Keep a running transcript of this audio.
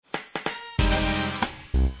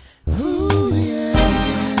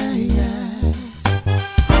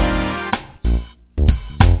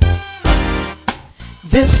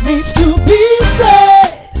This needs to be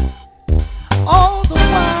said. All the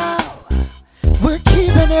while we're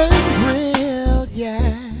keeping it real,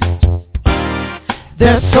 yeah.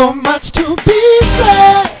 There's so much to be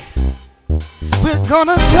said. We're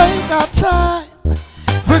gonna take our time.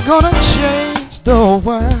 We're gonna change the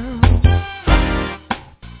world.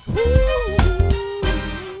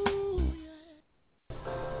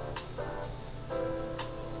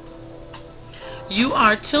 You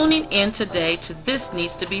are tuning in today to This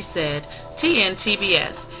Needs to Be Said,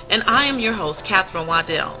 TNTBS, and I am your host, Catherine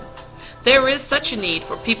Waddell. There is such a need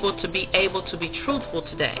for people to be able to be truthful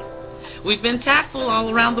today. We've been tactful all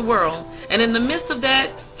around the world, and in the midst of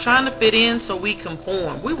that, trying to fit in so we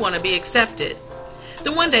conform. We want to be accepted.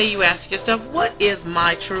 Then one day you ask yourself, what is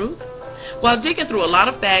my truth? While digging through a lot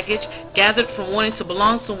of baggage gathered from wanting to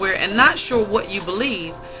belong somewhere and not sure what you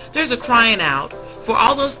believe, there's a crying out for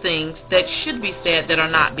all those things that should be said that are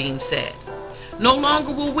not being said. No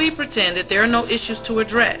longer will we pretend that there are no issues to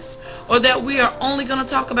address or that we are only going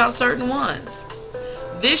to talk about certain ones.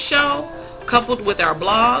 This show, coupled with our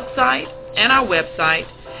blog site and our website,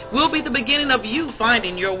 will be the beginning of you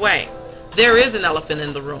finding your way. There is an elephant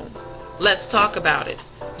in the room. Let's talk about it.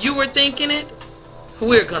 You were thinking it?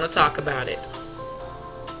 We're going to talk about it.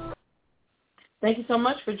 Thank you so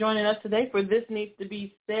much for joining us today for This Needs to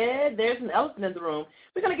Be Said. There's an elephant in the room.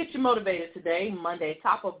 We're going to get you motivated today, Monday,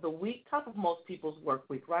 top of the week, top of most people's work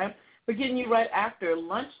week, right? We're getting you right after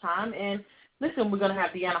lunchtime. And listen, we're going to have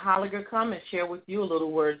Deanna Holliger come and share with you a little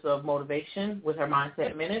words of motivation with her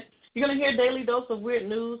Mindset Minute. You're going to hear a daily dose of weird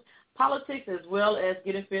news, politics, as well as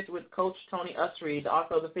Getting Fit with Coach Tony Usry, the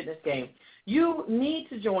author of The Fitness Game. You need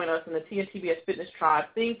to join us in the TNTBS Fitness Tribe.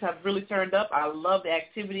 Things have really turned up. I love the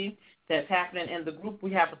activity that's happening in the group.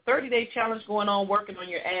 We have a 30-day challenge going on, working on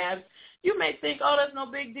your abs. You may think, oh, that's no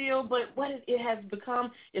big deal, but what it has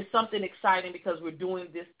become is something exciting because we're doing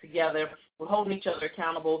this together. We're holding each other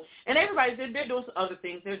accountable. And everybody's, they're doing some other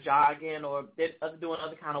things. They're jogging or they're doing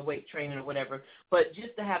other kind of weight training or whatever. But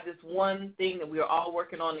just to have this one thing that we are all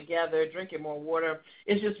working on together, drinking more water,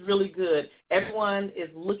 is just really good. Everyone is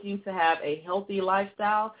looking to have a healthy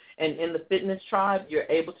lifestyle, and in the Fitness Tribe, you're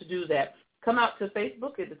able to do that. Come out to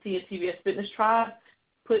Facebook at the TNTBS Fitness Tribe.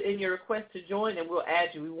 Put in your request to join, and we'll add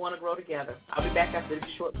you. We want to grow together. I'll be back after this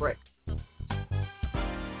short break.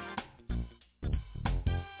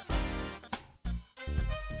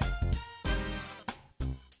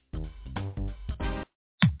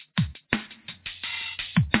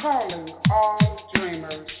 Calling all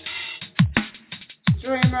dreamers.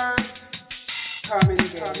 Dreamers, come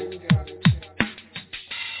and get it.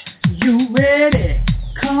 You ready?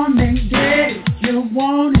 Come and get it. You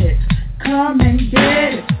want it? Come and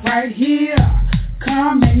get it right here.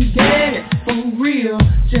 Come and get it for real.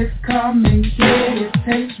 Just come and get it.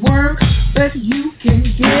 Takes work, but you can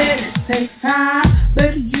get it. Takes time,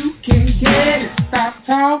 but you can get it. Stop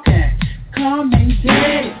talking. Come and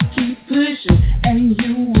get it. Keep pushing, and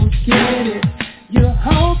you will get it. You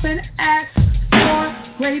hope and ask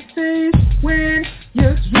for great things when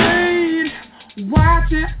you dream.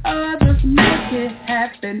 Watching others make it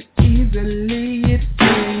happen easily, it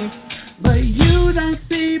seems. But you don't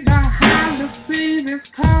see behind the scenes, it's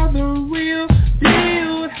called the real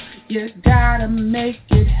deal. You gotta make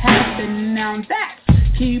it happen, now that's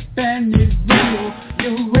keeping it real.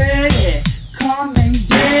 You ready? Come and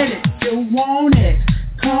get it. You want it?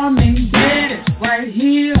 Come and get it right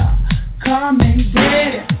here. Come and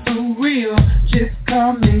get it for real. Just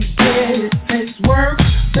come and get it. Takes work,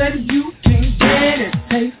 but you can get it.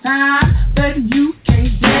 Takes time, but you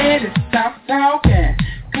can get it. Stop talking.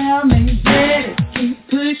 Come and get it, keep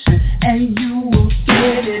pushing, and you will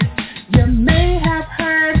get it. You may have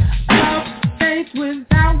heard of faith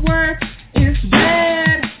without work is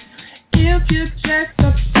dead. If you're just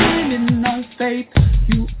depending on faith,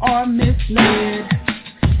 you are misled.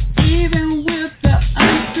 Even with the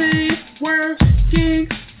unseen working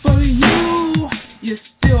for you, you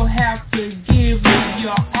still have to give it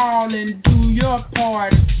your all and do your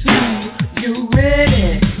part too. You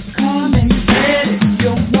ready? Come and get it. You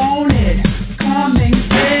want it, come and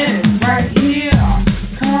get it right here.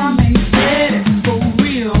 Come and get it for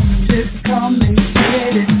real. Just come and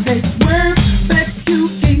get it. Takes work, but you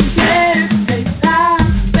can get it. Takes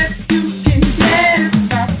time, but you can get it.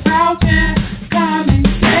 Stop talking, come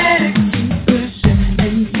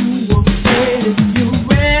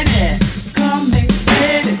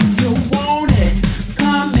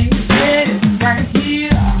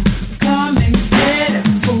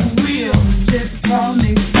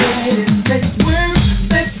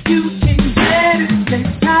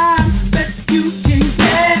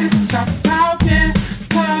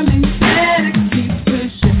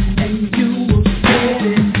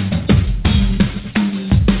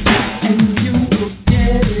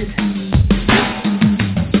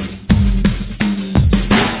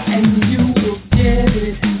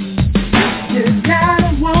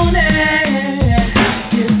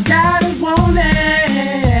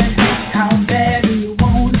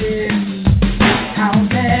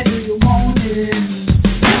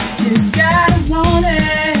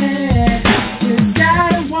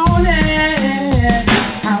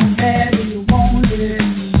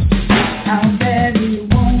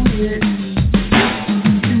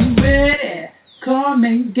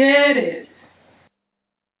and get it.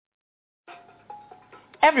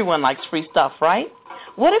 Everyone likes free stuff, right?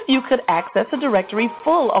 What if you could access a directory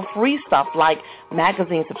full of free stuff like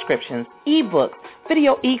magazine subscriptions, ebooks,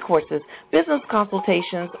 video e-courses, business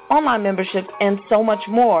consultations, online memberships, and so much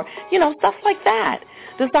more? Stuff like that.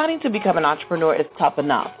 Deciding to become an entrepreneur is tough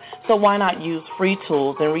enough, so why not use free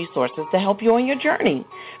tools and resources to help you on your journey?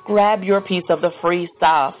 Grab your piece of the free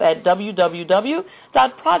stuff at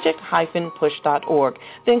www.project-push.org.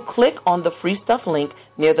 Then click on the free stuff link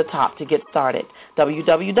near the top to get started.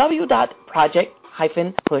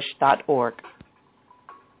 www.project-push.org.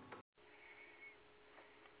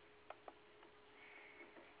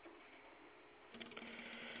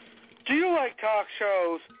 Do you like talk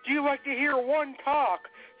shows? Do you like to hear one talk,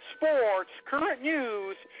 sports, current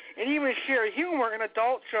news, and even share humor and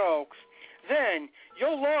adult jokes? Then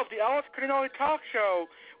you'll love the Alex Cardinale Talk Show,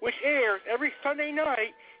 which airs every Sunday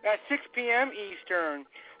night at 6 p.m. Eastern.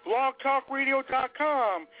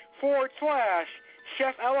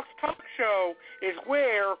 blogtalkradio.com/Chef Alex Talk Show is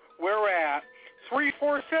where we're at.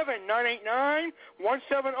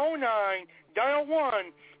 347-989-1709. Dial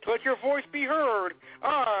 1 to let your voice be heard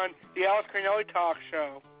on the Alex Cardinale Talk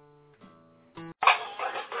Show.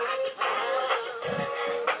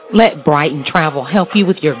 Let Brighton Travel help you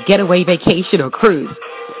with your getaway vacation or cruise.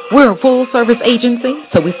 We're a full-service agency,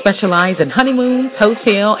 so we specialize in honeymoons,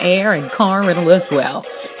 hotel, air, and car rental as well.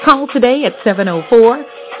 Call today at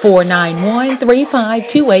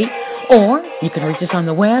 704-491-3528, or you can reach us on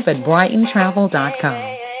the web at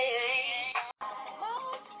brightontravel.com.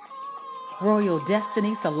 Royal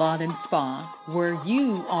Destiny Salon and Spa, where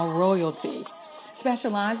you are royalty,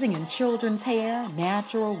 specializing in children's hair,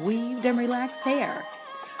 natural, weaved, and relaxed hair.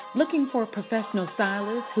 Looking for a professional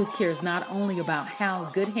stylist who cares not only about how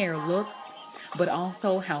good hair looks, but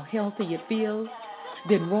also how healthy it feels?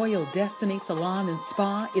 Then Royal Destiny Salon and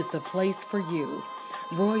Spa is the place for you.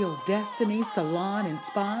 Royal Destiny Salon and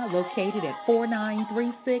Spa, located at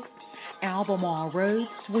 4936 Albemarle Road,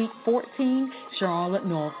 Suite 14, Charlotte,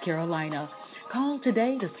 North Carolina. Call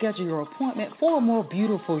today to schedule your appointment for a more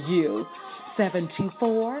beautiful you.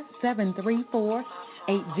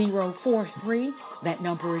 724-734-8043. That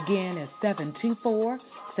number again is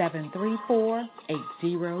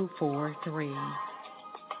 724-734-8043.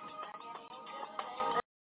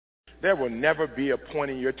 There will never be a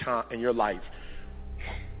point in your life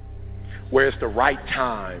where it's the right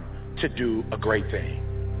time to do a great thing.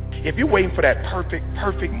 If you're waiting for that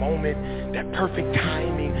perfect moment, that perfect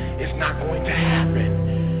timing, it's not going to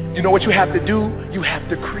happen. You know what you have to do? You have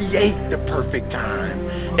to create the perfect time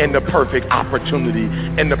and the perfect opportunity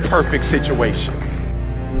and the perfect situation.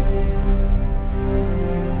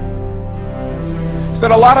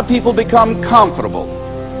 That a lot of people become comfortable.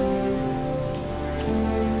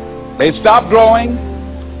 They stop growing.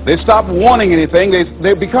 They stop wanting anything.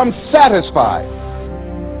 They become satisfied.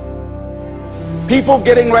 People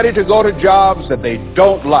getting ready to go to jobs that they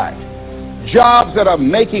don't like, jobs that are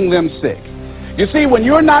making them sick. You see, when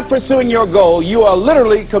you're not pursuing your goal, you are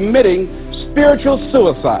literally committing spiritual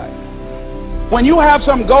suicide. When you have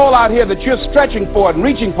some goal out here that you're stretching for and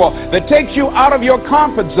reaching for that takes you out of your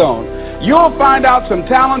comfort zone, you'll find out some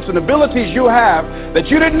talents and abilities you have that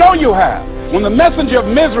you didn't know you have. When the messenger of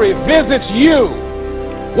misery visits you,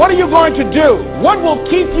 what are you going to do? What will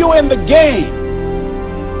keep you in the game?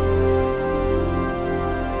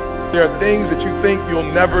 There are things that you think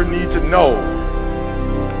you'll never need to know,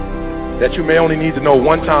 that you may only need to know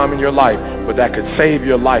one time in your life, but that could save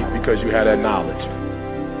your life because you had that knowledge.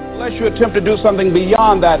 Unless you attempt to do something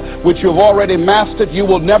beyond that which you've already mastered, you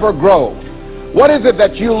will never grow. What is it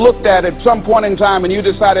that you looked at some point in time and you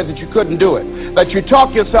decided that you couldn't do it, that you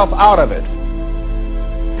talked yourself out of it?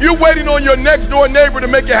 You're waiting on your next door neighbor to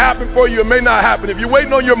make it happen for you. It may not happen. If you're waiting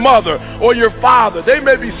on your mother or your father, they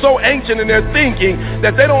may be so ancient in their thinking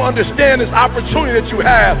that they don't understand this opportunity that you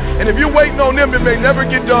have. And if you're waiting on them, it may never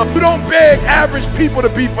get done. You don't beg average people to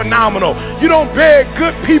be phenomenal. You don't beg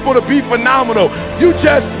good people to be phenomenal. You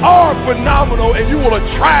just are phenomenal, and you will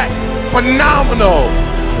attract phenomenal.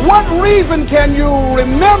 What reason can you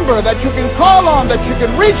remember that you can call on, that you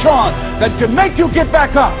can reach on, that can make you get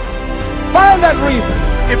back up? Find that reason.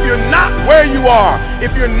 If you're not where you are,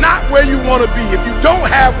 if you're not where you want to be, if you don't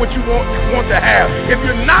have what you want to have, if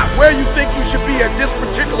you're not where you think you should be at this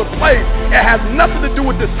particular place, it has nothing to do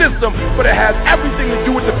with the system, but it has everything to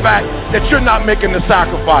do with the fact that you're not making the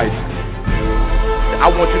sacrifice. I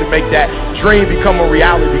want you to make that dream become a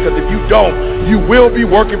reality, because if you don't, you will be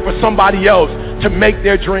working for somebody else to make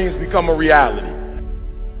their dreams become a reality.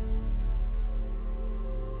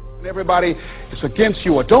 Everybody is against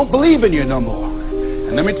you or don't believe in you no more.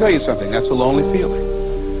 And let me tell you something, that's a lonely feeling.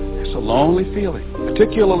 a lonely feeling,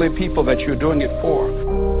 particularly people that you're doing it for.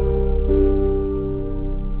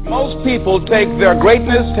 Most people take their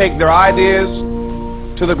greatness, take their ideas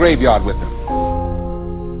to the graveyard with them.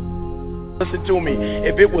 Listen to me.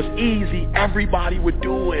 If it was easy, everybody would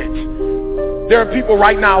do it. There are people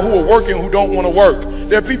right now who are working who don't want to work.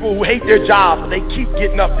 There are people who hate their jobs, but they keep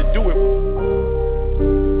getting up to do it.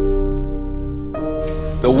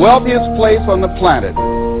 The wealthiest place on the planet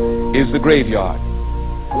is the graveyard.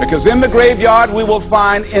 Because in the graveyard we will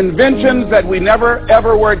find inventions that we never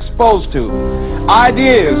ever were exposed to.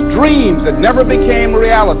 Ideas, dreams that never became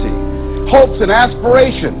reality. Hopes and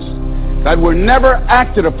aspirations that were never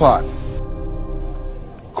acted upon.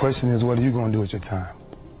 Question is, what are you going to do with your time?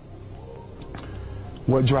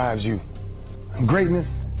 What drives you? And greatness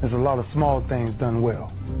is a lot of small things done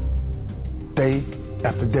well. Day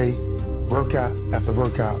after day, workout after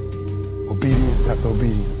workout, obedience after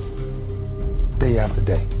obedience, day after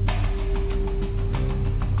day.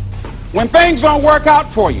 When things don't work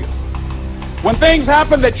out for you, when things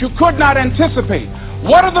happen that you could not anticipate,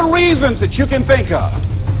 what are the reasons that you can think of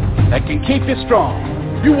that can keep you strong?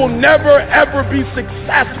 You will never, ever be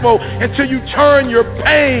successful until you turn your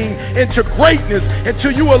pain into greatness,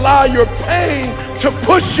 until you allow your pain to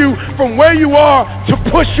push you from where you are to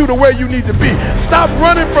push you to where you need to be. Stop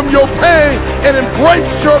running from your pain and embrace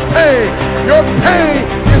your pain. Your pain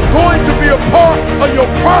is going to be a part of your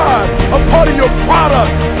pride, a part of your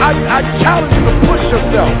product. I challenge you to push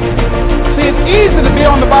yourself. See, it's easy to be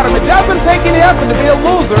on the bottom. It doesn't take any effort to be a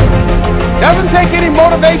loser. It doesn't take any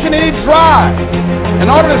motivation, any drive in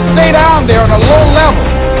order to stay down there on a low level.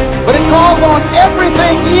 But it calls on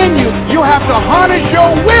everything in you. You have to harness your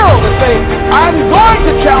will to say, I'm going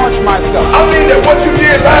to challenge myself. I mean that what you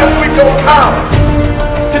did last week don't count.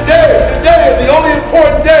 Today is the only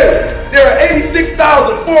important day. There are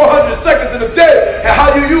 86,400 seconds in a day, and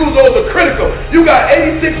how you use those are critical. You got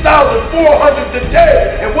 86,400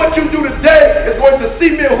 today, and what you do today is going to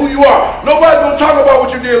cement who you are. Nobody's going to talk about what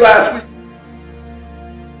you did last week.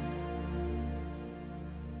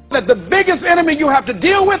 That the biggest enemy you have to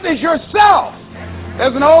deal with is yourself.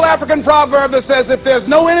 There's an old African proverb that says, if there's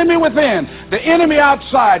no enemy within, the enemy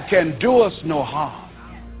outside can do us no harm.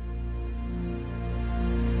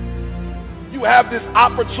 You have this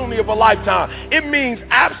opportunity of a lifetime. It means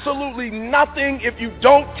absolutely nothing if you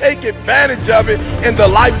don't take advantage of it in the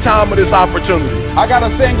lifetime of this opportunity. I got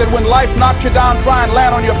a saying that when life knocks you down, try and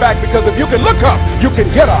land on your back, because if you can look up, you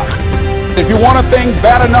can get up. If you want a thing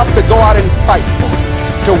bad enough to go out and fight for it,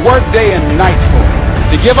 to work day and night for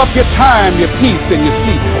it, to give up your time, your peace, and your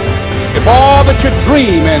sleep for it, if all that you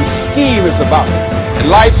dream and scheme is about it,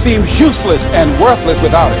 and life seems useless and worthless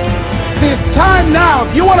without it, see, it's time now.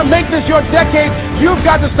 If you want to make this your decade, you've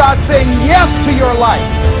got to start saying yes to your life.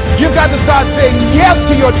 You've got to start saying yes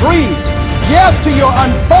to your dreams, yes to your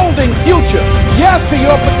unfolding future, yes to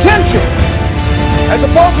your potential, as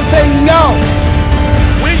opposed to saying no.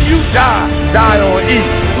 When you die on E.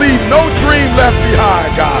 Leave no dream left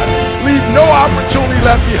behind, God. Leave no opportunity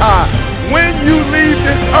left behind. When you leave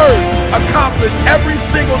this earth, accomplish every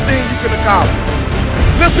single thing you can accomplish.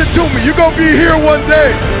 Listen to me, you're going to be here one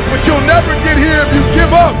day, but you'll never get here if you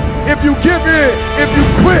give up, if you give in, if you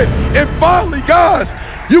quit. And finally, guys,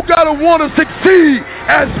 you got to want to succeed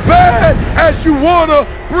as bad as you want to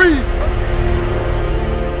breathe.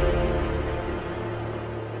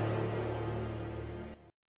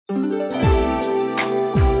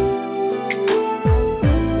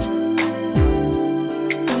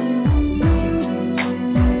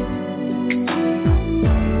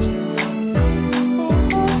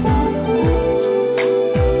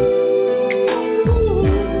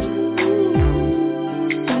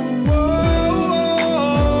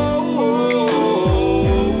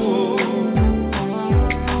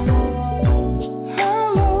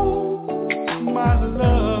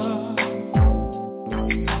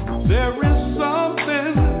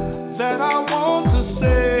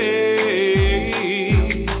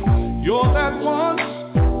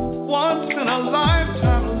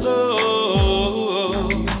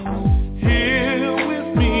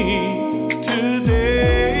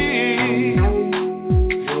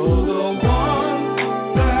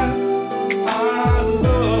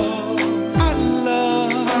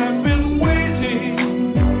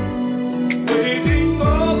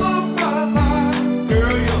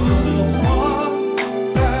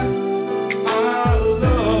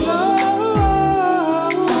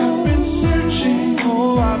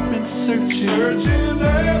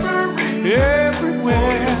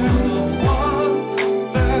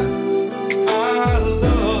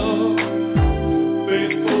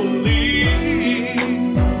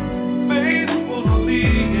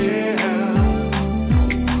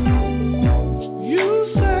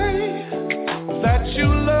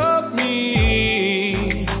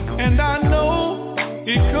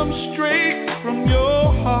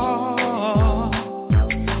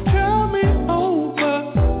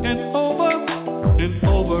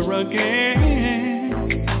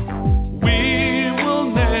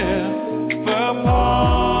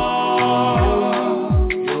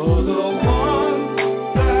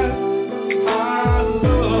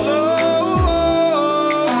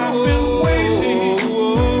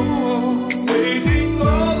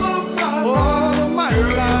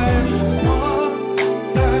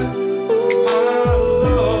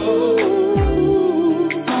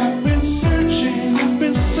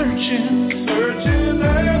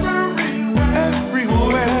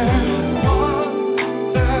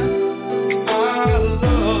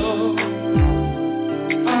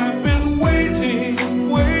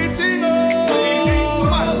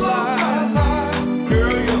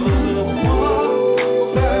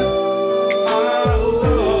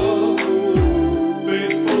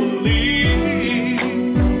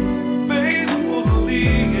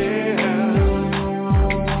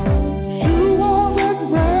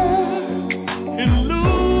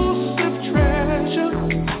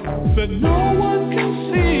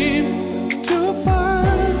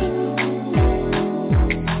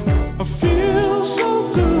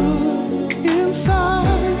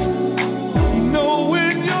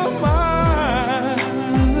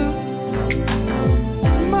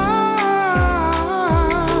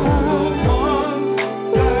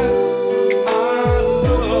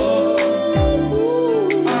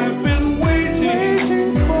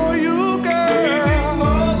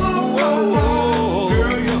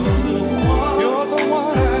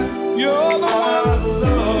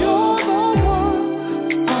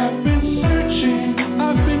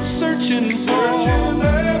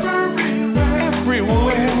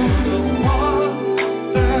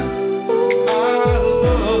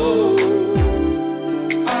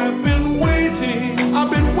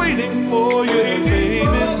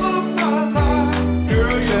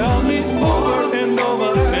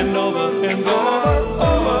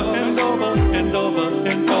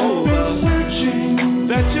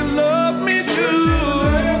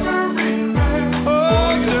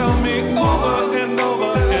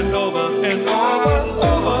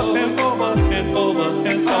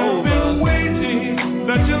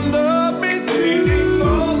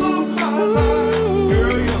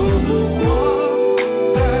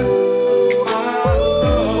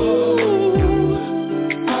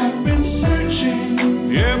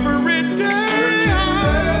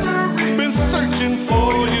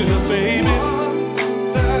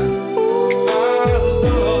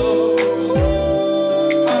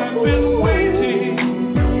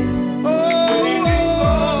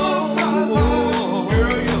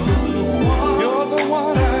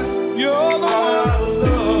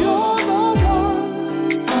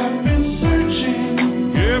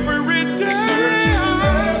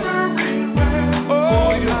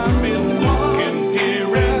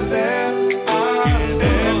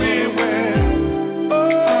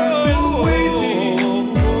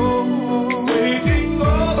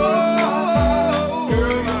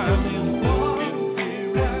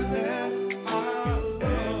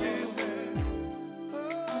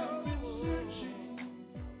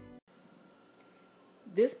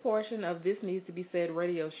 portion of This Needs to Be Said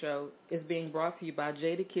radio show is being brought to you by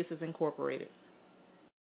Jada Kisses Incorporated.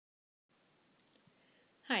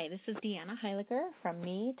 Hi, this is Deanna Heiliger from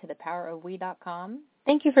me-to-the-power-of-we.com.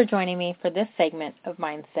 Thank you for joining me for this segment of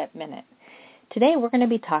Mindset Minute. Today we're going to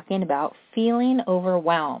be talking about feeling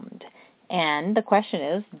overwhelmed. And the question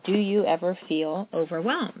is, do you ever feel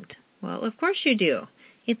overwhelmed? Well, of course you do.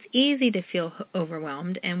 It's easy to feel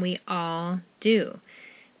overwhelmed, and we all do.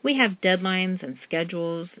 We have deadlines and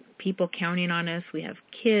schedules, people counting on us. We have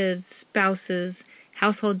kids, spouses,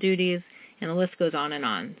 household duties, and the list goes on and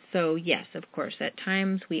on. So yes, of course, at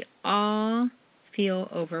times we all feel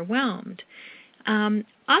overwhelmed.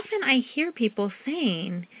 Often I hear people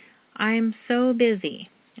saying, I'm so busy.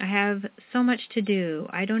 I have so much to do.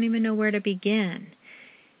 I don't even know where to begin.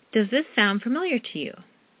 Does this sound familiar to you?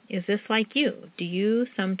 Is this like you? Do you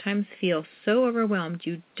sometimes feel so overwhelmed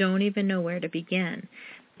you don't even know where to begin?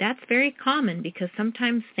 That's very common because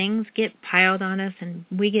sometimes things get piled on us and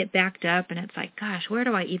we get backed up and it's like, gosh, where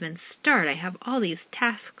do I even start? I have all these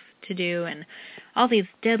tasks to do and all these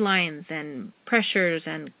deadlines and pressures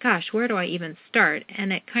and gosh, where do I even start?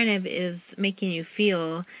 And it kind of is making you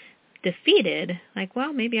feel defeated, like,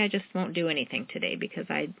 well, maybe I just won't do anything today because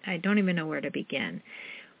I don't even know where to begin.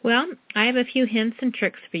 Well, I have a few hints and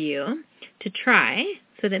tricks for you to try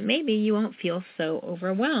so that maybe you won't feel so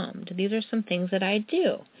overwhelmed. These are some things that I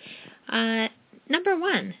do. Number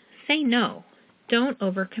one, say no. Don't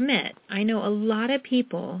overcommit. I know a lot of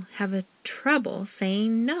people have a trouble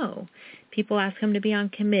saying no. People ask them to be on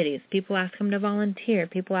committees. People ask them to volunteer.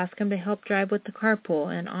 People ask them to help drive with the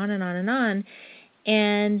carpool and on and on and on.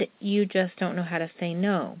 And you just don't know how to say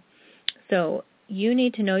no. So you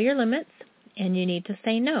need to know your limits and you need to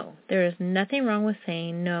say no. There is nothing wrong with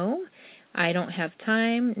saying no. I don't have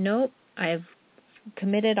time. Nope. I've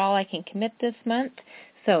committed all I can commit this month.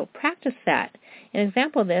 So practice that. An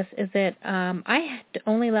example of this is that I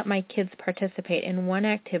only let my kids participate in one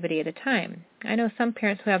activity at a time. I know some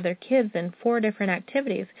parents who have their kids in 4 different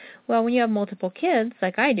activities. Well, when you have multiple kids,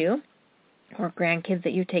 like I do, or grandkids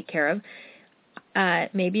that you take care of,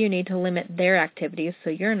 maybe you need to limit their activities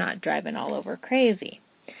so you're not driving all over crazy.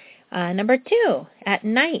 Number 2, at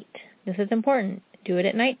night. This is important. Do it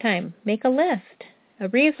at nighttime. Make a list, a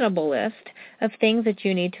reasonable list of things that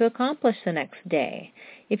you need to accomplish the next day.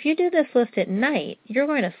 If you do this list at night, you're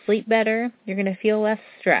going to sleep better. You're going to feel less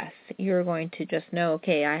stress. You're going to just know,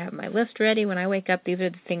 okay, I have my list ready. When I wake up, these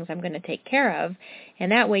are the things I'm going to take care of.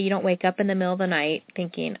 And that way you don't wake up in the middle of the night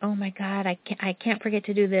thinking, oh, my God, I can't forget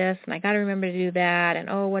to do this, and I got to remember to do that, and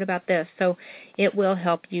oh, what about this? So it will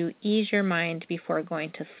help you ease your mind before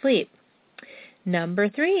going to sleep. Number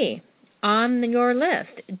 3. On your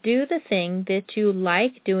list, do the thing that you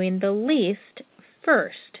like doing the least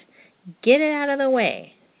first. Get it out of the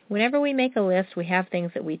way. Whenever we make a list, we have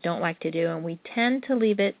things that we don't like to do, and we tend to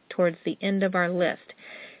leave it towards the end of our list.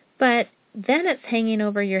 But then it's hanging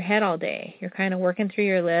over your head all day. You're kind of working through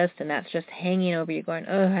your list, and that's just hanging over you going,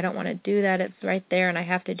 oh, I don't want to do that. It's right there, and I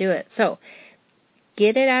have to do it. So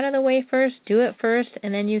get it out of the way first, do it first,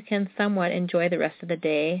 and then you can somewhat enjoy the rest of the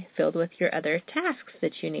day filled with your other tasks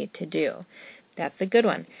that you need to do. That's a good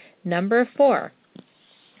one. Number 4,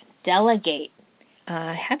 delegate.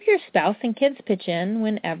 Have your spouse and kids pitch in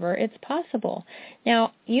whenever it's possible.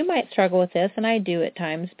 Now, you might struggle with this, and I do at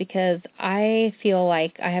times, because I feel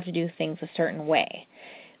like I have to do things a certain way.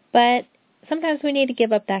 But sometimes we need to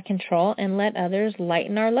give up that control and let others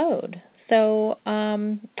lighten our load. So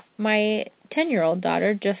my 10-year-old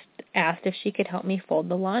daughter just asked if she could help me fold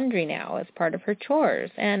the laundry now as part of her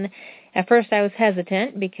chores. And at first I was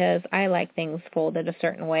hesitant because I like things folded a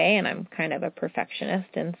certain way, and I'm kind of a perfectionist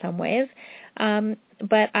in some ways.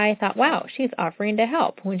 But I thought, wow, she's offering to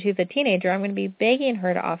help. When she's a teenager, I'm going to be begging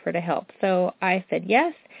her to offer to help. So I said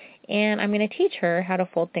yes, and I'm going to teach her how to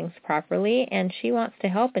fold things properly, and she wants to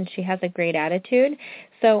help, and she has a great attitude.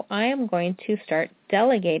 So I am going to start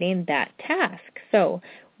delegating that task. So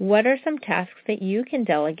what are some tasks that you can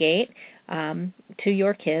delegate to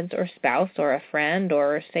your kids or spouse or a friend,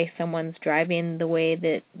 or say someone's driving the way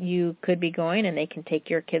that you could be going and they can take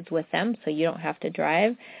your kids with them so you don't have to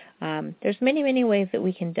drive? There's many, many ways that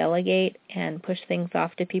we can delegate and push things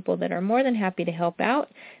off to people that are more than happy to help out,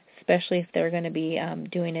 especially if they're going to be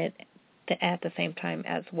doing it at the same time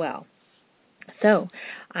as well. So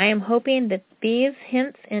I am hoping that these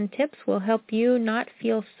hints and tips will help you not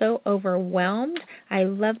feel so overwhelmed. I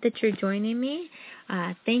love that you're joining me.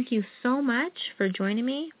 Thank you so much for joining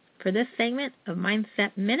me for this segment of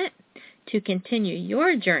Mindset Minute. To continue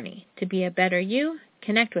your journey to be a better you,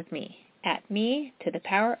 connect with me at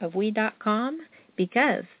me-to-the-power-of-we.com,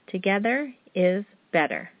 because together is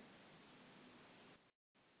better.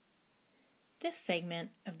 This segment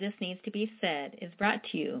of This Needs to Be Said is brought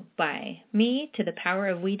to you by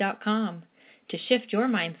me-to-the-power-of-we.com. To shift your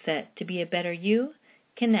mindset to be a better you,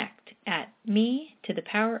 connect at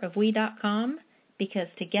me-to-the-power-of-we.com, because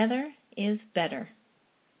together is better.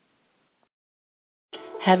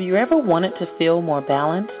 Have you ever wanted to feel more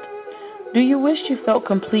balanced? Do you wish you felt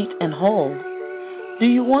complete and whole? Do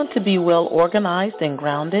you want to be well organized and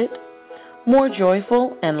grounded? More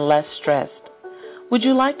joyful and less stressed? Would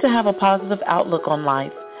you like to have a positive outlook on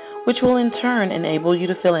life, which will in turn enable you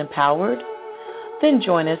to feel empowered? Then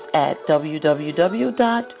join us at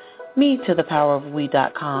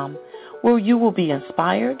www.me-to-the-power-of-we.com, where you will be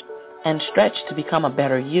inspired and stretched to become a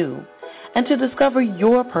better you, and to discover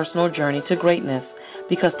your personal journey to greatness,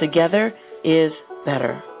 because together is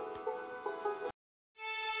better.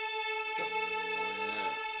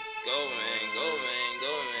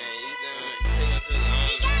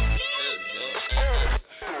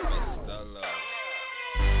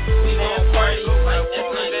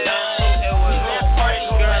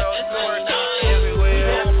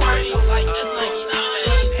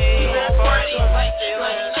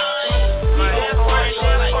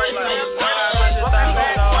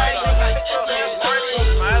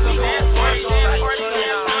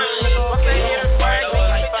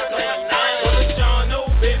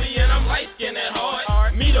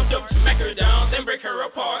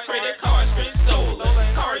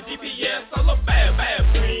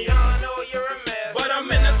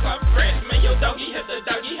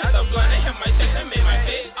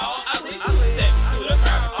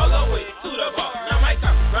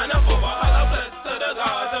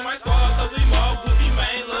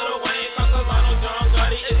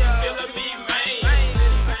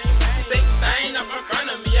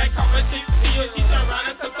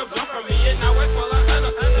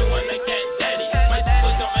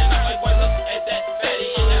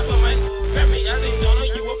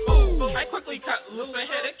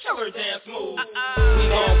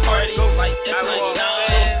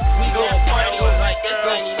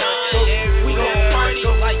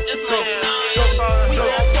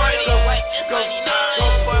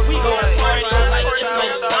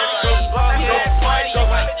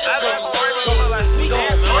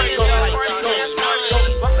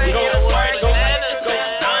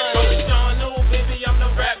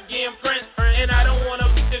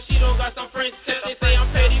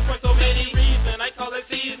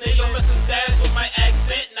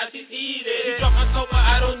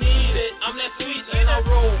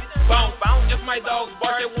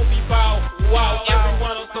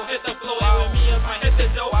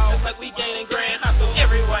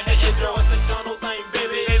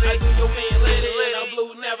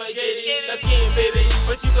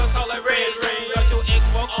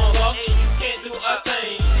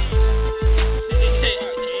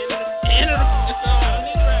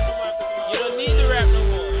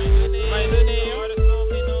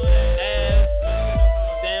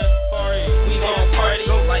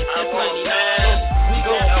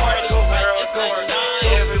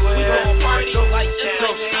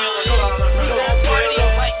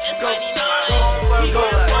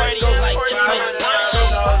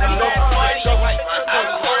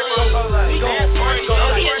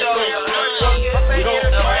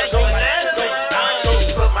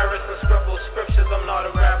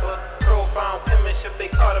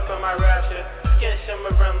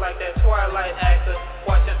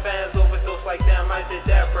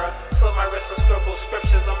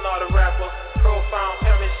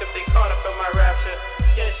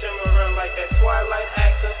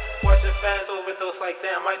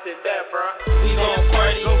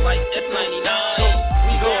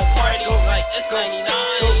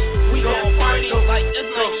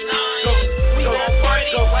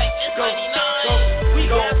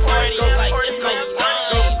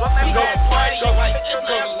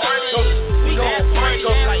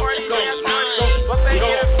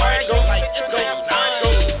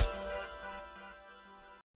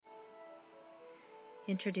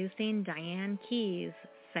 Introducing Diane Keys,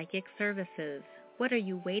 Psychic Services. What are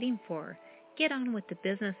you waiting for? Get on with the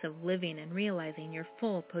business of living and realizing your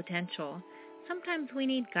full potential. Sometimes we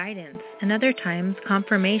need guidance, and other times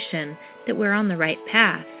confirmation that we're on the right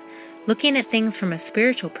path. Looking at things from a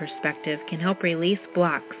spiritual perspective can help release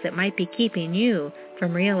blocks that might be keeping you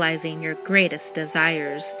from realizing your greatest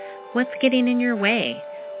desires. What's getting in your way?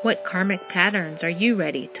 What karmic patterns are you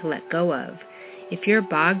ready to let go of? If you're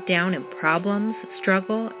bogged down in problems,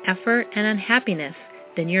 struggle, effort, and unhappiness,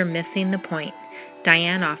 then you're missing the point.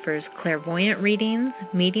 Diane offers clairvoyant readings,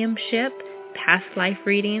 mediumship, past life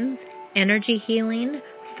readings, energy healing,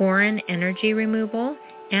 foreign energy removal,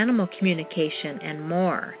 animal communication, and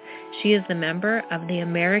more. She is the member of the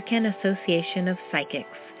American Association of Psychics.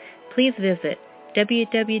 Please visit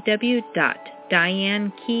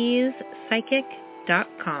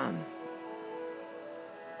www.dianekeys.psychic.com.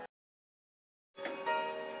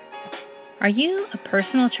 Are you a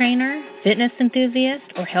personal trainer, fitness enthusiast,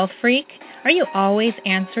 or health freak? Are you always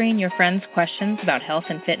answering your friends' questions about health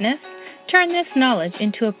and fitness? Turn this knowledge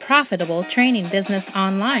into a profitable training business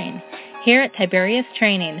online. Here at Tiberius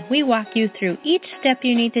Training, we walk you through each step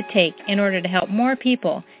you need to take in order to help more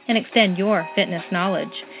people and extend your fitness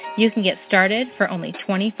knowledge. You can get started for only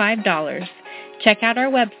 $25. Check out our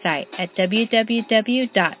website at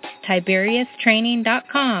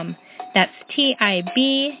www.tiberiustraining.com. That's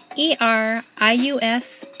TIBERIUS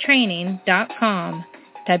training.com.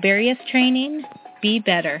 Tiberius Training, be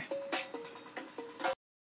better.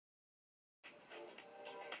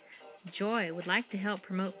 Joy would like to help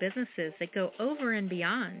promote businesses that go over and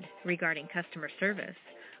beyond regarding customer service.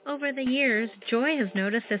 Over the years, Joy has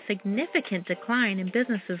noticed a significant decline in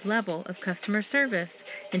businesses' level of customer service,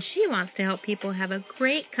 and she wants to help people have a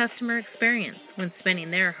great customer experience when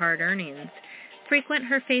spending their hard earnings. Frequent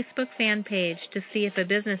her Facebook fan page to see if a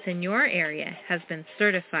business in your area has been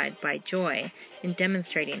certified by Joy in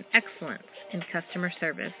demonstrating excellence in customer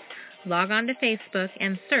service. Log on to Facebook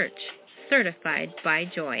and search Certified by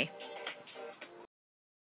Joy.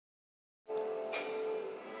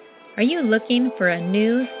 Are you looking for a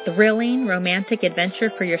new, thrilling, romantic adventure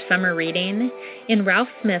for your summer reading? In Ralph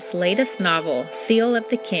Smith's latest novel, Seal of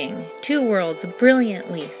the King, two worlds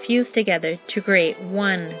brilliantly fuse together to create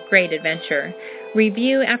one great adventure.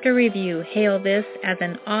 Review after review hail this as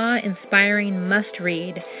an awe-inspiring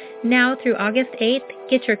must-read. Now through August 8th,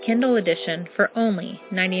 get your Kindle edition for only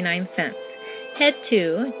 99 cents. Head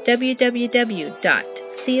to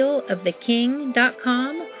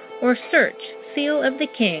www.sealoftheking.com or search Seal of the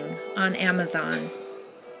King on Amazon.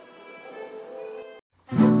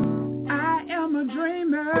 I am a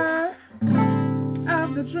dreamer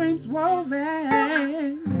of the dreams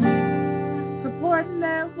woven, support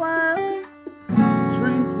network,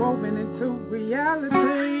 dreams woven into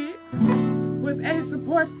reality, with a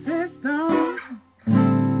support system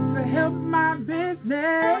to help my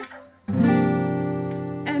business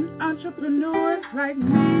and entrepreneurs like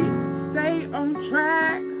me stay on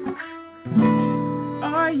track.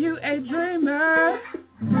 Are you a dreamer?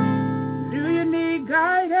 Do you need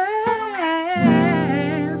guidance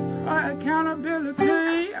or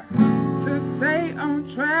accountability to stay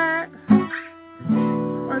on track?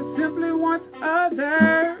 Or simply want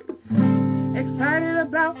others excited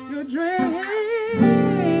about your dreams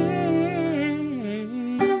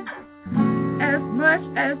as much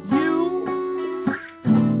as you?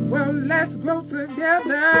 Well, let's grow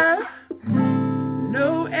together.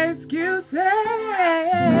 No excuses.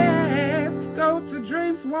 Go to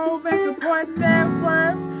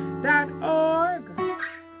DreamsWovenSupportNetwork.org.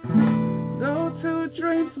 Go to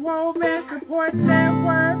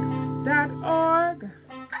DreamsWovenSupportNetwork.org.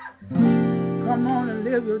 Come on and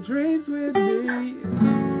live your dreams with me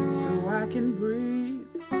so I can breathe.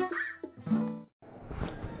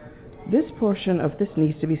 This portion of This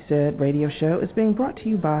Needs to Be Said radio show is being brought to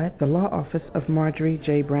you by the Law Office of Marjorie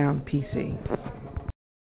J. Brown, P.C.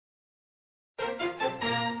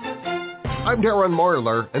 I'm Darren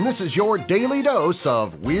Marlar, and this is your daily dose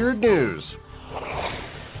of weird news.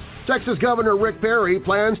 Texas Governor Rick Perry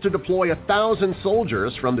plans to deploy 1,000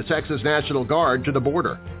 soldiers from the Texas National Guard to the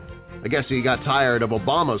border. I guess he got tired of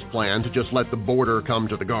Obama's plan to just let the border come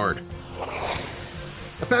to the Guard.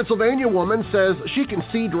 A Pennsylvania woman says she can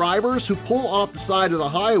see drivers who pull off the side of the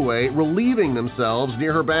highway relieving themselves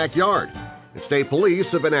near her backyard. And state police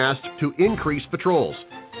have been asked to increase patrols.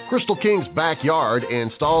 Crystal King's backyard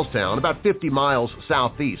in Stallstown, about 50 miles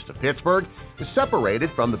southeast of Pittsburgh, is separated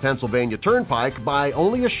from the Pennsylvania Turnpike by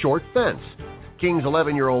only a short fence. King's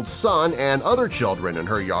 11-year-old son and other children in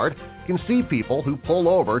her yard can see people who pull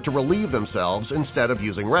over to relieve themselves instead of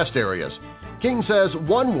using rest areas. King says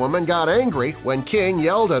one woman got angry when King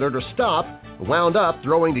yelled at her to stop and wound up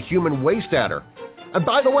throwing the human waste at her. And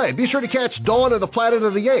by the way, be sure to catch Dawn of the Planet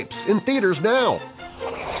of the Apes in theaters now.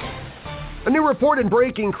 A new report in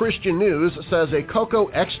Breaking Christian News says a cocoa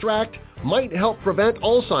extract might help prevent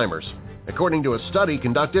Alzheimer's. According to a study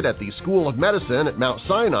conducted at the School of Medicine at Mount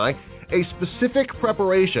Sinai, a specific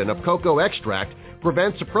preparation of cocoa extract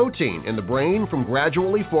prevents a protein in the brain from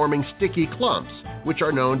gradually forming sticky clumps, which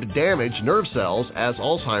are known to damage nerve cells as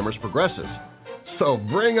Alzheimer's progresses. So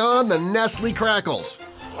bring on the Nestle crackles!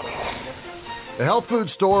 A health food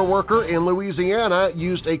store worker in Louisiana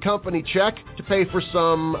used a company check to pay for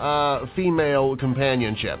some female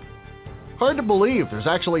companionship. Hard to believe there's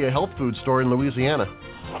actually a health food store in Louisiana.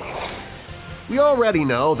 We already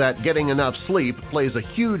know that getting enough sleep plays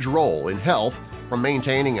a huge role in health, from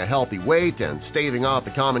maintaining a healthy weight and staving off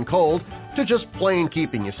the common cold to just plain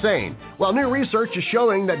keeping you sane. While new research is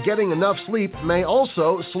showing that getting enough sleep may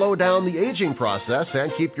also slow down the aging process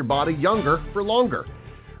and keep your body younger for longer.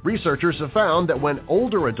 Researchers have found that when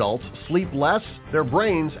older adults sleep less, their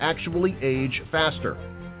brains actually age faster.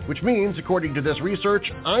 Which means, according to this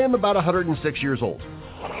research, I am about 106 years old.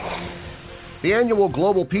 The annual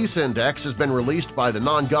Global Peace Index has been released by the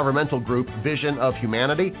non-governmental group Vision of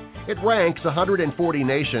Humanity. It ranks 140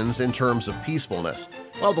 nations in terms of peacefulness,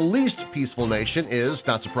 while the least peaceful nation is,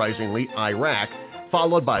 not surprisingly, Iraq,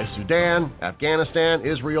 followed by Sudan, Afghanistan,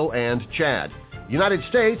 Israel, and Chad. The United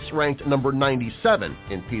States ranked number 97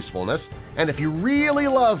 in peacefulness, and if you really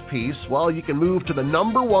love peace, well, you can move to the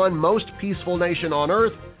number one most peaceful nation on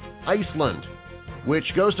earth, Iceland,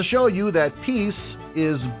 which goes to show you that peace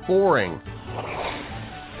is boring.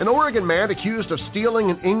 An Oregon man accused of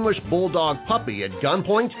stealing an English bulldog puppy at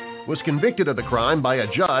gunpoint was convicted of the crime by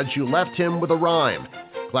a judge who left him with a rhyme.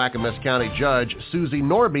 Clackamas County Judge Susie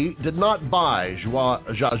Norby did not buy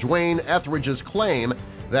Jajwain Etheridge's claim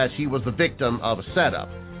that he was the victim of a setup.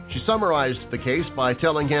 She summarized the case by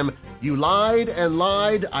telling him, "You lied and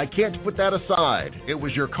lied, I can't put that aside. It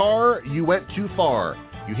was your car, you went too far.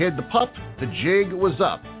 You hid the pup, the jig was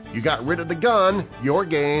up. You got rid of the gun, your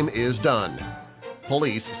game is done."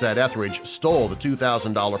 Police said Etheridge stole the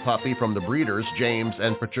 $2,000 puppy from the breeders James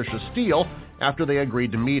and Patricia Steele after they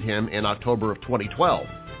agreed to meet him in October of 2012.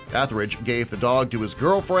 Etheridge gave the dog to his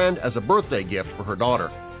girlfriend as a birthday gift for her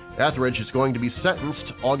daughter. Etheridge is going to be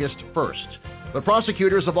sentenced August 1st. The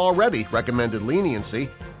prosecutors have already recommended leniency,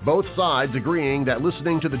 both sides agreeing that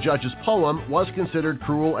listening to the judge's poem was considered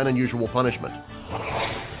cruel and unusual punishment.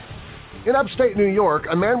 In upstate New York,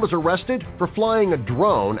 a man was arrested for flying a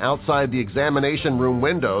drone outside the examination room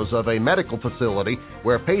windows of a medical facility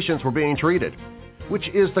where patients were being treated, which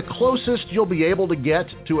is the closest you'll be able to get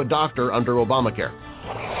to a doctor under Obamacare.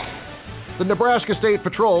 The Nebraska State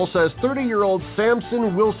Patrol says 30-year-old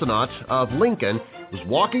Samson Wilsonot of Lincoln was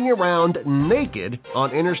walking around naked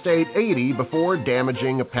on Interstate 80 before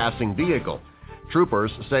damaging a passing vehicle.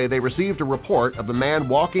 Troopers say they received a report of the man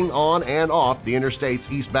walking on and off the interstate's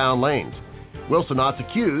eastbound lanes. Wilsonot's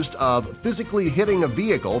accused of physically hitting a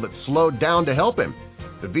vehicle that slowed down to help him.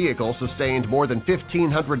 The vehicle sustained more than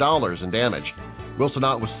 $1,500 in damage.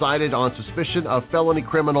 Wilsonot was cited on suspicion of felony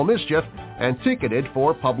criminal mischief and ticketed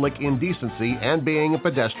for public indecency and being a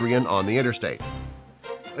pedestrian on the interstate.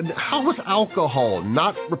 And how was alcohol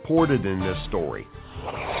not reported in this story?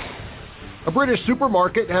 A British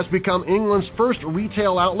supermarket has become England's first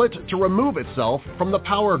retail outlet to remove itself from the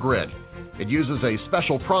power grid. It uses a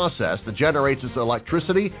special process that generates its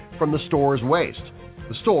electricity from the store's waste.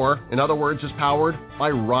 The store, in other words, is powered by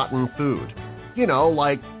rotten food. You know,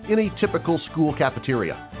 like any typical school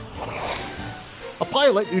cafeteria. A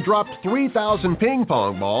pilot who dropped 3,000 ping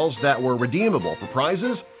pong balls that were redeemable for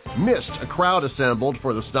prizes missed a crowd assembled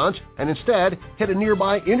for the stunt and instead hit a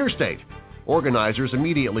nearby interstate. Organizers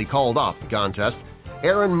immediately called off the contest.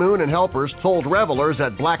 Aaron Moon and helpers told revelers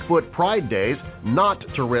at Blackfoot Pride Days not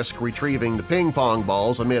to risk retrieving the ping pong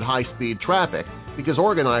balls amid high-speed traffic because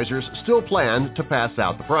organizers still planned to pass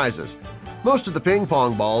out the prizes. Most of the ping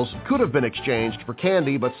pong balls could have been exchanged for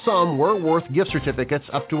candy, but some were worth gift certificates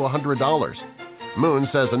up to $100. Moon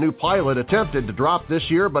says a new pilot attempted to drop this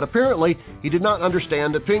year, but apparently he did not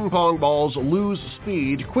understand that ping pong balls lose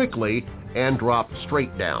speed quickly and drop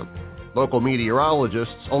straight down. Local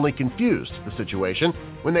meteorologists only confused the situation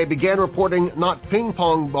when they began reporting not ping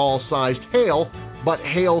pong ball-sized hail, but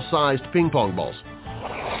hail-sized ping pong balls.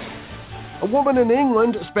 A woman in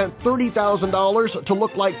England spent $30,000 to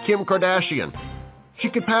look like Kim Kardashian. She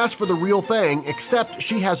could pass for the real thing, except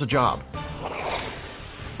she has a job.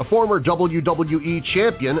 A former WWE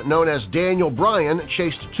champion known as Daniel Bryan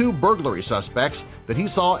chased two burglary suspects that he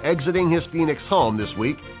saw exiting his Phoenix home this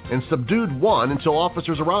week and subdued one until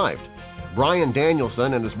officers arrived. Brian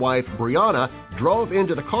Danielson and his wife Brianna drove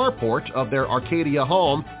into the carport of their Arcadia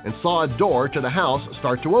home and saw a door to the house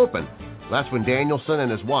start to open. That's when Danielson and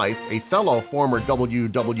his wife, a fellow former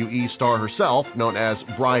WWE star herself, known as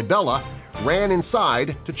Bri Bella, ran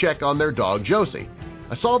inside to check on their dog Josie.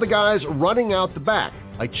 I saw the guys running out the back.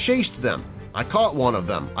 I chased them. I caught one of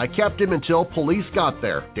them. I kept him until police got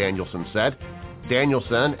there, Danielson said.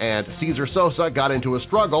 Danielson and Cesar Sosa got into a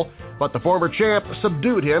struggle, but the former champ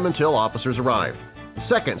subdued him until officers arrived. The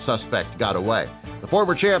second suspect got away. The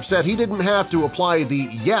former champ said he didn't have to apply the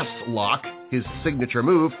yes lock, his signature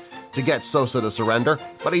move, to get Sosa to surrender,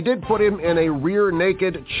 but he did put him in a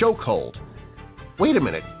rear-naked chokehold. Wait a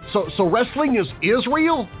minute. So wrestling is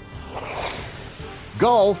real?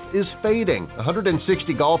 Golf is fading.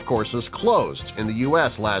 160 golf courses closed in the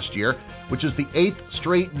U.S. last year, which is the 8th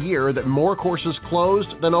straight year that more courses closed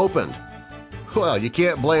than opened. Well, you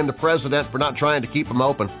can't blame the president for not trying to keep them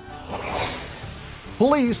open.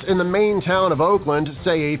 Police in the main town of Oakland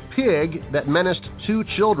say a pig that menaced 2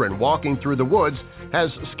 children walking through the woods has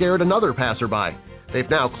scared another passerby. They've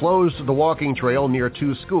now closed the walking trail near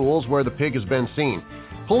 2 schools where the pig has been seen.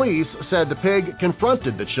 Police said the pig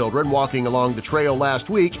confronted the children walking along the trail last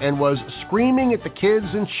week and was screaming at the kids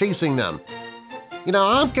and chasing them. You know,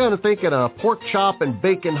 I'm kind of thinking a pork chop and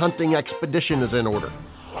bacon hunting expedition is in order.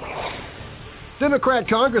 Democrat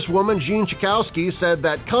Congresswoman Jean Schakowsky said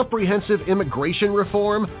that comprehensive immigration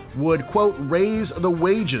reform would, quote, raise the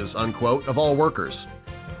wages, unquote, of all workers.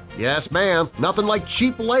 Yes, ma'am. Nothing like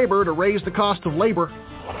cheap labor to raise the cost of labor.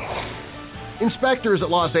 Inspectors at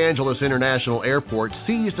Los Angeles International Airport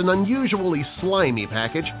seized an unusually slimy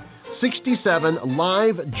package, 67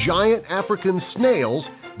 live giant African snails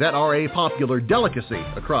that are a popular delicacy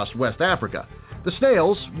across West Africa. The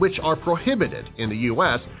snails, which are prohibited in the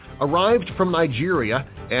U.S., arrived from Nigeria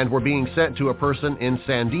and were being sent to a person in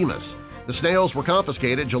San Dimas. The snails were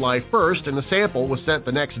confiscated July 1st, and the sample was sent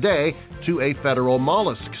the next day to a federal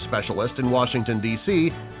mollusk specialist in Washington,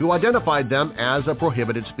 D.C., who identified them as a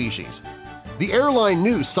prohibited species. The airline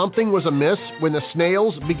knew something was amiss when the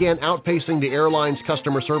snails began outpacing the airline's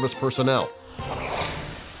customer service personnel.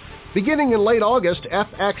 Beginning in late August,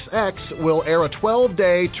 FXX will air a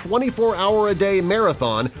 12-day, 24-hour-a-day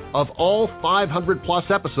marathon of all 500-plus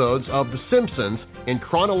episodes of The Simpsons in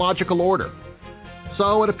chronological order.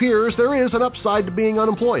 So it appears there is an upside to being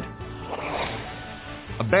unemployed.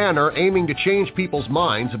 A banner aiming to change people's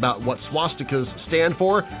minds about what swastikas stand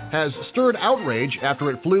for has stirred outrage after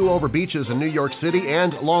it flew over beaches in New York City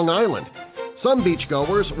and Long Island. Some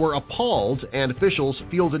beachgoers were appalled, and officials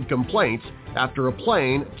fielded complaints after a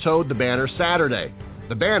plane towed the banner Saturday.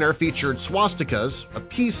 The banner featured swastikas, a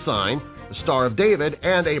peace sign, the Star of David,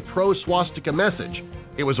 and a pro-swastika message.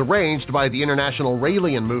 It was arranged by the International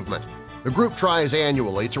Raelian Movement. The group tries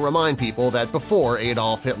annually to remind people that before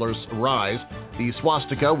Adolf Hitler's rise, the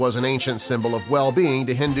swastika was an ancient symbol of well-being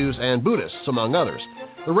to Hindus and Buddhists, among others.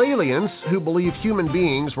 The Raelians, who believe human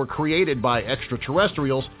beings were created by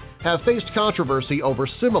extraterrestrials, have faced controversy over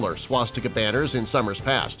similar swastika banners in summers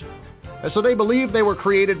past. And so they believe they were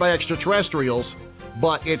created by extraterrestrials,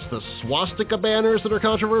 but it's the swastika banners that are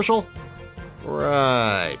controversial?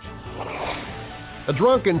 Right. A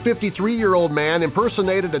drunken 53-year-old man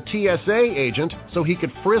impersonated a TSA agent so he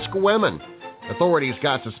could frisk women. Authorities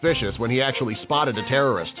got suspicious when he actually spotted a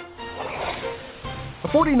terrorist. A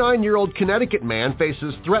 49-year-old Connecticut man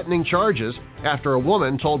faces threatening charges after a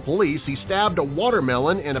woman told police he stabbed a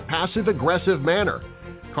watermelon in a passive-aggressive manner.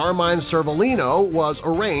 Carmine Cervellino was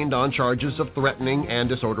arraigned on charges of threatening and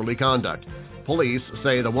disorderly conduct. Police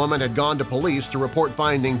say the woman had gone to police to report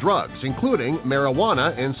finding drugs, including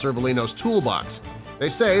marijuana, in Cervellino's toolbox. They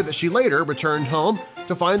say that she later returned home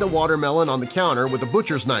to find a watermelon on the counter with a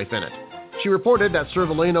butcher's knife in it. She reported that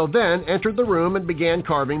Cervellino then entered the room and began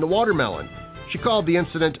carving the watermelon. She called the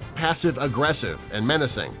incident passive-aggressive and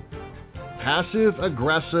menacing.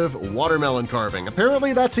 Passive-aggressive watermelon carving.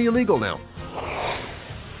 Apparently that's illegal now.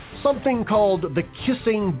 Something called the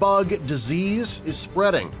kissing bug disease is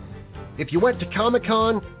spreading. If you went to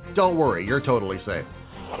Comic-Con, don't worry, you're totally safe.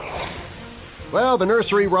 Well, the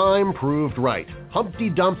nursery rhyme proved right. Humpty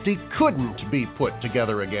Dumpty couldn't be put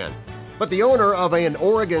together again. But the owner of an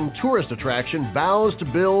Oregon tourist attraction vows to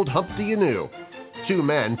build Humpty anew. 2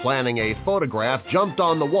 men planning a photograph jumped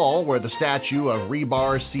on the wall where the statue of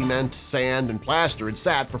rebar, cement, sand, and plaster had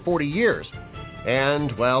sat for 40 years.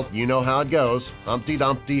 And, well, you know how it goes. Humpty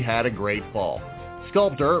Dumpty had a great fall.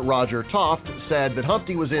 Sculptor Roger Toft said that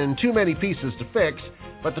Humpty was in too many pieces to fix,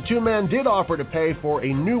 but the 2 men did offer to pay for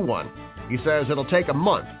a new one. He says it'll take a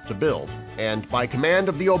month to build, and by command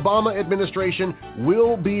of the Obama administration,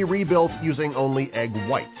 will be rebuilt using only egg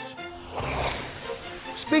whites.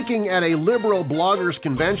 Speaking at a liberal bloggers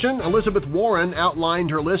convention, Elizabeth Warren outlined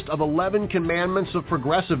her list of 11 commandments of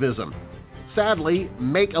progressivism. Sadly,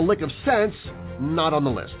 make a lick of sense, not on the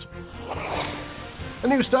list. A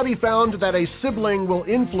new study found that a sibling will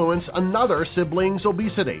influence another sibling's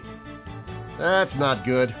obesity. That's not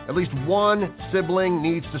good. At least one sibling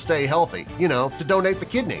needs to stay healthy, to donate the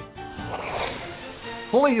kidney.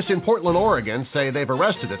 Police in Portland, Oregon say they've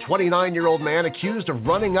arrested a 29-year-old man accused of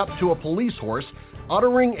running up to a police horse,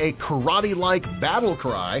 uttering a karate-like battle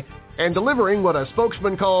cry, and delivering what a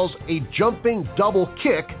spokesman calls a jumping double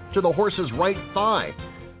kick to the horse's right thigh.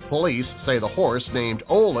 Police say the horse, named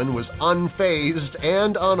Olin, was unfazed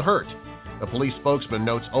and unhurt. A police spokesman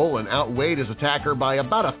notes Olin outweighed his attacker by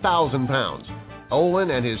about 1,000 pounds.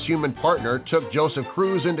 Olin and his human partner took Joseph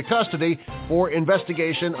Cruz into custody for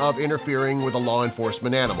investigation of interfering with a law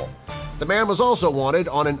enforcement animal. The man was also wanted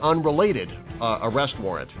on an unrelated arrest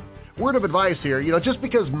warrant. Word of advice here, just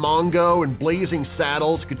because Mongo and Blazing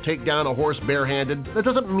Saddles could take down a horse barehanded, that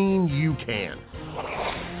doesn't mean you can.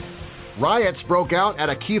 Riots broke out at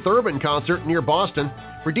a Keith Urban concert near Boston.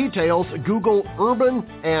 For details, Google urban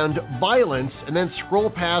and violence and then scroll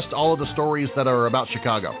past all of the stories that are about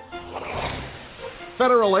Chicago.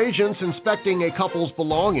 Federal agents inspecting a couple's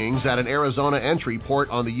belongings at an Arizona entry port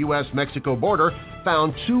on the U.S.-Mexico border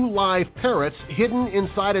found 2 live parrots hidden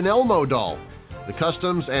inside an Elmo doll. The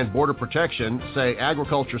Customs and Border Protection say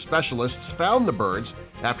agriculture specialists found the birds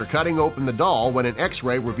after cutting open the doll when an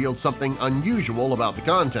X-ray revealed something unusual about the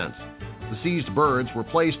contents. The seized birds were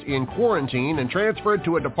placed in quarantine and transferred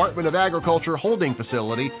to a Department of Agriculture holding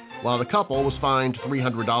facility while the couple was fined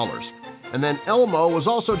 $300. And then Elmo was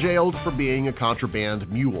also jailed for being a contraband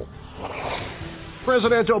mule.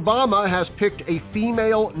 President Obama has picked a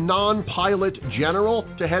female non-pilot general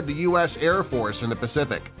to head the U.S. Air Force in the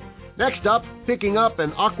Pacific. Next up, picking up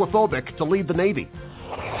an aquaphobic to lead the Navy.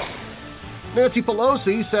 Nancy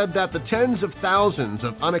Pelosi said that the tens of thousands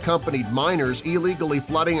of unaccompanied minors illegally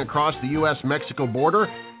flooding across the U.S.-Mexico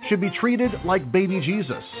border should be treated like baby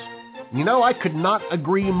Jesus. I could not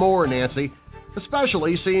agree more, Nancy,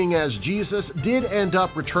 especially seeing as Jesus did end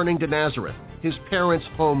up returning to Nazareth, his parents'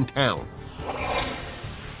 hometown.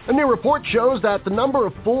 A new report shows that the number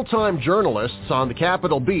of full-time journalists on the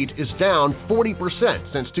Capitol beat is down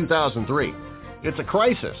 40% since 2003. It's a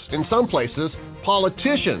crisis. In some places,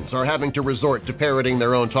 politicians are having to resort to parroting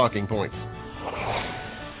their own talking points.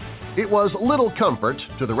 It was little comfort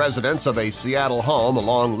to the residents of a Seattle home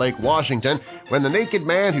along Lake Washington when the naked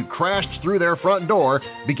man who crashed through their front door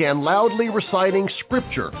began loudly reciting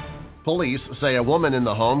scripture. Police say a woman in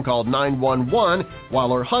the home called 911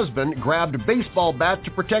 while her husband grabbed a baseball bat to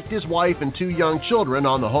protect his wife and 2 young children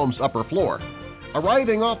on the home's upper floor.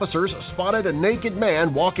 Arriving officers spotted a naked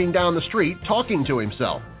man walking down the street talking to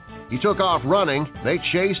himself. He took off running. They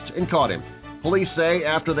chased and caught him. Police say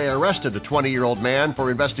after they arrested the 20-year-old man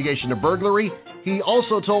for investigation of burglary, he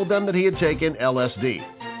also told them that he had taken LSD.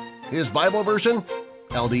 His Bible version?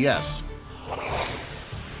 LDS.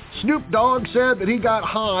 Snoop Dogg said that he got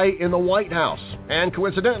high in the White House, and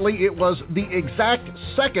coincidentally, it was the exact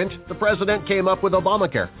second the president came up with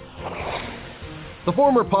Obamacare. The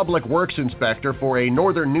former public works inspector for a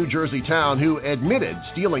northern New Jersey town who admitted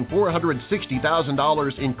stealing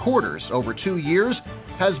 $460,000 in quarters over 2 years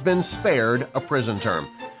has been spared a prison term.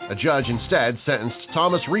 A judge instead sentenced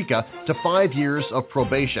Thomas Rika to 5 years of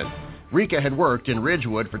probation. Rika had worked in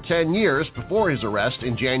Ridgewood for 10 years before his arrest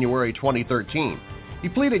in January 2013. He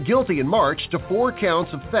pleaded guilty in March to 4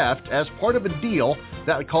 counts of theft as part of a deal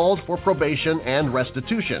that called for probation and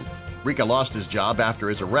restitution. Rika lost his job after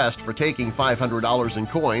his arrest for taking $500 in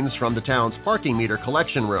coins from the town's parking meter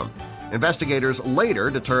collection room. Investigators later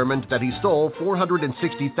determined that he stole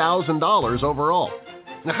 $460,000 overall.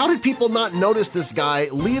 Now, how did people not notice this guy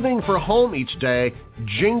leaving for home each day,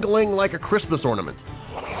 jingling like a Christmas ornament?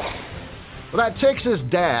 Well, that Texas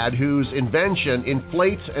dad whose invention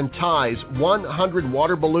inflates and ties 100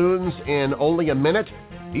 water balloons in only a minute,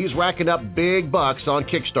 he's racking up big bucks on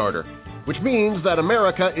Kickstarter, which means that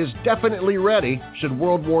America is definitely ready should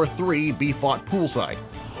World War III be fought poolside.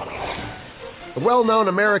 The well-known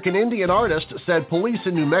American Indian artist said police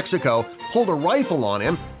in New Mexico pulled a rifle on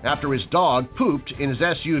him after his dog pooped in his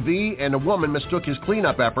SUV and a woman mistook his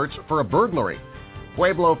cleanup efforts for a burglary.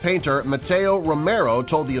 Pueblo painter Mateo Romero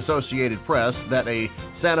told the Associated Press that a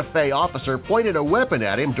Santa Fe officer pointed a weapon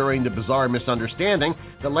at him during the bizarre misunderstanding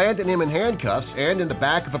that landed him in handcuffs and in the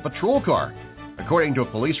back of a patrol car. According to a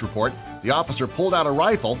police report, the officer pulled out a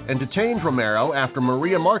rifle and detained Romero after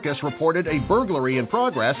Maria Marcus reported a burglary in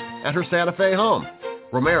progress at her Santa Fe home.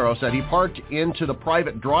 Romero said he parked into the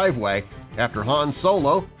private driveway after Han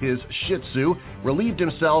Solo, his Shih Tzu, relieved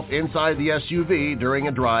himself inside the SUV during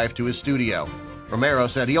a drive to his studio. Romero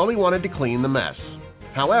said he only wanted to clean the mess.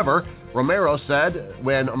 However, Romero said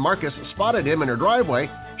when Marcus spotted him in her driveway,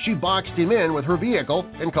 she boxed him in with her vehicle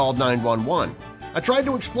and called 911. I tried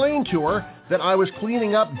to explain to her that I was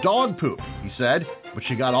cleaning up dog poop, he said, but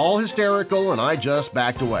she got all hysterical and I just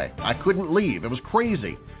backed away. I couldn't leave. It was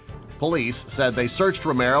crazy. Police said they searched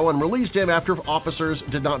Romero and released him after officers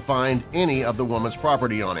did not find any of the woman's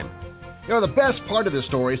property on him. You know, the best part of this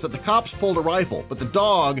story is that the cops pulled a rifle, but the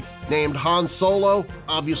dog, named Han Solo,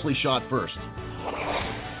 obviously shot first.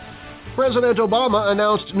 President Obama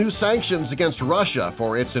announced new sanctions against Russia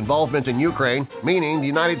for its involvement in Ukraine, meaning the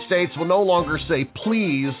United States will no longer say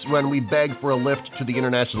please when we beg for a lift to the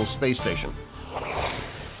International Space Station.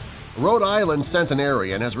 Rhode Island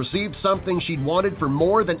centenarian has received something she'd wanted for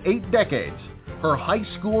more than 8 decades, her high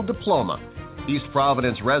school diploma. East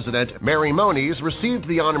Providence resident Mary Moniz received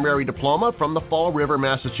the honorary diploma from the Fall River,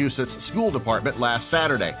 Massachusetts School Department last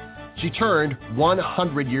Saturday. She turned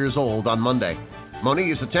 100 years old on Monday.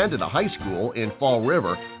 Moniz attended a high school in Fall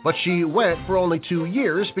River, but she went for only 2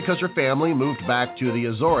 years because her family moved back to the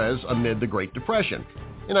Azores amid the Great Depression.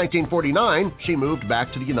 In 1949, she moved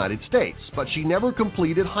back to the United States, but she never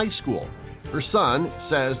completed high school. Her son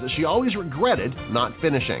says that she always regretted not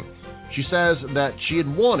finishing. She says that she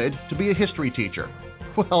had wanted to be a history teacher.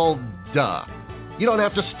 Well, duh. You don't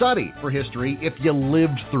have to study for history if you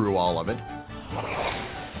lived through all of it.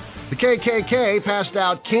 The KKK passed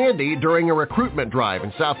out candy during a recruitment drive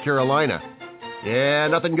in South Carolina. Yeah,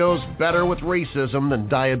 nothing goes better with racism than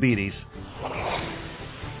diabetes.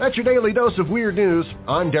 That's your Daily Dose of Weird News.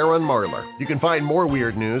 I'm Darren Marlar. You can find more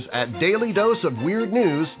weird news at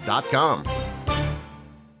dailydoseofweirdnews.com.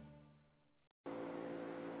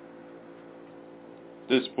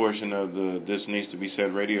 This portion of the This Needs to Be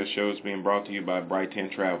Said radio show is being brought to you by Bright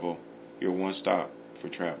 10 Travel, your one stop for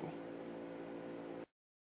travel.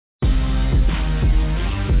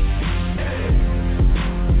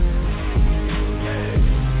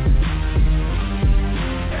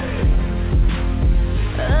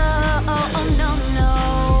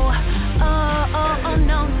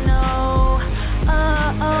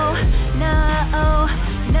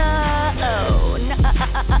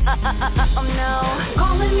 Oh no,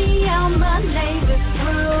 calling me out, my name is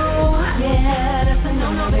through. Yeah, that's a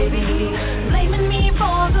no-no, baby. Blaming me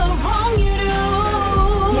for the wrong you do.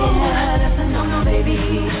 Yeah, that's a no-no,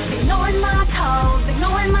 baby. Ignoring my calls,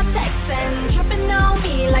 ignoring my texts, and tripping on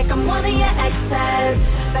me like I'm one of your exes.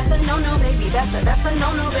 That's a no-no, baby. That's a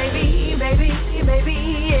no-no, baby, baby,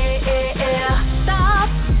 yeah. Stop.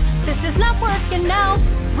 This is not working out.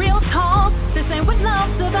 Real talk. This ain't what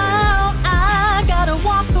love's about. I gotta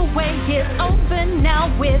walk away. It's over now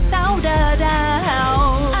without a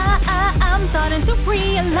doubt. I'm starting to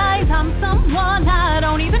realize I'm someone I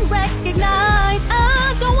don't even recognize.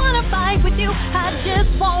 I don't wanna fight with you. I just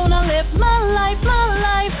wanna live my life.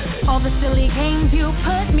 All the silly games you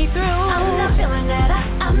put me through. I'm not feeling that.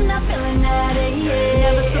 I'm not feeling that. Yeah.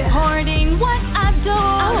 Never supporting what I do.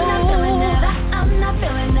 I'm not feeling that. I'm not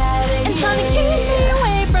feeling that. And trying to keep me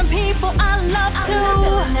away from people I love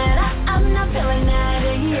too. I'm not feeling that.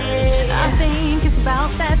 Yeah. I think it's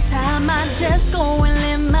about that time I just go and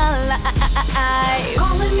live my life.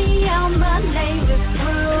 Calling me out, my name is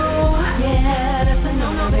through. Yeah, that's a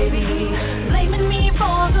no-no, baby. Blaming me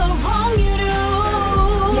for the wrong you do.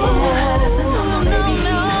 Yeah, that's a no-no, baby.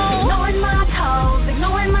 Ignoring my calls,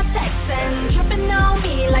 ignoring my texts, and tripping on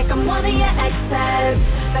me like I'm one of your exes.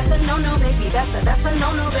 That's a no-no, baby. That's a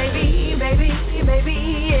no-no, baby,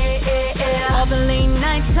 yeah. All the late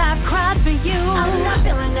nights I've cried for you. I'm not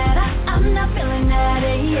feeling that. I'm not feeling that.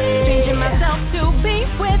 Yeah. Changing myself to be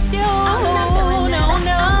with you. I'm not feeling that.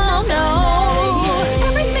 No. Yeah.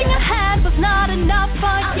 Everything I had was not enough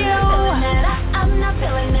for you. I'm not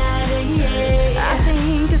feeling that. Yeah. I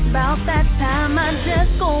think it's about that time I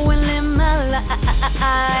just go and live my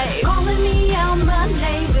life. Calling me out, my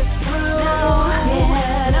name is through.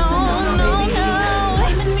 Yeah, no.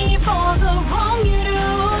 Blaming me for the wrong you do.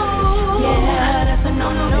 Yeah, that's a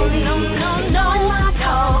no-no, baby. Ignoring my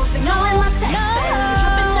calls, ignoring my texts, and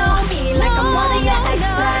tripping on me like I'm one of your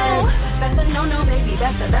exes. That's a no-no, baby.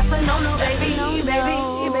 That's a no-no, baby,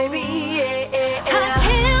 yeah. I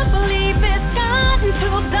can't believe it's gotten to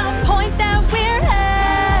the point that we're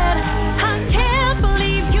at. I can't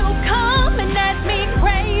believe you coming at me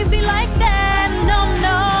crazy like that.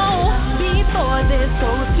 No. Before this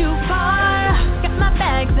goes too far, got my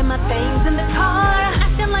bags and my things in the car.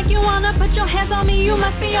 Acting like you wanna put your hands on me, you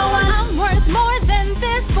must be a one. I'm worth more than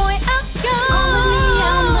this, boy, I'm gone. Calling me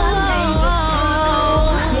out, my name is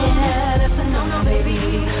through. Yeah, that's a no-no,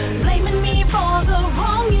 baby. Blaming me for the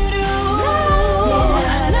wrong you do.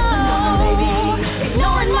 Yeah, that's a no-no, baby.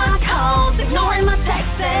 Ignoring my calls, ignoring my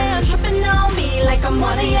texts, and tripping on me like I'm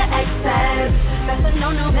one of your exes. That's a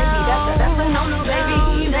no-no, baby. That's a no-no,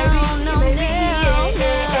 baby, yeah.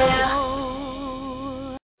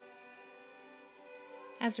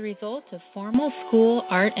 As a result of formal school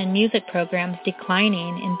art and music programs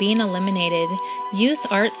declining and being eliminated,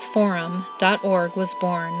 YouthArtsForum.org was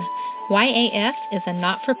born. YAF is a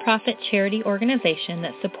not-for-profit charity organization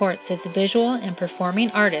that supports its visual and performing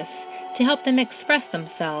artists to help them express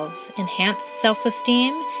themselves, enhance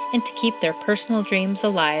self-esteem, and to keep their personal dreams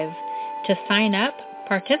alive. To sign up,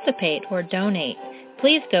 participate, or donate,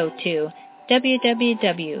 please go to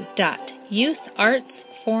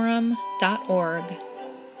www.youtheartsforum.org.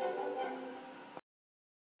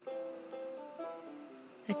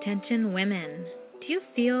 Attention women, do you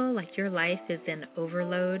feel like your life is in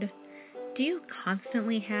overload? Do you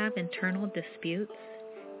constantly have internal disputes?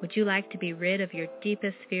 Would you like to be rid of your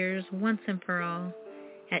deepest fears once and for all?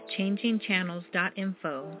 At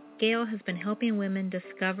changingchannels.info, Gail has been helping women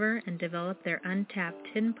discover and develop their untapped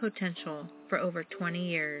hidden potential for over 20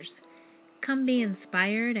 years. Come be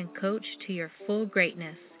inspired and coached to your full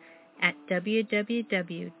greatness at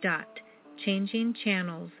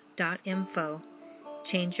www.changingchannels.info.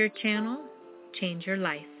 Change your channel, change your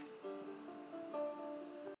life.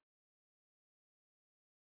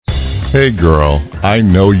 Hey girl, I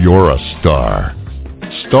know you're a star.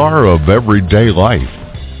 Star of everyday life.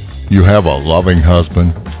 You have a loving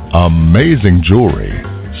husband, amazing jewelry,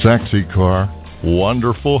 sexy car,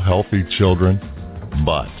 wonderful healthy children,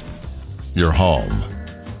 but your home.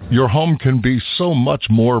 Your home can be so much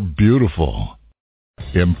more beautiful.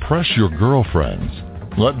 Impress your girlfriends.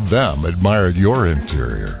 Let them admire your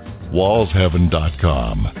interior.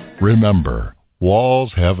 wallsheaven.com. Remember,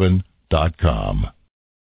 wallsheaven.com.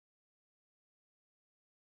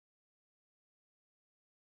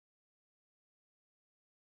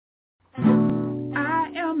 I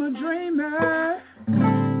am a dreamer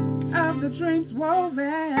of the dreams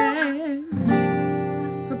woven.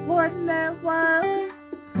 Support network.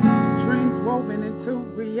 Dreams woven into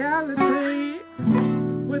reality.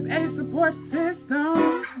 With a support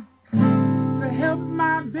system to help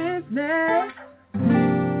my business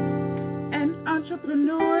and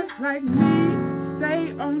entrepreneurs like me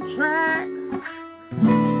stay on track.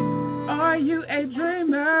 Are you a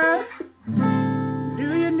dreamer? Do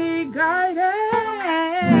you need guidance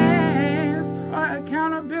or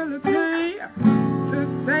accountability to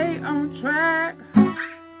stay on track?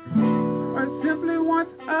 Or simply want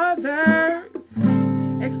others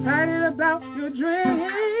excited about your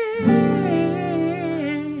dreams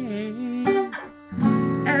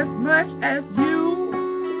as much as you?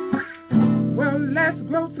 Well, let's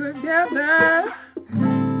grow together.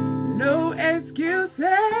 No excuses.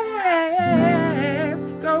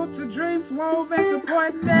 Go to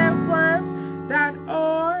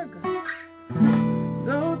DreamsWovenSupportNetwork.org.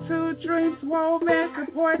 Go to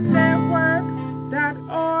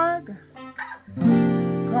DreamsWovenSupportNetwork.org.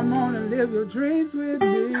 Come on and live your dreams with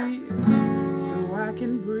me so I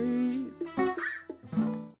can breathe.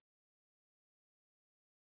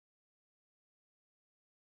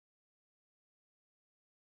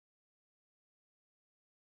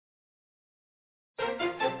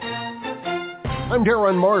 I'm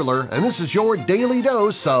Darren Marlar, and this is your daily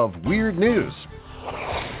dose of weird news.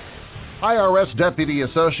 IRS Deputy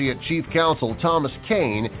Associate Chief Counsel Thomas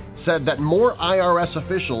Kane said that more IRS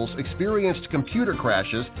officials experienced computer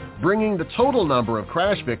crashes, bringing the total number of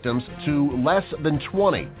crash victims to less than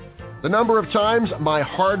 20. The number of times my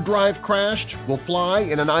hard drive crashed will fly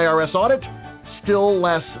in an IRS audit? Still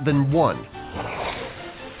less than 1.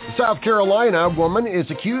 A South Carolina woman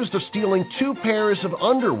is accused of stealing 2 pairs of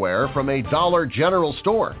underwear from a Dollar General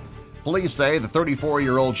store. Police say the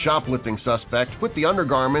 34-year-old shoplifting suspect put the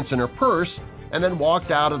undergarments in her purse and then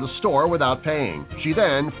walked out of the store without paying. She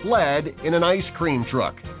then fled in an ice cream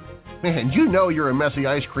truck. Man, you know you're a messy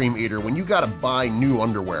ice cream eater when you gotta buy new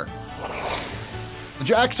underwear. The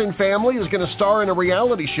Jackson family is going to star in a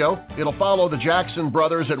reality show. It'll follow the Jackson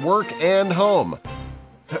brothers at work and home.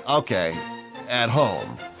 Okay, at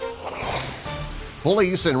home.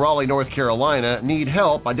 Police in Raleigh, North Carolina need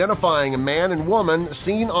help identifying a man and woman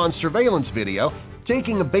seen on surveillance video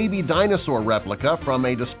taking a baby dinosaur replica from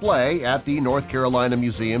a display at the North Carolina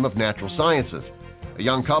Museum of Natural Sciences. A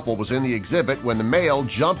young couple was in the exhibit when the male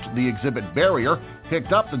jumped the exhibit barrier,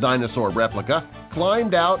 picked up the dinosaur replica,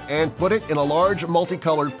 climbed out, and put it in a large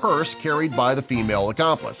multicolored purse carried by the female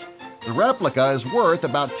accomplice. The replica is worth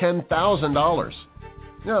about $10,000.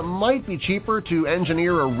 Now, it might be cheaper to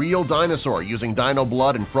engineer a real dinosaur using dino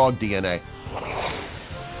blood and frog DNA.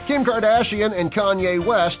 Kim Kardashian and Kanye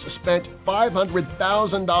West spent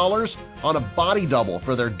 $500,000 on a body double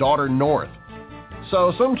for their daughter North.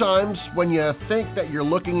 So sometimes when you think that you're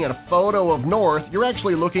looking at a photo of North, you're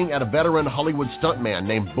actually looking at a veteran Hollywood stuntman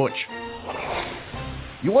named Butch.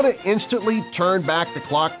 You want to instantly turn back the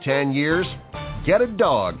clock 10 years? Get a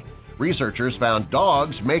dog. Researchers found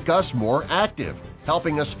dogs make us more active,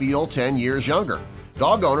 helping us feel 10 years younger.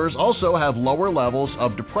 Dog owners also have lower levels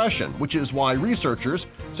of depression, which is why researchers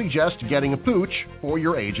suggest getting a pooch for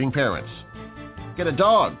your aging parents. Get a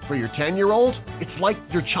dog for your 10-year-old? It's like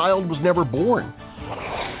your child was never born.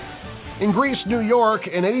 In Greece, New York,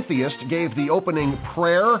 an atheist gave the opening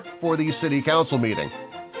prayer for the city council meeting.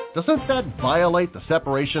 Doesn't that violate the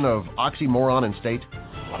separation of oxymoron and state?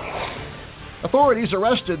 Authorities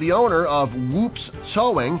arrested the owner of Whoops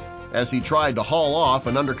Towing as he tried to haul off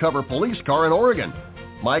an undercover police car in Oregon.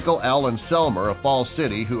 Michael Allen Selmer of Falls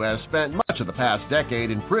City, who has spent much of the past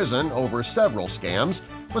decade in prison over several scams,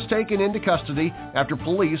 was taken into custody after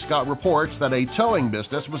police got reports that a towing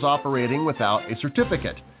business was operating without a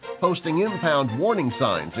certificate, posting impound warning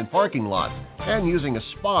signs in parking lots and using a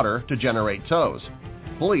spotter to generate tows.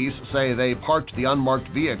 Police say they parked the unmarked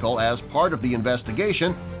vehicle as part of the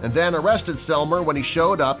investigation and then arrested Selmer when he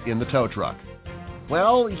showed up in the tow truck.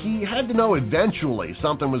 Well, he had to know eventually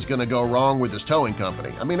something was going to go wrong with his towing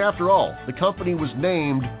company. I mean, after all, the company was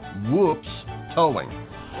named Whoops Towing.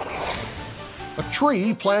 A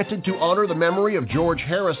tree planted to honor the memory of George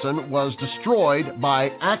Harrison was destroyed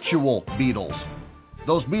by actual beetles.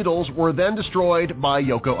 Those beetles were then destroyed by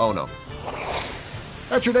Yoko Ono.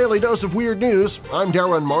 That's your Daily Dose of Weird News. I'm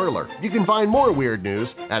Darren Marlar. You can find more weird news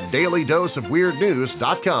at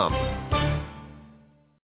dailydoseofweirdnews.com.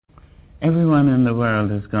 Everyone in the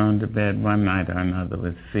world has gone to bed one night or another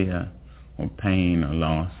with fear or pain or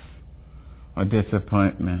loss or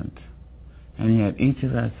disappointment. And yet each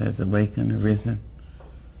of us has awakened, arisen,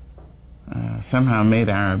 somehow made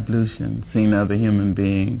our ablution, seen other human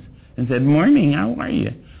beings, and said, "Morning, how are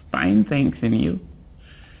you? Fine, thanks, and you?"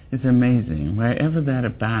 It's amazing. Wherever that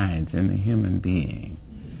abides in the human being,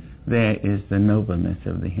 there is the nobleness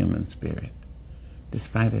of the human spirit.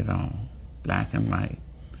 Despite it all, black and white,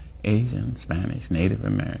 Asian, Spanish, Native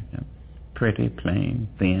American, pretty, plain,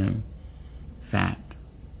 thin, fat,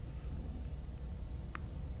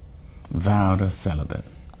 vowed or celibate,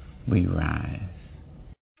 we rise.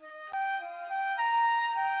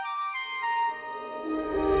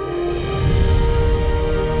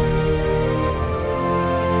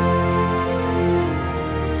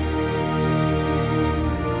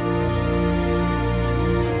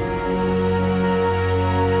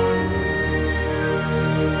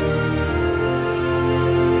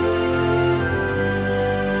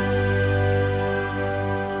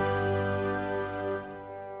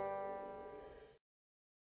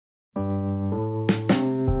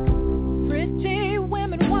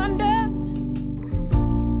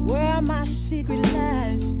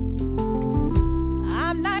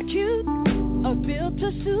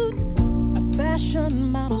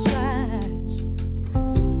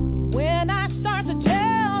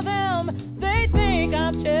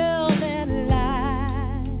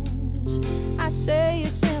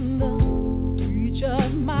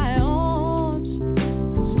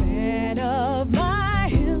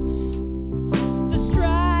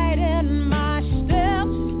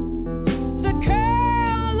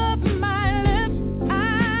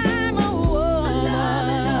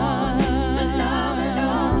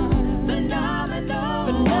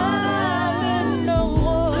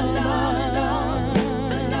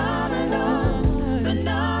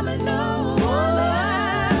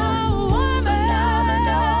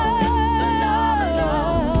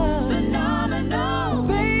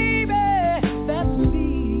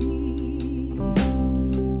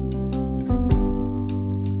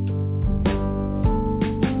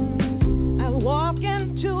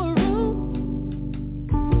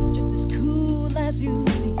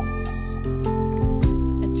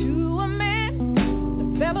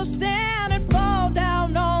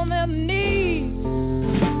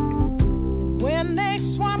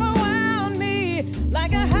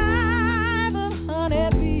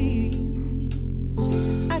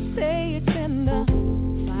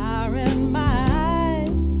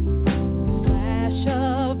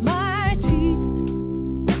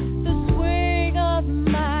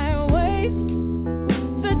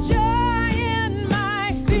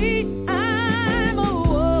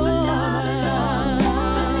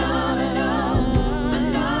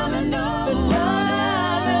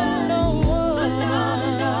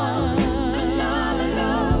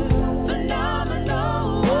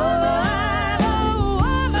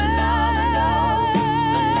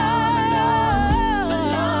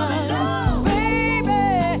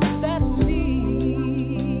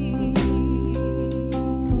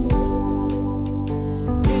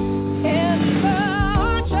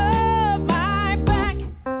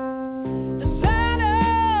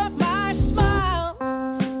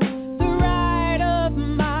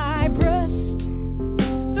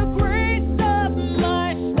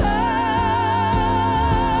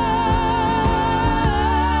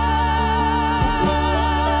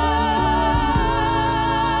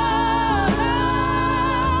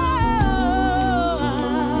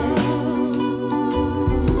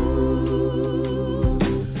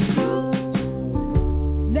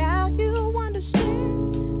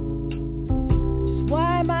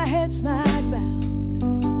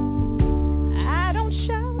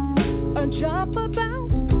 jump about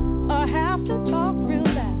or have to talk real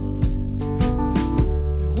loud.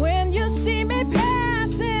 When you see me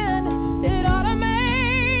passing, it ought to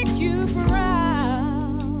make you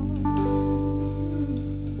proud.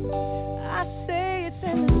 I say it's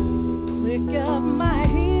in the click of my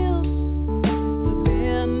heels, the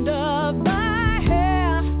bend of my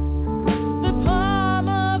hair, the palm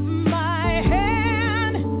of my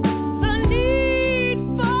hand, the need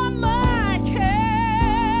for my care.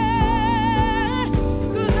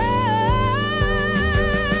 'Cause I'm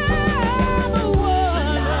a woman,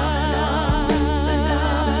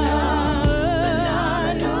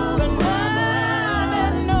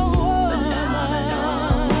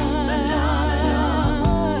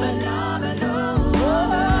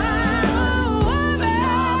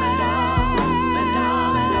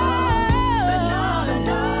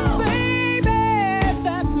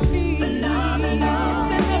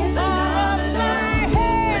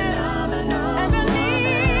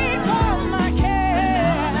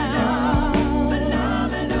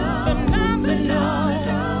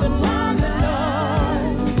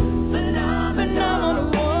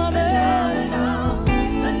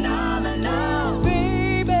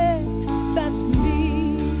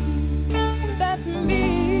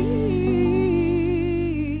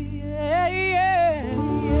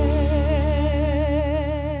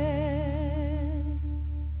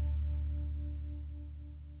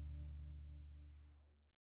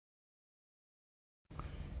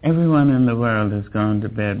 Everyone in the world has gone to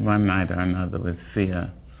bed one night or another with fear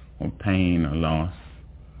or pain or loss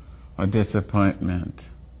or disappointment.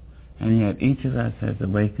 And yet each of us has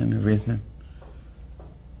awakened, arisen,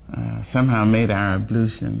 somehow made our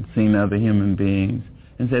ablution, seen other human beings,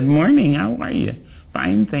 and said, "Morning, how are you?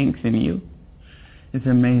 Fine, thanks, and you?" It's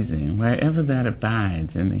amazing. Wherever that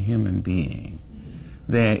abides in the human being,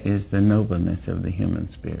 there is the nobleness of the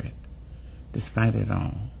human spirit, despite it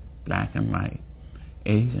all, black and white,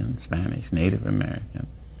 Asian, Spanish, Native American,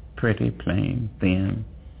 pretty, plain, thin,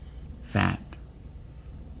 fat,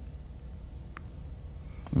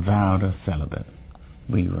 vowed or celibate,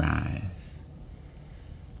 we rise.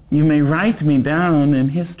 You may write me down in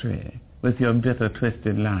history with your bitter,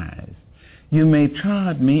 twisted lies. You may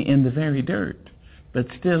trod me in the very dirt,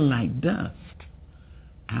 but still like dust,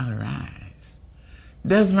 I'll rise.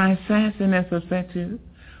 Does my sassiness upset you?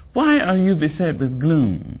 Why are you beset with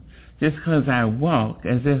gloom? Just because I walk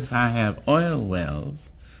as if I have oil wells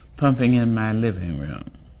pumping in my living room.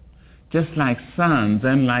 Just like suns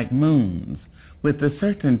and like moons, with the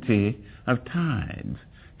certainty of tides,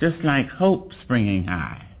 just like hope springing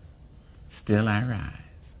high, still I rise.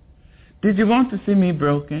 Did you want to see me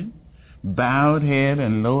broken? Bowed head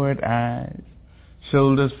and lowered eyes,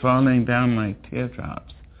 shoulders falling down like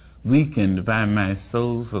teardrops, weakened by my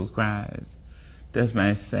soulful cries. Does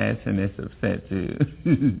my sassiness upset you?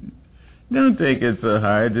 Don't take it so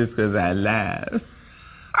hard just because I laugh.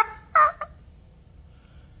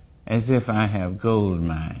 As if I have gold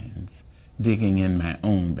mines digging in my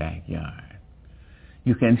own backyard.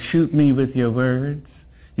 You can shoot me with your words.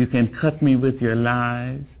 You can cut me with your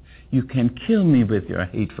lies. You can kill me with your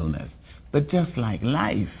hatefulness. But just like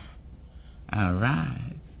life, I'll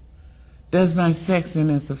rise. Does my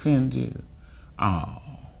sexiness offend you? Oh.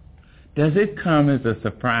 Does it come as a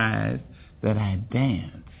surprise that I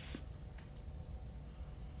dance?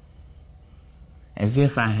 As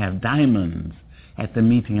if I have diamonds at the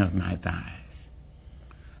meeting of my thighs.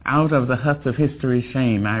 Out of the huts of history's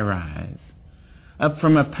shame I rise. Up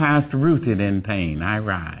from a past rooted in pain I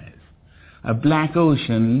rise. A black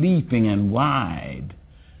ocean leaping and wide,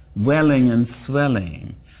 welling and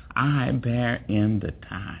swelling, I bear in the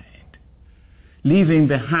tide. Leaving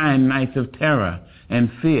behind nights of terror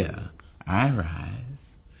and fear, I rise.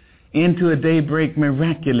 Into a daybreak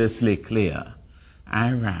miraculously clear,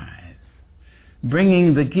 I rise.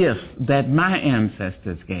 Bringing the gifts that my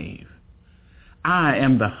ancestors gave. I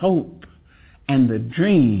am the hope and the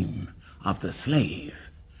dream of the slave.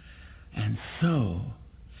 And so,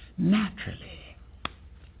 naturally,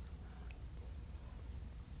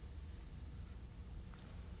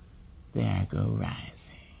 there I go rising.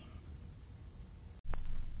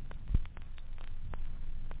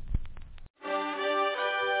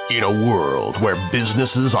 In a world where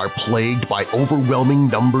businesses are plagued by overwhelming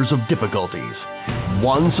numbers of difficulties,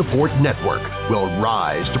 one support network will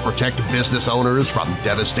rise to protect business owners from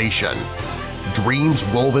devastation. Dreams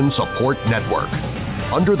Woven Support Network.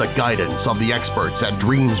 Under the guidance of the experts at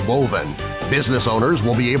Dreams Woven, Business owners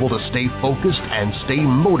will be able to stay focused and stay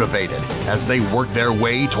motivated as they work their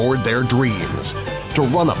way toward their dreams. To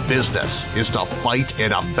run a business is to fight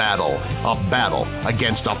in a battle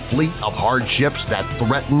against a fleet of hardships that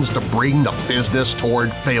threatens to bring the business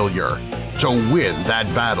toward failure. To win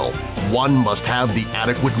that battle, one must have the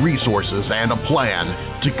adequate resources and a plan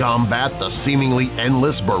to combat the seemingly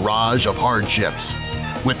endless barrage of hardships.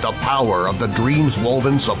 With the power of the Dreams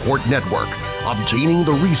Woven Support Network, obtaining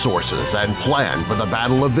the resources and plan for the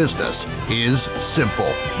battle of business is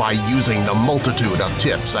simple by using the multitude of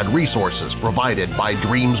tips and resources provided by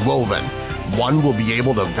Dreams Woven. One will be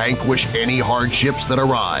able to vanquish any hardships that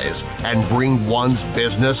arise and bring one's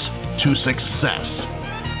business to success.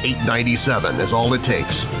 $8.97 is all it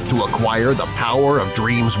takes to acquire the power of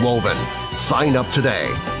Dreams Woven. Sign up today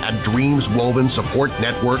at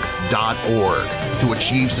dreamswovensupportnetwork.org to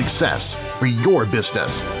achieve success for your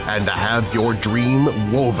business and to have your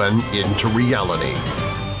dream woven into reality.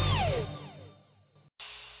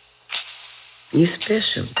 You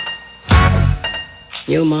special.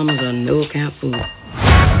 Your mama's a no-account fool.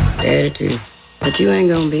 Daddy too. But you ain't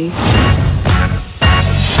gonna be.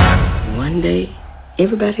 One day,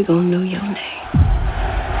 everybody gonna know your name.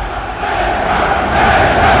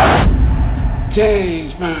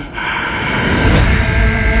 James Brown.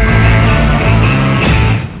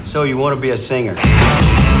 So you want to be a singer?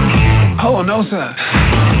 Oh, no, sir.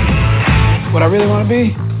 What I really want to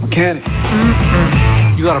be? Mechanic.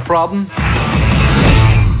 You got a problem?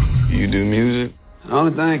 You do music? The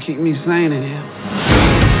only thing that keep me sane in here.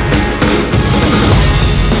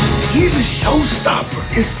 He's a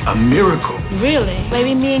showstopper. It's a miracle. Really?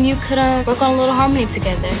 Maybe me and you could work on a little harmony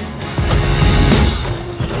together.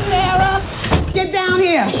 Sarah, get down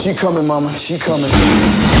here. She coming, Mama. She coming.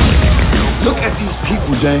 Look at these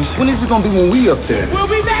people, James. When is it gonna be when we up there? We'll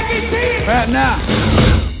be back in 10. Right now.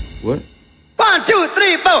 What? 1, 2,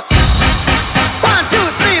 3, 4. 1, 2,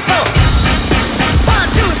 3, 4.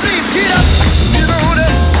 1, 2, 3, get up. You know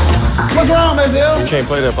that. What's wrong, Bill? You can't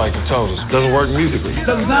play that like you told us. It doesn't work musically. It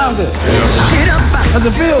doesn't sound good. Get up. Does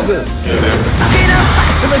it feel good? Get up.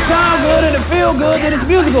 If it sounds good and it feels good, then it's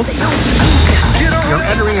musical. You're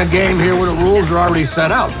entering a game here where the rules are already set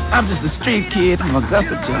out. I'm just a street kid from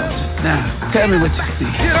Augusta, Georgia. Now, tell me what you see.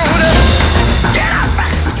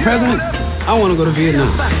 President, I want to go to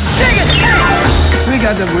Vietnam. We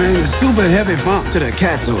got to bring a super heavy bump to the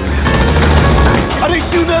cats over there. Are they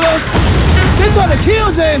shooting at us? They're going to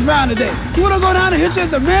kill James Brown today. You want to go down and hit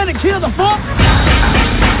the man and kill the funk?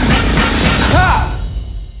 Ah!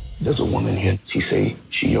 There's a woman here. She say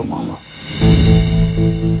she your mama.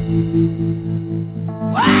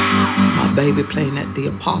 My baby playing at the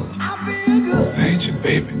Apollo. I ain't your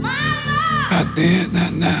baby. Not then,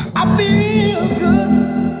 not now. I feel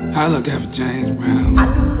good. I look after James Brown. I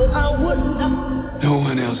knew that I wouldn't. No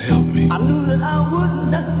one else helped me. I knew that I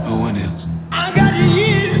wouldn't. No one else. I got you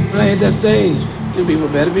years. Play at that stage. You people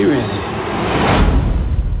better be ready.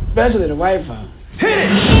 Especially the white folks. Hit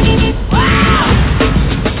it!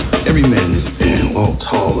 Every man is damn all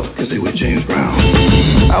taller because they with James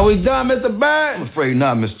Brown. Are we done, Mr. Bird? I'm afraid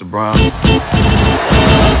not, Mr. Brown.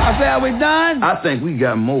 I say, are we done? I think we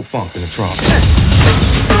got more funk in the trunk.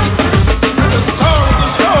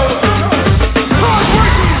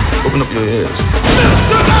 Open up your ears.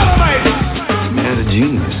 Man, a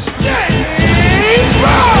genius. James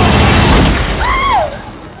Brown!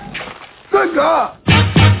 Good God.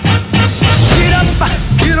 Get up,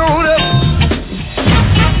 get on up.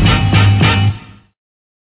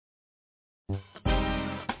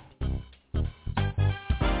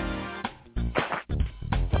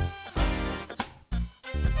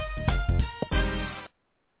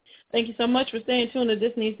 Thank you so much for staying tuned to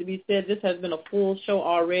This Needs to Be Said. This has been a full show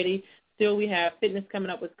already. Still, we have fitness coming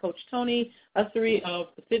up with Coach Tony, author of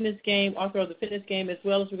the Fitness Game, as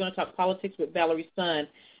well as we're going to talk politics with Valerie Sun.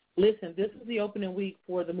 Listen, this is the opening week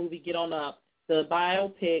for the movie Get On Up, the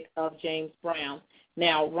biopic of James Brown.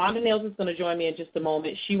 Now, Rhonda Nelson's going to join me in just a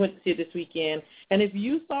moment. She went to see it this weekend. And if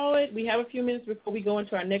you saw it, we have a few minutes before we go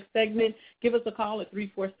into our next segment. Give us a call at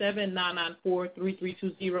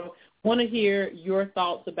 347-994-3320. Want to hear your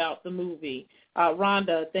thoughts about the movie.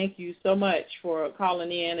 Rhonda, thank you so much for calling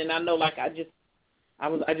in. And I know, like, I just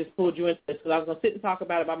pulled you into this because I was going to sit and talk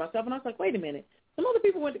about it by myself. And I was like, wait a minute. Some other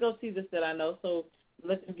people went to go see this that I know, so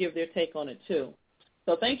let them give their take on it, too.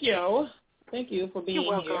 So thank you. Thank you for being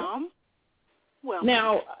here. You're welcome. Well,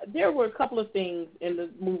 now, there were a couple of things in the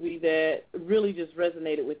movie that really just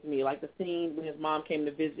resonated with me, like the scene when his mom came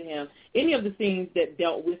to visit him. Any of the scenes that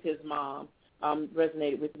dealt with his mom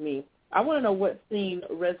resonated with me. I want to know what scene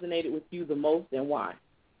resonated with you the most and why.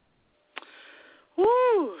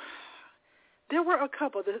 Woo. there were a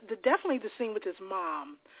couple. Definitely the scene with his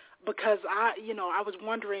mom, because I was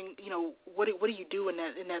wondering, what do you do in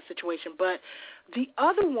that situation? But the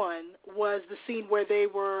other one was the scene where they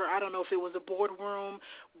were, I don't know if it was a boardroom,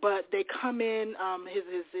 but they come in,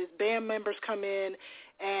 his band members come in,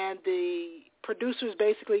 and the producers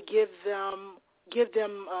basically give them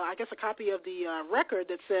I guess a copy of the record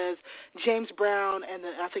that says James Brown and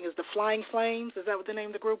I think it's the Flying Flames. Is that what the name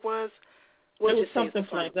of the group was? It was something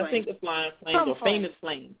Flames. I think the Flying Flames or Famous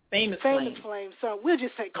Flames. Famous Flames. So we'll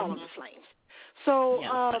just call them the Flames. So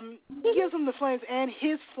he gives them the Flames and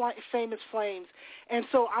his Famous Flames. And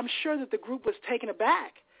so I'm sure that the group was taken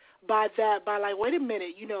aback by that, by like, wait a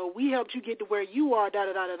minute, we helped you get to where you are,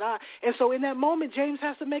 da-da-da-da-da. And so in that moment, James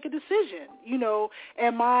has to make a decision.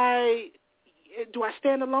 Do I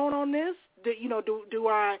stand alone on this? Do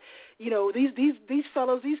I, these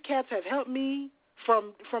fellows, these cats have helped me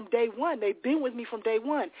from day one. They've been with me from day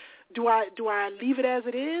one. Do I leave it as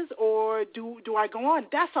it is, or do I go on?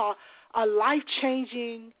 That's a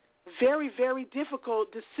life-changing, very, very difficult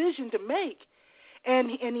decision to make.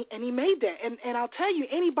 And he made that. And I'll tell you,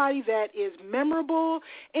 anybody that is memorable,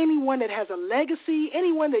 anyone that has a legacy,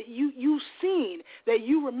 anyone that you've seen that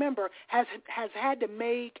you remember has had to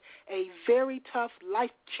make a very tough,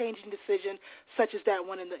 life-changing decision, such as that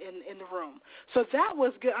one in the room. So that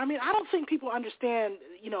was good. I mean, I don't think people understand,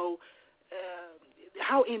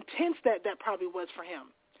 how intense that probably was for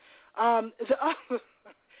him.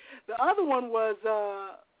 The other one was.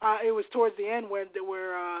 It was towards the end where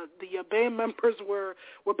the band members were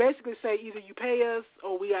basically saying either you pay us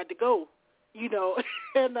or we got to go, and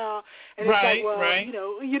it's like, well, right.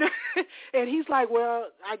 And he's like, well,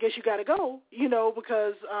 I guess you got to go,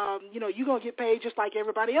 because you're gonna get paid just like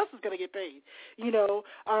everybody else is gonna get paid,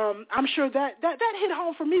 I'm sure that hit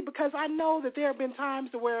home for me, because I know that there have been times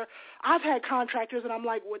to where I've had contractors and I'm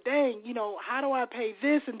like, well, dang, how do I pay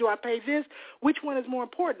this and do I pay this? Which one is more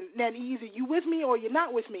important? Now, either you with me or you're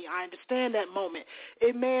not with me. I understand that moment.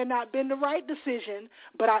 It may have not been the right decision,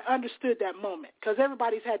 but I understood that moment, because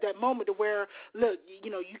everybody's had that moment to where, look,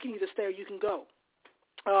 you can either stay or you can go.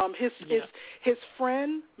 His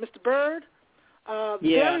friend, Mr. Bird,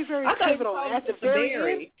 very, very pivotal at the very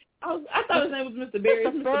end. I thought his name was Mr. Berry.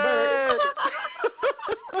 Mr. Bird.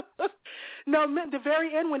 No, the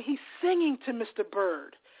very end when he's singing to Mr.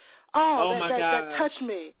 Bird. My God. That touched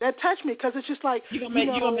me. That touched me, because it's just like, you're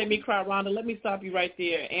gonna make me cry, Rhonda. Let me stop you right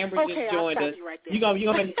there. Amber just joined us. You right there.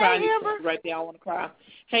 You're gonna make me cry. Hey, Amber. Right there. I want to cry.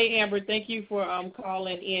 Hey, Amber, thank you for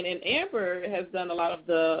calling in. And Amber has done a lot of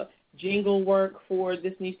the jingle work for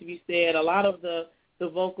This Needs to Be Said. A lot of the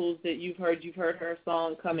vocals that you've heard her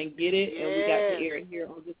song "Come and Get It," and we got to air it here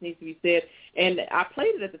on This Needs to Be Said. And I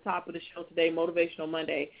played it at the top of the show today, Motivational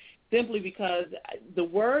Monday, simply because the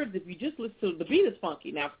words, if you just listen to the beat, is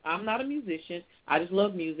funky. Now, I'm not a musician. I just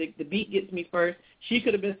love music. The beat gets me first. She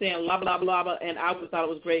could have been saying blah, blah, blah, blah, and I would have thought it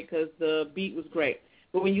was great because the beat was great.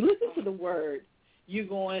 But when you listen to the words, you're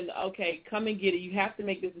going, okay, come and get it. You have to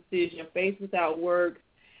make this decision. Faith without works.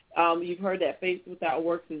 You've heard that faith without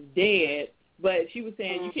works is dead. But she was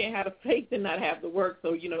saying you can't have the faith and not have the work,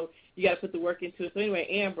 so, you got to put the work into it. So anyway,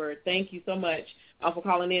 Amber, thank you so much for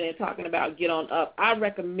calling in and talking about Get On Up. I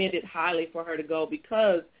recommend it highly for her to go,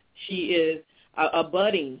 because she is a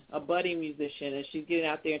budding musician, and she's getting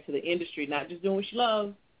out there into the industry, not just doing what she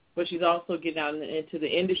loves, but she's also getting out into the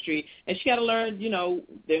industry. And she got to learn,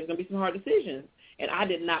 there's going to be some hard decisions. And I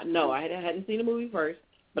did not know. I hadn't seen the movie first,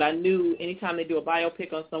 but I knew anytime they do a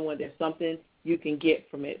biopic on someone, there's something you can get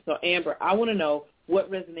from it. So, Amber, I want to know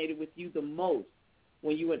what resonated with you the most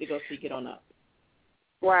when you went to go see Get On Up.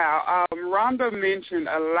 Wow. Rhonda mentioned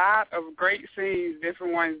a lot of great scenes,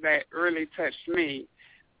 different ones that really touched me.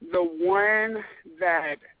 The one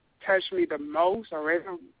that touched me the most or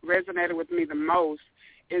resonated with me the most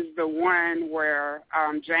is the one where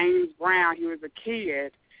James Brown, he was a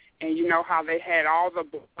kid, and you know how they had all the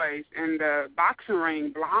boys in the boxing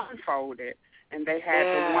ring blindfolded, and they had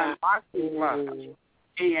the one boxing glove.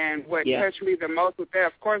 And what touched me the most with that,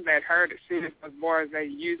 of course, that hurt seeing those boys, they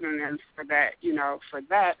using them for that, for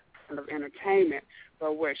that kind of entertainment.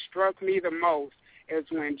 But what struck me the most is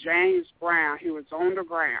when James Brown, he was on the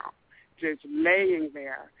ground, just laying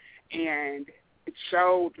there, and it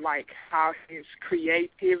showed like how his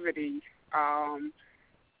creativity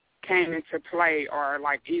came into play, or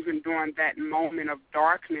like even during that moment of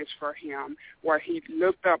darkness for him, where he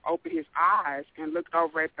looked up, opened his eyes, and looked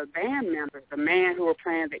over at the band members, the men who were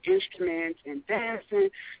playing the instruments and dancing.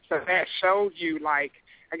 So that showed you, like,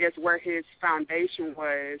 I guess where his foundation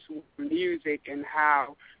was with music, and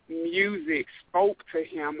how music spoke to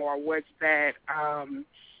him, or was that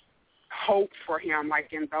hope for him,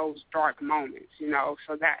 like in those dark moments, you know.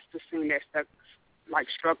 So that's the scene that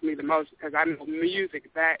struck me the most, because I know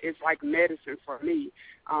music, that is like medicine for me,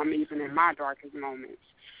 even in my darkest moments.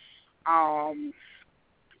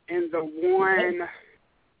 And the one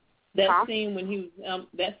that scene when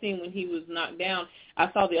he was knocked down,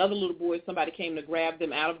 I saw the other little boys. Somebody came to grab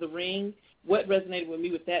them out of the ring. What resonated with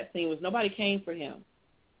me with that scene was nobody came for him.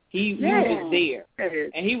 He was there,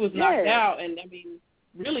 and he was knocked out. And I mean,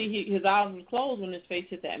 really, his eyes were closed when his face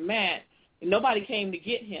hit that mat. And nobody came to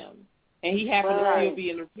get him, and he happened to still be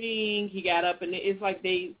in the ring. He got up, and it's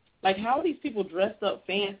like how are these people dressed up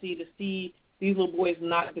fancy to see these little boys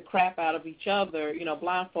knock the crap out of each other, you know,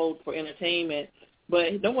 blindfold for entertainment.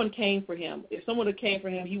 But no one came for him. If someone had came for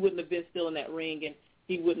him, he wouldn't have been still in that ring, and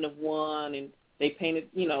he wouldn't have won. And they painted,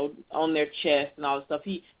 you know, on their chest and all that stuff.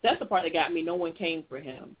 That's the part that got me. No one came for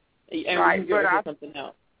him. And something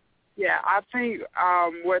else. Yeah, I think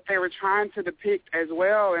what they were trying to depict as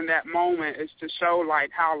well in that moment is to show,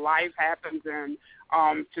 like, how life happens, and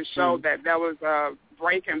to show that there was a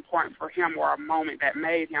breaking point for him, or a moment that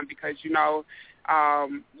made him, because, you know,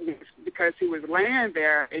 because he was laying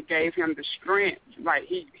there, it gave him the strength. Like,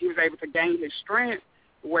 he was able to gain his strength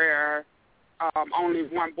where only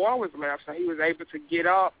one boy was left, so he was able to get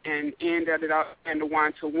up and ended up in the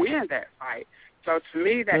one to win that fight. So to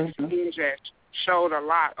me, that scene just showed a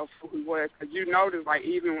lot of who he was, because you notice, like,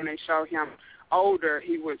 even when they showed him older,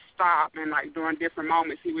 he would stop, and, like, during different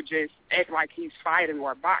moments, he would just act like he's fighting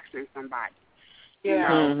or boxing somebody. You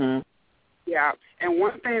know? Yeah. And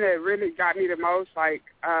one thing that really got me the most, like,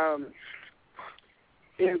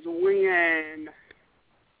 is when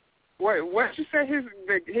what you say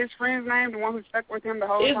his friend's name, the one who stuck with him the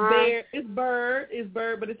whole time? It's Bird,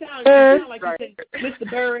 but it sounds like you said Mr.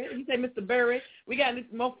 Bird. He said Mr. Bird. We got this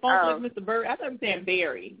more funk like Mr. Bird. I thought he was saying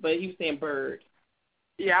Barry, but he was saying Bird.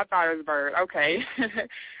 Yeah, I thought it was Bird. Okay.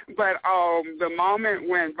 But the moment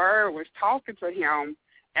when Bird was talking to him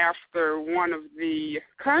after one of the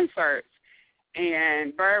concerts,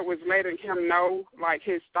 and Bird was letting him know, like,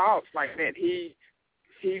 his thoughts, like that he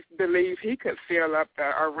believed he could fill up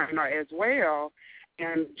the arena as well.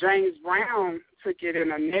 And James Brown took it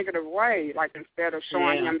in a negative way, like, instead of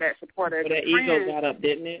showing him that support as a friend. That ego got up,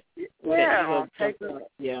 didn't it?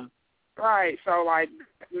 Yeah. Right. So, like,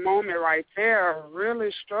 that moment right there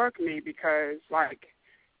really struck me, because, like,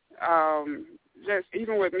 just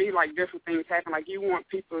even with me, like, different things happen. Like, you want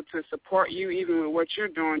people to support you even with what you're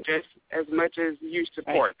doing just as much as you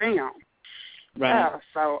support them. Right. Yeah.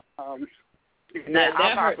 So, that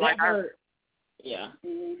hurt. Yeah.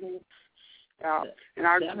 Yeah. And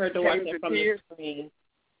I that hurt to watch that from the screen.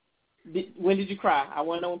 When did you cry? I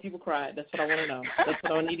want to know when people cried. That's what I want to know. That's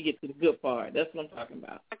what I need to get to the good part. That's what I'm talking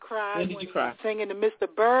about. I cried when did you cry? Singing to Mr.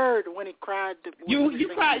 Bird when he cried. You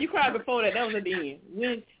cried before that. That was at the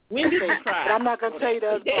end. When did you cry? But I'm not going to tell you the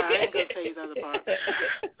other part. I ain't going to tell you the other part.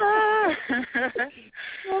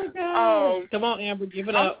 Oh, God. Come on, Amber, give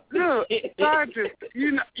it up. Look, I just,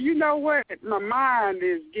 you know what? My mind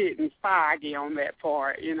is getting foggy on that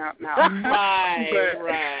part, you know. Now.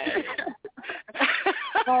 Right.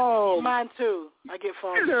 Mine too. I get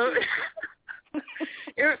foggy.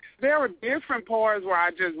 There were different parts where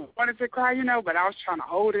I just wanted to cry, you know, but I was trying to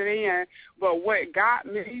hold it in. But what got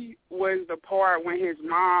me was the part when his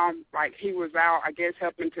mom, like, he was out, I guess,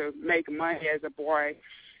 helping to make money as a boy,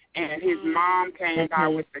 and his mom came by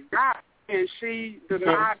with the guy, and she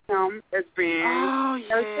denied him as being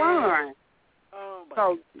her son.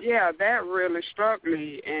 So, yeah, that really struck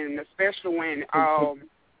me, and especially when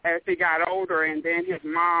as he got older and then his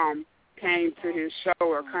mom came to his show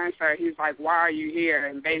or concert, he's like, why are you here?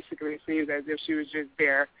 And basically it seems as if she was just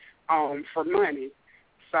there for money.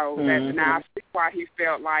 So now I see why he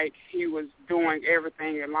felt like he was doing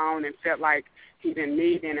everything alone and felt like he didn't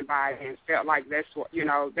need anybody, and felt like that's what, you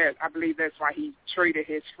know, that I believe that's why he treated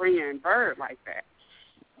his friend Bird like that.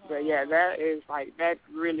 But, yeah, that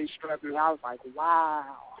really struck me. I was like,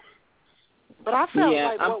 wow. But I felt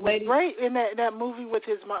like what was great in that movie with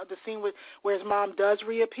his mom, the scene where his mom does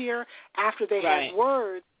reappear after they had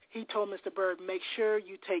words. He told Mr. Bird, make sure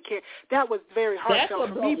you take care. That was very heartfelt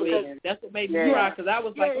for me, because that's what made me cry, because I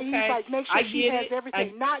was like, okay, he's like, make sure she has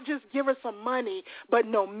everything, not just give her some money, but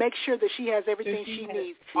no, make sure that she has everything she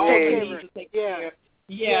needs. Take care.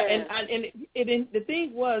 And the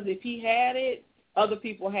thing was, if he had it, other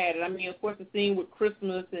people had it. I mean, of course, the scene with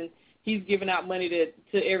Christmas and he's giving out money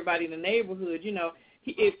to everybody in the neighborhood, you know.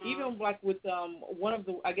 Even like with one of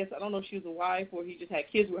the, I guess, I don't know if she was a wife or he just had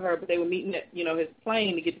kids with her, but they were meeting at, you know, his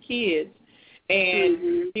plane to get the kids.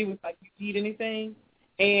 And he was like, you need anything?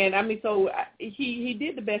 And, I mean, so he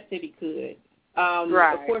did the best that he could.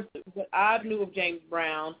 Right. Of course, what I knew of James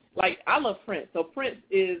Brown, like, I love Prince. So Prince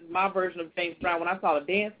is my version of James Brown. When I saw the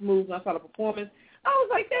dance moves, when I saw the performance, I was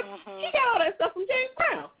like, he got all that stuff from James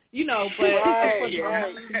Brown. You know, but of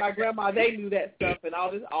course, my grandma, they knew that stuff, and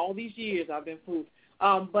all these years I've been fooled.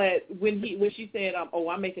 But when she said,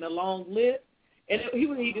 I'm making a long list, and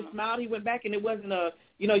he just smiled. He went back, and it wasn't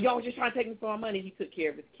y'all were just trying to take me for my money. He took care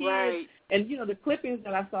of his kids. Right. And, the clippings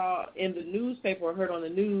that I saw in the newspaper or heard on the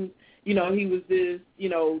news, he was this,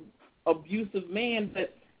 abusive man,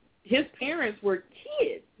 but his parents were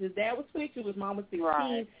kids. His dad was 22, his mom was 16.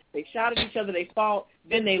 Right. They shot at each other, they fought,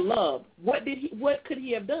 then they loved. What could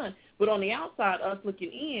he have done? But on the outside, us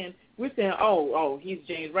looking in, we're saying, he's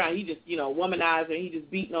James Brown. He just, womanizer, he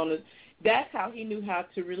just beating on us. That's how he knew how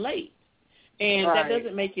to relate. And that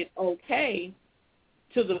doesn't make it okay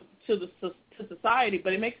to society,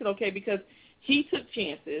 but it makes it okay because he took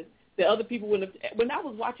chances that other people wouldn't have. When I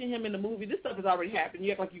was watching him in the movie, this stuff has already happened.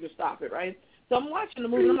 You act like you can stop it, right? So I'm watching the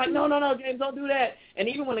movie, and I'm like, no, James, don't do that. And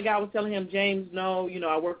even when the guy was telling him, James, no,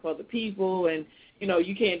 I work for other people, and,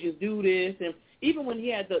 you can't just do this. And even when he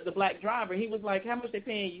had the black driver, he was like, how much they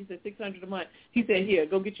paying you? He said $600 a month. He said, here,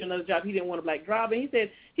 go get you another job. He didn't want a black driver. And he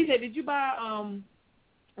said, did you buy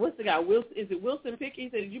what's the guy? Is it Wilson Pickett? He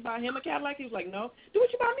said, did you buy him a Cadillac? He was like, no. Do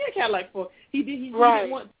what you buy me a Cadillac for? He didn't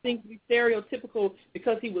want things to be stereotypical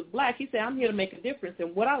because he was black. He said, I'm here to make a difference.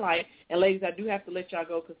 And what I like, and ladies, I do have to let y'all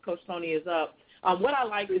go because Coach Tony is up. What I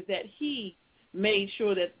like is that he made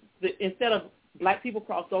sure that instead of black people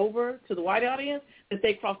cross over to the white audience, that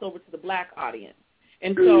they crossed over to the black audience.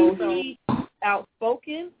 And so he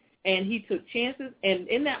outspoken, and he took chances. And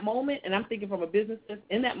in that moment, and I'm thinking from a business sense,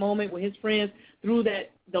 in that moment when his friends threw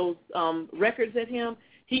those records at him,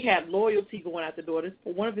 he had loyalty going out the door.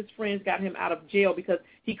 One of his friends got him out of jail because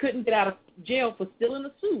he couldn't get out of jail for stealing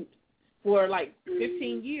a suit for like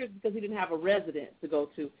 15 years because he didn't have a residence to go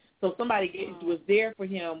to. So somebody was there for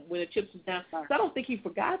him when the chips was down. So I don't think he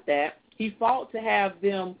forgot that. He fought to have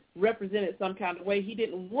them represented some kind of way. He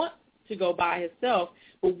didn't want to go by himself,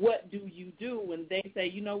 but what do you do when they say,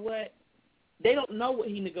 you know what? They don't know what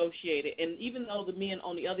he negotiated. And even though the men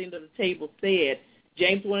on the other end of the table said,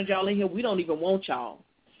 James wanted y'all in here, we don't even want y'all.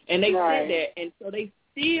 And they said that, and so they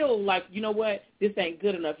feel like, you know what, this ain't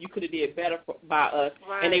good enough. You could have did better by us.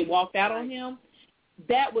 Right. And they walked out on him.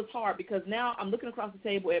 That was hard because now I'm looking across the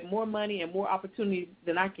table at more money and more opportunities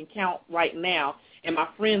than I can count right now, and my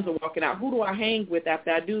friends are walking out. Who do I hang with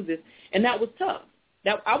after I do this? And that was tough.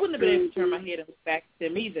 I wouldn't have been able to turn my head and look back at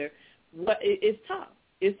them either. It's tough.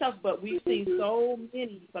 It's tough, but we've seen so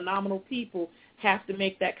many phenomenal people have to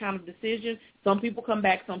make that kind of decision. Some people come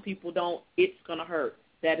back, some people don't. It's going to hurt.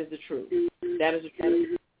 That is the truth. That is the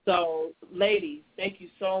truth. So, ladies, thank you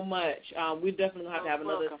so much. We're definitely going to have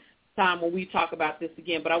another time when we talk about this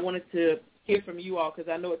again, but I wanted to hear from you all because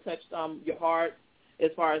I know it touched your heart as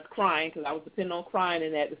far as crying because I was depending on crying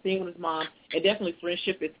in that, the scene with his mom, and definitely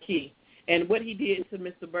friendship is key. And what he did to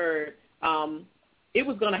Mr. Bird, it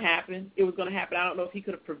was going to happen. It was going to happen. I don't know if he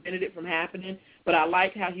could have prevented it from happening, but I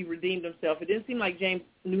like how he redeemed himself. It didn't seem like James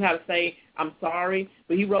knew how to say, I'm sorry,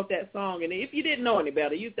 but he wrote that song. And if you didn't know any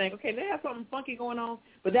better, you'd think, okay, they have something funky going on,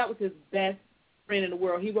 but that was his best friend in the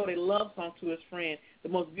world. He wrote a love song to his friend, the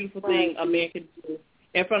most beautiful thing a man can do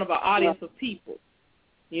in front of an audience of people.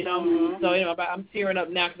 You know, so I'm tearing up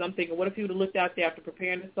now because I'm thinking, what if he would have looked out there after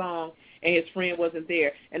preparing the song and his friend wasn't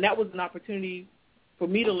there? And that was an opportunity for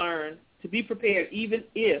me to learn to be prepared, even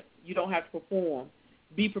if you don't have to perform.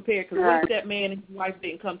 Be prepared, because what if that man and his wife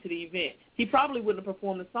didn't come to the event? He probably wouldn't have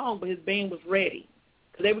performed the song, but his band was ready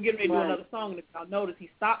because they were getting ready to do another song, and if y'all notice, he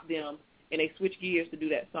stopped them and they switched gears to do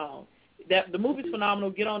that song. The movie's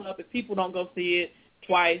phenomenal. Get on up. If people don't go see it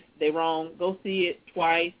twice, they're wrong. Go see it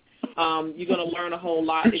twice. You're going to learn a whole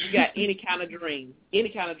lot. If you got any kind of dream,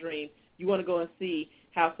 you want to go and see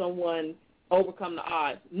how someone overcome the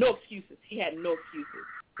odds. No excuses. He had no excuses.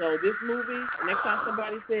 So this movie, next time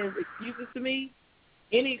somebody says excuses to me,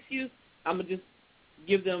 any excuse, I'm going to just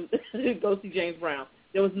give them, go see James Brown.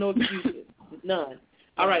 There was no excuses. None.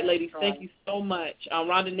 All right, ladies, thank you so much.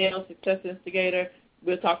 Rhonda Nail, Success Instigator.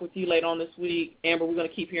 We'll talk with you later on this week. Amber, we're going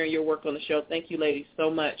to keep hearing your work on the show. Thank you, ladies, so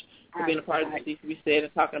much for being a part of this needs to be said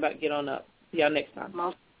and talking about Get On Up. See y'all next time.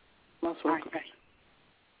 Most welcome.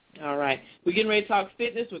 All right. We're getting ready to talk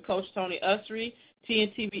fitness with Coach Tony Usry.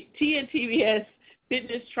 TNTBS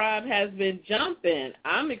Fitness Tribe has been jumping.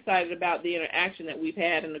 I'm excited about the interaction that we've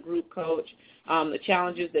had in the group, Coach, the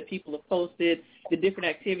challenges that people have posted, the different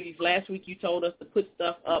activities. Last week you told us to put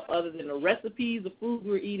stuff up other than the recipes of food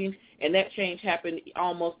we're eating, and that change happened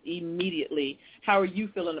almost immediately. How are you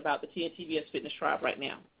feeling about the TNTBS Fitness Tribe right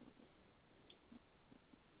now?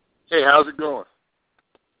 Hey, how's it going?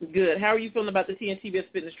 Good. How are you feeling about the TNTBS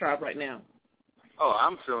Fitness Tribe right now? Oh,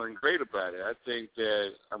 I'm feeling great about it. I think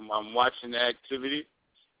that I'm watching the activity,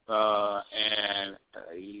 and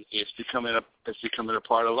it's becoming a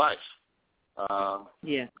part of life.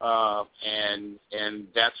 Yeah. And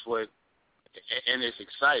that's what, and it's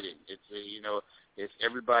exciting. It's it's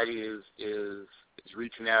everybody is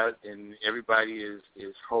reaching out, and everybody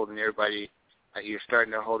is holding everybody. You're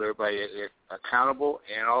starting to hold everybody accountable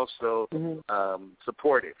and also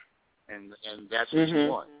supportive, and that's what you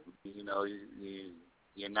want.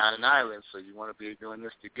 You're not an island, so you want to be doing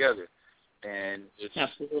this together, and it's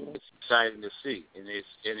exciting to see, and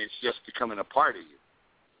it's just becoming a part of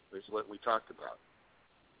you. Is what we talked about.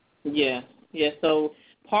 Yeah. So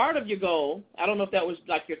part of your goal, I don't know if that was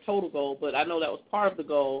like your total goal, but I know that was part of the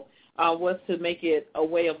goal, was to make it a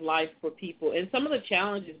way of life for people. And some of the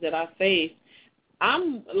challenges that I face,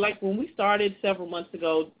 I'm like when we started several months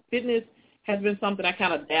ago, fitness has been something I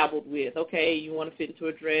kind of dabbled with. Okay, you want to fit into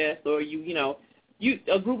a dress, or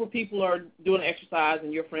a group of people are doing exercise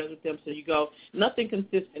and you're friends with them, so you go. Nothing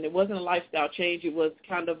consistent. It wasn't a lifestyle change. It was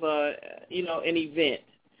kind of an event.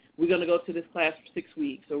 We're going to go to this class for 6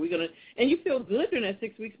 weeks, or and you feel good during that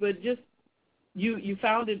 6 weeks, but just you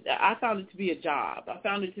found it. I found it to be a job. I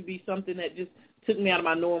found it to be something that just took me out of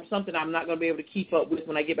my norm, something I'm not going to be able to keep up with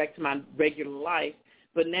when I get back to my regular life.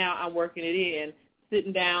 But now I'm working it in,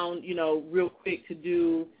 sitting down, real quick to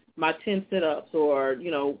do my 10 sit-ups or,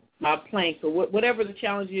 my planks or whatever the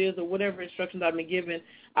challenge is or whatever instructions I've been given.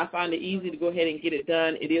 I find it easy to go ahead and get it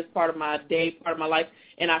done. It is part of my day, part of my life,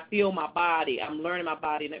 and I feel my body. I'm learning my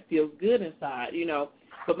body, and it feels good inside,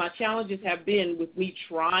 But my challenges have been with me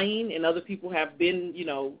trying, and other people have been,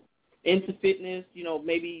 into fitness,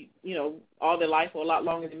 maybe, all their life or a lot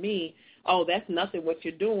longer than me. Oh, that's nothing what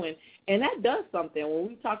you're doing. And that does something. When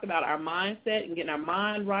we talk about our mindset and getting our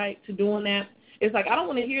mind right to doing that, it's like I don't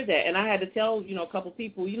want to hear that. And I had to tell, a couple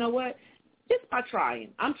people, you know what? Just by trying.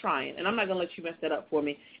 I'm trying, and I'm not going to let you mess that up for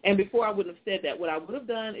me. And before I wouldn't have said that. What I would have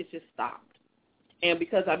done is just stopped. And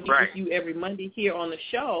because I meet with you every Monday here on the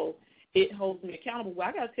show, it holds me accountable. Well,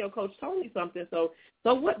 I got to tell Coach Tony something. So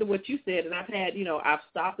what to what you said, and I've had, I've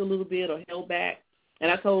stopped a little bit or held back,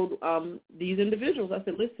 and I told these individuals, I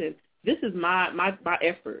said, listen, this is my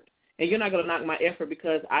effort, and you're not going to knock my effort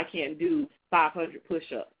because I can't do 500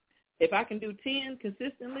 push-ups. If I can do 10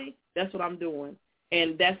 consistently, that's what I'm doing,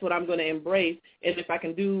 and that's what I'm going to embrace. And if I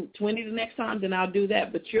can do 20 the next time, then I'll do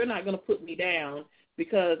that. But you're not going to put me down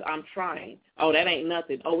because I'm trying. Oh, that ain't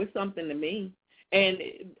nothing. Oh, it's something to me. And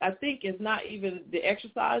I think it's not even the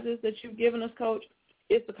exercises that you've given us, Coach.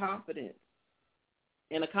 It's the confidence.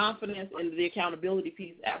 And the confidence and the accountability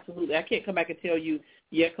piece, absolutely. I can't come back and tell you,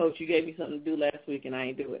 yeah, Coach, you gave me something to do last week and I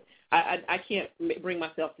ain't do it. I can't bring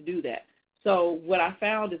myself to do that. So what I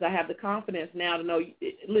found is I have the confidence now to know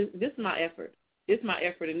this is my effort. It's my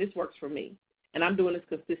effort, and this works for me. And I'm doing this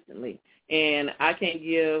consistently. And I can't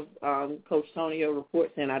give Coach Tony a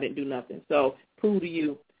report saying I didn't do nothing. So prove to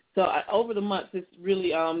you. So over the months, it's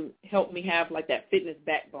really helped me have like that fitness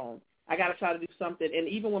backbone. I got to try to do something. And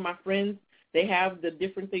even when my friends, they have the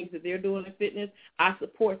different things that they're doing in fitness, I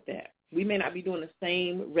support that. We may not be doing the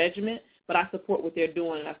same regimen, but I support what they're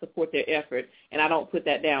doing, and I support their effort, and I don't put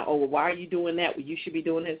that down. Oh, well, why are you doing that? Well, you should be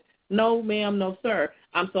doing this. No, ma'am, no, sir.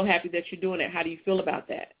 I'm so happy that you're doing it. How do you feel about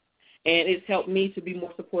that? And it's helped me to be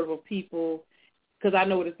more supportive of people because I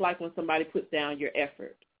know what it's like when somebody puts down your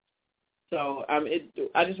effort. So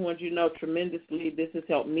I just want you to know tremendously this has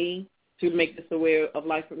helped me to make this a way of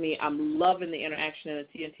life for me. I'm loving the interaction in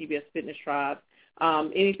the TNTBS Fitness Tribe.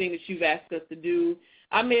 Anything that you've asked us to do,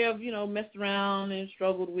 I may have, messed around and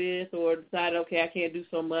struggled with or decided, okay, I can't do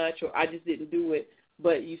so much or I just didn't do it.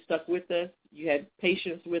 But you stuck with us. You had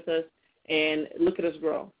patience with us. And look at us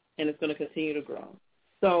grow. And it's going to continue to grow.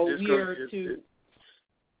 So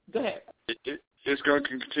go ahead. It's going to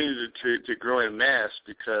continue to grow in mass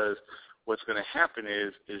because what's going to happen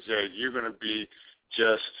is that you're going to be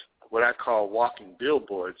just what I call walking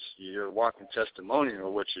billboards. You're a walking testimonial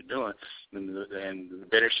of what you're doing. And the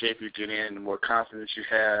better shape you get in, the more confidence you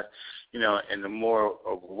have, and the more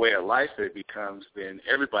of a way of life it becomes, then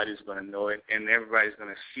everybody's going to know it, and everybody's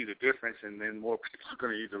going to see the difference, and then more people are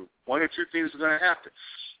going to either one or two things are going to happen.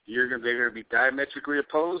 They're going to be diametrically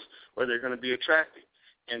opposed, or they're going to be attracted.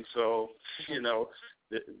 And so,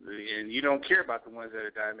 and you don't care about the ones that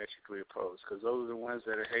are diametrically opposed because those are the ones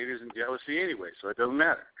that are haters and jealousy anyway, so it doesn't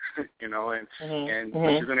matter, But you're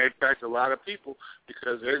going to attract a lot of people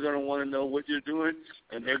because they're going to want to know what you're doing,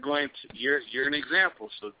 and they're going to, you're an example,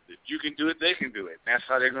 so if you can do it, they can do it. That's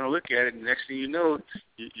how they're going to look at it, and next thing you know,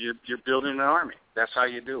 you're building an army. That's how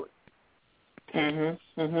you do it.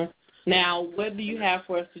 Now, what do you have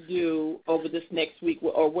for us to do over this next week,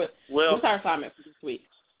 or what's our assignment for this week?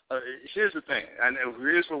 Here's the thing, and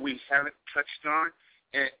here's what we haven't touched on,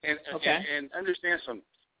 and understand something.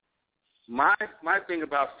 My thing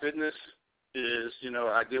about fitness is,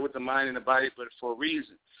 I deal with the mind and the body, but for a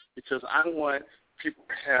reason, because I want people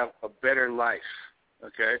to have a better life,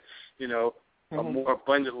 okay? A more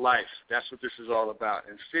abundant life. That's what this is all about.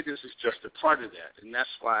 And fitness is just a part of that. And that's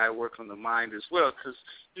why I work on the mind as well, because,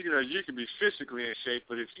 you can be physically in shape,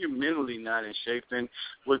 but if you're mentally not in shape, then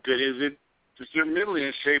what good is it? If you're mentally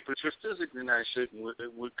in shape, but you're physically not in shape,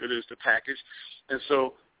 what good is the package? And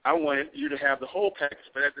so I want you to have the whole package,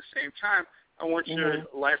 but at the same time, I want your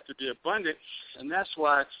life to be abundant, and that's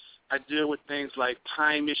why I deal with things like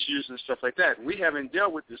time issues and stuff like that. We haven't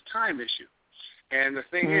dealt with this time issue. And the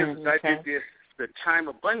thing is, I did the time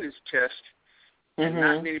abundance test, and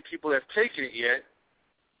not many people have taken it yet,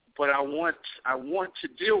 but I want to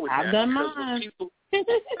deal with that. I've done because mine. People,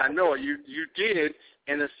 I know you did,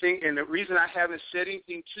 and the reason I haven't said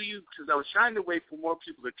anything to you because I was trying to wait for more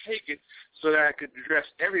people to take it so that I could address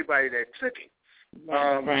everybody that took it.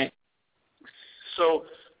 Right. So,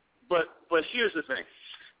 but here's the thing: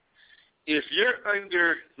 if you're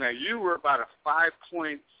under, now you were about a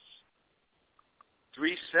 5.37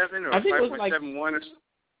 or 5.71.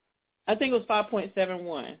 I think it was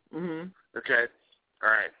 5.71. Okay. All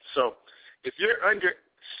right. So if you're under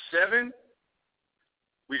 7,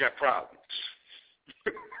 we got problems.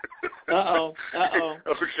 Uh-oh.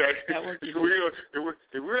 Okay. If we're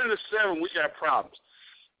under 7, we got problems.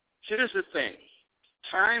 Here's the thing.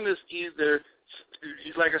 Time is either,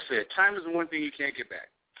 like I said, time is the one thing you can't get back.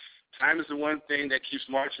 Time is the one thing that keeps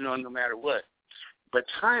marching on no matter what. But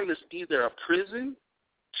time is either a prison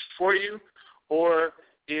for you, or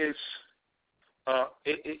it's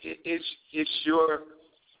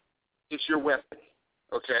your weapon.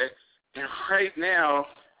 Okay, and right now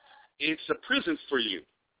it's a prison for you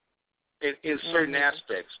in certain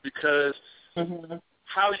aspects, because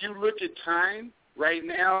how you look at time right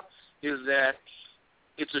now is that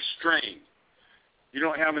it's a strain. You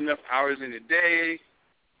don't have enough hours in a day.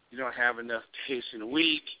 You don't have enough days in a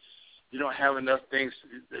week. You don't have enough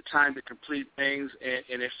time to complete things,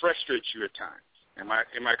 and it frustrates you at times. Am I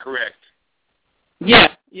correct?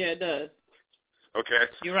 Yeah, it does. Okay.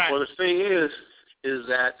 You're right. Well, the thing is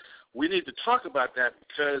that we need to talk about that,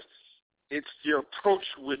 because it's your approach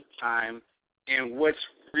with time and what's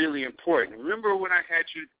really important. Remember when I had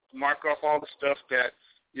you mark off all the stuff that,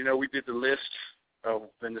 we did the list of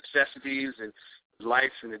the necessities and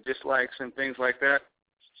likes and the dislikes and things like that?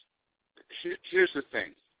 Here's the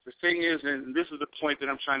thing. The thing is, and this is the point that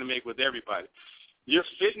I'm trying to make with everybody, your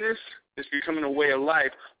fitness is becoming a way of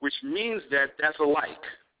life, which means that that's a like.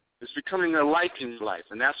 It's becoming a like in your life,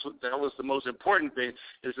 and that was the most important thing,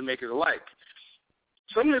 is to make it a like.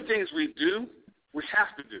 Some of the things we do, we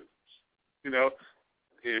have to do,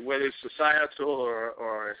 whether it's societal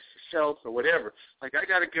or health or whatever. Like, I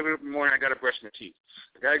got to get up in the morning, I got to brush my teeth.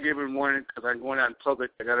 I got to get up in the morning because I'm going out in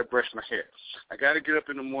public, I got to brush my hair. I got to get up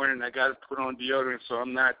in the morning, I got to put on deodorant so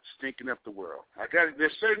I'm not stinking up the world.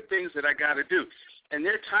 There's certain things that I got to do, and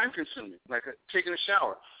they're time-consuming, like taking a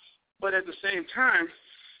shower. But at the same time,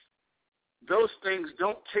 those things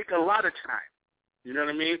don't take a lot of time. You know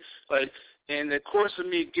what I mean? Like, in the course of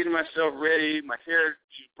me getting myself ready, my hair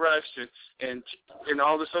brushed and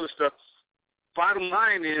all this other stuff, bottom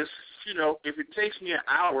line is, if it takes me an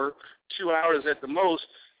hour, 2 hours at the most,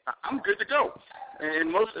 I'm good to go.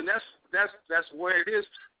 And that's where it is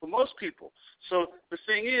for most people. So the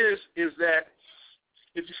thing is that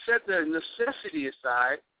if you set the necessity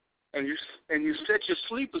aside and you set your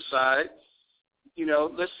sleep aside,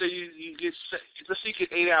 let's say you get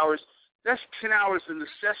 8 hours. That's 10 hours of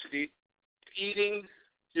necessity. Eating,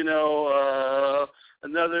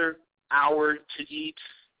 another hour to eat.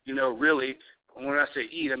 Really, when I say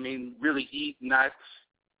eat, I mean really eat, not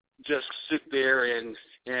just sit there and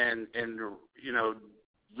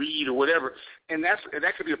read or whatever. And that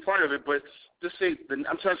could be a part of it. But just say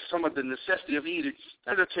I'm talking about the necessity of eating.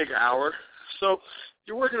 That'll take an hour. So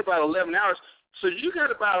you're working about 11 hours. So you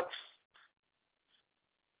got about,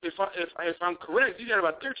 if I'm correct, you got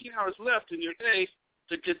about 13 hours left in your day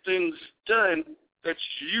to get things done that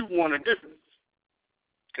you want to do.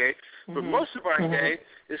 Okay? But most of our day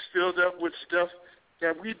is filled up with stuff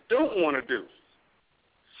that we don't want to do.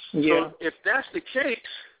 Yeah. So if that's the case,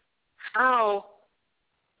 how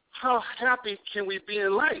happy can we be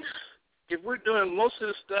in life if we're doing most of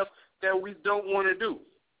the stuff that we don't want to do?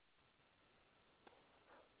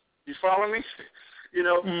 You follow me?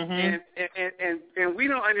 And we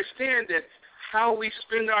don't understand that how we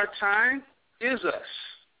spend our time is us.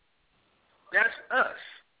 That's us.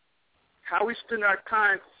 How we spend our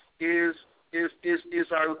time is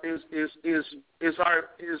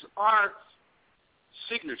our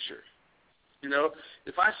signature. You know,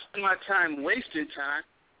 if I spend my time wasting time,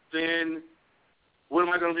 then what am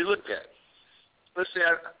I going to be looked at? Let's say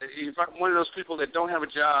if I'm one of those people that don't have a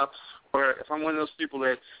job, or if I'm one of those people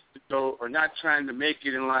that are not trying to make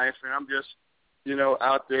it in life, and I'm just,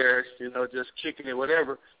 out there, just kicking it,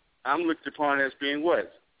 whatever, I'm looked upon as being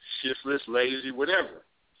what? Shiftless, lazy, whatever.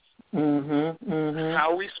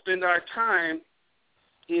 How we spend our time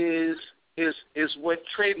is what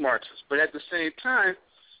trademarks us. But at the same time,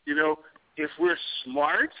 if we're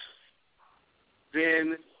smart,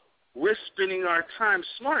 then we're spending our time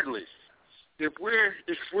smartly. We've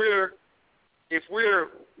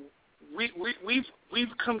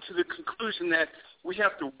come to the conclusion that we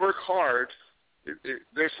have to work hard.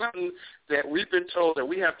 There's something that we've been told that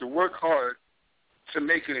we have to work hard to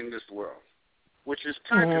make it in this world, which is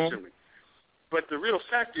time consuming. But the real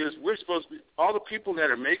fact is, we're supposed to be, all the people that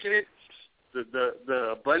are making it,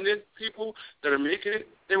 the abundant people that are making it,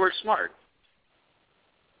 they work smart.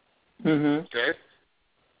 Okay?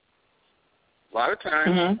 A lot of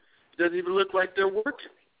times, it doesn't even look like they're working.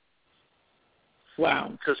 Wow.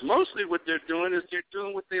 Because mostly what they're doing is they're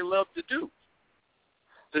doing what they love to do.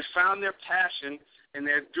 They found their passion, and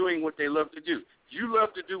they're doing what they love to do. You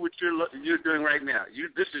love to do what you're doing right now.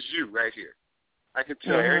 This is you right here. I can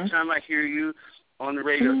tell every time I hear you on the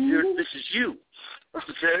radio, this is you.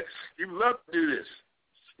 Okay? You love to do this.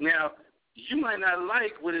 Now, you might not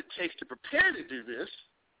like what it takes to prepare to do this,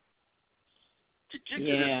 to get to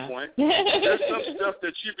this point. There's some stuff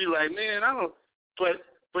that you'd be like, man, I don't,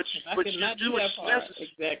 but you do what's necessary.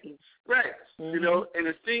 Exactly. Right. And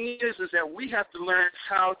the thing is that we have to learn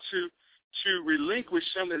how to relinquish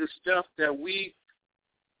some of the stuff that we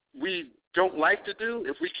don't like to do,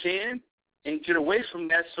 if we can, and get away from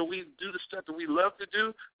that so we do the stuff that we love to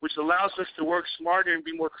do, which allows us to work smarter and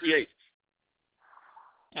be more creative.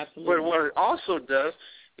 Absolutely. But what it also does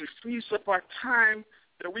is frees up our time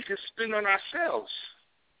that we can spend on ourselves,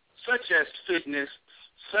 such as fitness,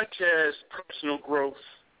 such as personal growth,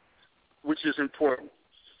 which is important.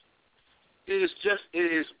 To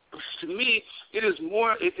me, it is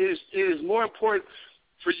more important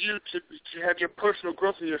for you to have your personal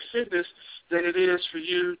growth and your fitness than it is for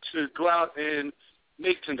you to go out and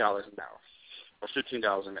make $10 an hour or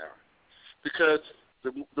 $15 an hour. Because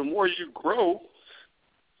the more you grow,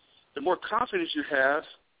 the more confidence you have,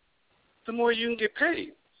 the more you can get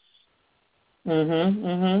paid.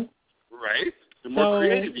 Right? The more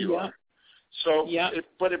creative you are. So,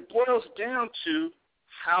 but it boils down to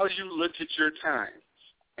how you look at your time.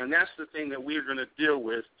 And that's the thing that we're going to deal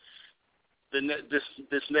with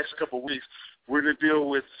this next couple of weeks. We're going to deal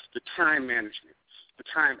with the time management, the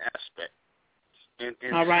time aspect. And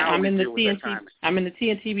all right, how I'm in the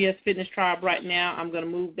TNTBS Fitness Tribe right now. I'm going to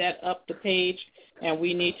move that up the page, and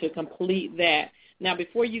we need to complete that. Now,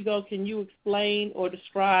 before you go, can you explain or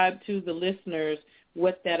describe to the listeners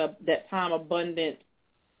what that time abundance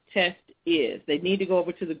test is? They need to go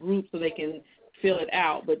over to the group so they can fill it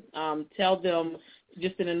out, but tell them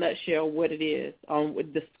just in a nutshell what it is,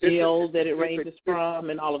 with the scale that it ranges from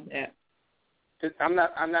and all of that. I'm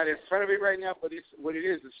not in front of it right now, but what it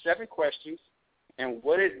is 7 questions, and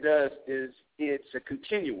what it does is it's a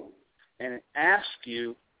continuum, and it asks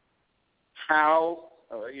you how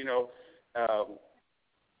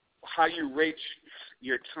how you rate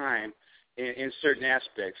your time in certain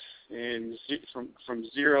aspects, from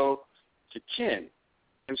 0 to 10,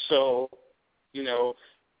 and so you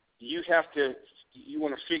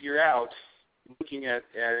want to figure out, looking at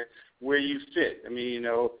where you fit. I mean,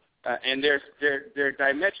 and they're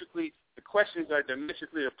diametrically, the questions are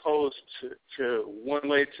diametrically opposed to one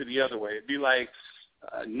way to the other way. It'd be like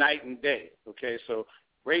night and day. Okay, so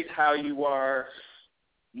rate how you are.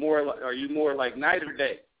 Are you more like night or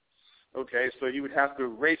day? Okay, so you would have to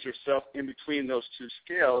rate yourself in between those two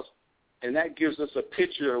scales, and that gives us a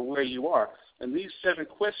picture of where you are. And these 7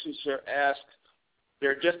 questions are asked.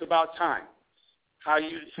 They're just about time, how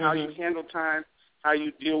you handle time, how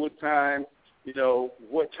you deal with time,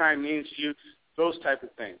 what time means to you, those type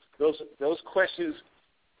of things. Those questions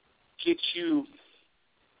give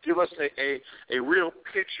us a real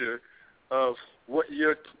picture of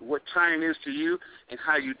what time is to you and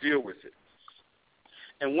how you deal with it.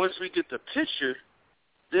 And once we get the picture,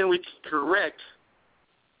 then we can correct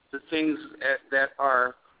the things that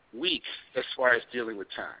are weak as far as dealing with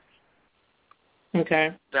time.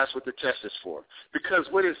 Okay. That's what the test is for. Because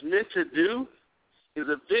what it's meant to do is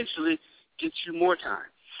eventually get you more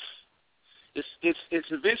time. It's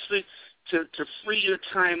eventually to free your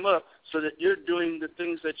time up so that you're doing the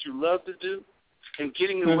things that you love to do and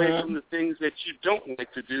getting away from the things that you don't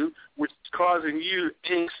like to do, which is causing you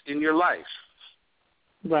angst in your life.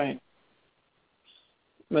 Right.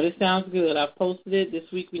 But it sounds good. I've posted it. This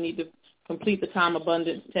week we need to complete the time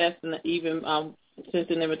abundance test and even sent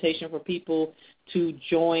an invitation for people to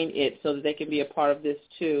join it so that they can be a part of this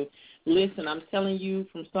too. Listen, I'm telling you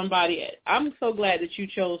from somebody, I'm so glad that you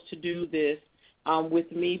chose to do this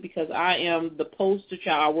with me because I am the poster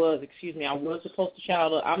child. I was the poster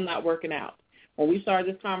child of I'm not working out. When we started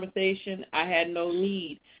this conversation, I had no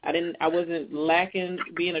need. I wasn't lacking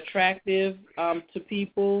being attractive to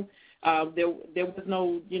people. There was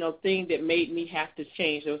no, thing that made me have to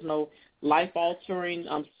change. There was no life-altering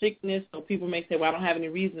sickness. So people may say, well, I don't have any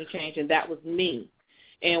reason to change, and that was me.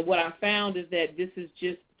 And what I found is that this is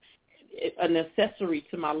just an accessory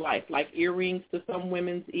to my life, like earrings to some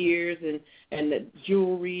women's ears and the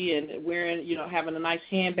jewelry and wearing, having a nice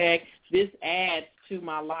handbag. This adds to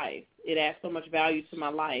my life. It adds so much value to my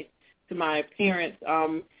life, to my appearance.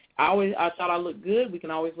 I thought I looked good. We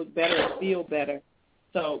can always look better and feel better.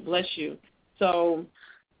 So bless you. So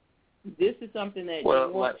this is something that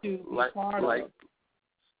you want to be part of.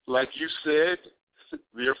 Like you said,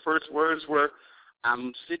 your first words were,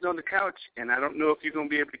 I'm sitting on the couch, and I don't know if you're going to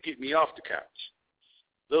be able to get me off the couch.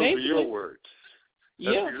 Those were your words.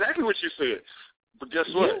 That's exactly what you said. But guess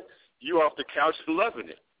what? Yeah. You off the couch and loving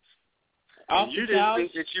it. You didn't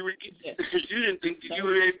think that you would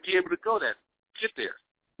be able to get there.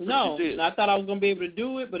 No, and I thought I was going to be able to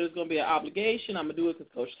do it, but it's going to be an obligation. I'm going to do it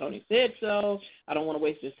because Coach Tony said so. I don't want to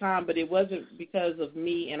waste his time, but it wasn't because of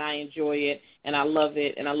me, and I enjoy it, and I love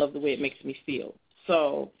it, and I love the way it makes me feel.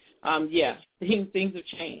 So, things have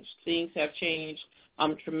changed. Things have changed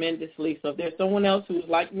tremendously. So if there's someone else who's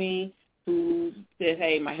like me who says,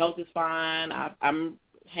 hey, my health is fine, I'm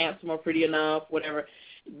handsome or pretty enough, whatever,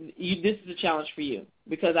 this is a challenge for you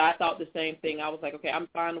because I thought the same thing. I was like, okay, I'm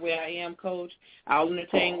fine the way I am, Coach. I'll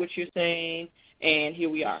entertain what you're saying, and here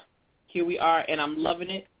we are. Here we are, and I'm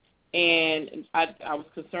loving it. And I was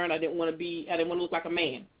concerned I didn't want to look like a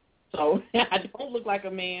man. So I don't look like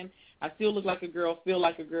a man. I still look like a girl, feel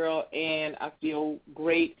like a girl, and I feel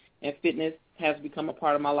great, and fitness has become a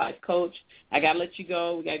part of my life. Coach, I got to let you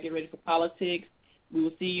go. We got to get ready for politics. We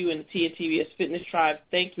will see you in the TNTVS Fitness Tribe.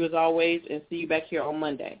 Thank you as always, and see you back here on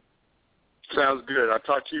Monday. Sounds good. I'll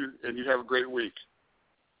talk to you, and you have a great week.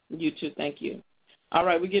 You too. Thank you. All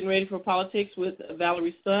right, we're getting ready for politics with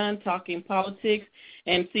Valerie's son, talking politics.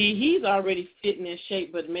 And see, he's already fit and in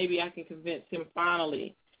shape, but maybe I can convince him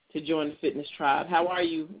finally to join the Fitness Tribe. How are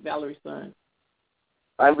you, Valerie's son?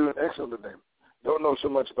 I'm doing excellent today. Don't know so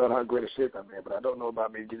much about how great a shape I'm in, but I don't know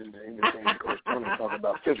about me getting into anything Coach Tony talking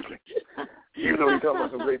about physically. Even though he's talking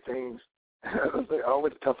about some great things,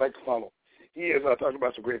 always a tough act to follow. He is talking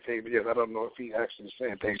about some great things, but yes, I don't know if he actually is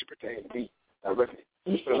saying things that pertain to me directly.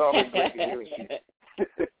 But it's always great to hear and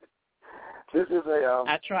see. This is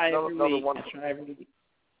I try every week. Wonderful, I try every week.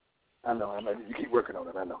 I know. You keep working on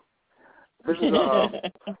it. I know. This is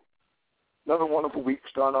another wonderful week,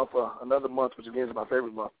 starting off another month, which again is my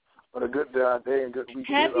favorite month. But a good day and good week.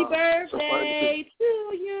 Happy birthday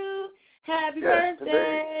to you. Happy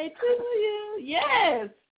birthday to you. Yes,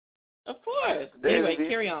 of course. Anyway,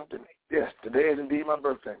 carry on. Yes, today is indeed my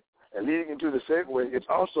birthday. And leading into the segue, it's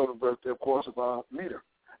also the birthday, of course, of our leader.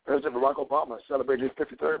 President Barack Obama celebrated his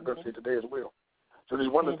 53rd birthday today as well. So this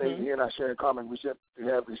is one of the things he and I share in common. We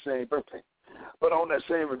have the same birthday. But on that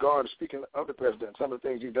same regard, speaking of the president, some of the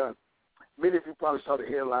things he's done, many of you probably saw the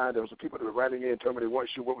headline. There was some people that were writing in and telling me they weren't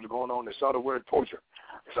sure what was going on. They saw the word torture.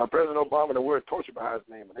 They saw President Obama and the word torture behind his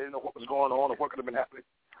name, and they didn't know what was going on or what could have been happening.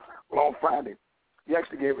 Well, on Friday, he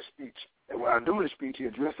actually gave a speech. And when I do his speech, he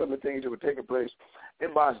addressed some of the things that were taking place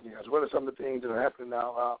in Bosnia, as well as some of the things that are happening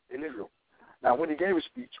now in Israel. Now, when he gave his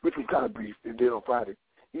speech, which was kind of brief, he did on Friday,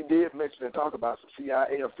 he did mention and talk about some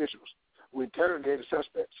CIA officials who interrogated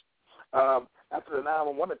suspects after the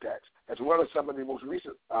 911 attacks, as well as some of the most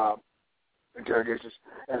recent interrogations,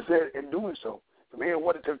 and said in doing so, from hearing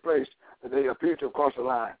what took place, that they appeared to have crossed the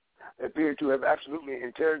line. They appeared to have absolutely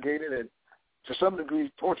interrogated and, to some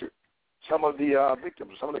degree, tortured some of the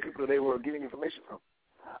victims, some of the people that they were getting information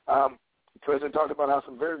from. The president talked about how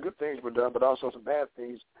some very good things were done, but also some bad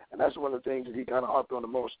things, and that's one of the things that he kind of harped on the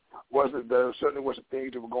most, was that there certainly were some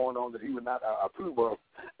things that were going on that he would not approve of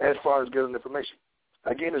as far as getting information.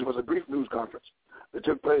 Again, this was a brief news conference that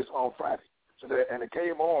took place on Friday, and it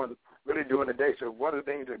came on really during the day. So one of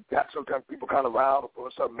the things that got sometimes people kind of riled for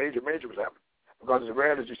something major was happening, because it's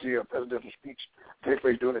rare that you see a presidential speech take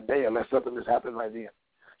place during the day unless something is happening right then.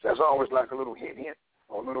 So that's always like a little hint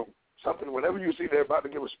or a little something, whenever you see they're about to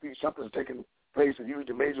give a speech, something's taking place and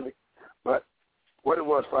usually majorly. But what it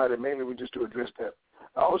was Friday, mainly was just to address that.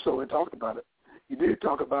 Also, we talked about it. He did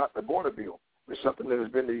talk about the border bill, which is something that has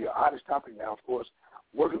been the hottest topic now, of course,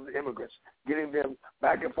 working with the immigrants, getting them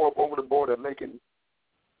back and forth over the border, making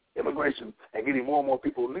immigration and getting more and more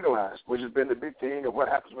people legalized, which has been the big thing of what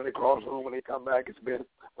happens when they cross over, when they come back.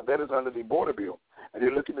 But that is under the border bill. And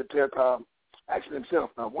they're looking to take action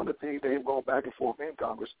themselves. Now, one of the things they have gone back and forth in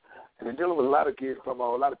Congress, and they're dealing with a lot of kids from,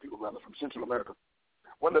 a lot of people rather, from Central America.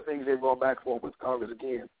 One of the things they've gone back and forth with Congress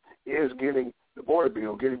again is getting the border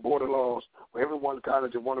bill, getting border laws where everyone kind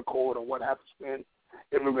of in one accord on what happens when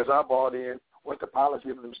immigrants are brought in, what's the policy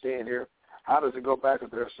of them staying here, how does it go back?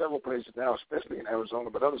 Because there are several places now, especially in Arizona,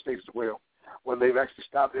 but other states as well, where they've actually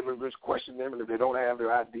stopped immigrants, questioned them, and if they don't have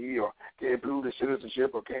their ID or can't prove their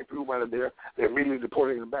citizenship or can't prove whether they're immediately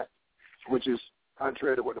deporting them back, which is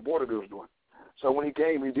contrary to what the border bill is doing. So when he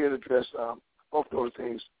came, he did address both those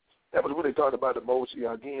things. That was what he talked about the most.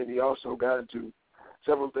 Again, he also got into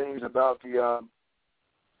several things about the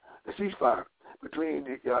ceasefire between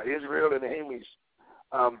Israel and the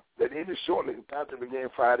Hamas that ended shortly after it began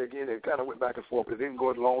Friday. Again, it kind of went back and forth, but it didn't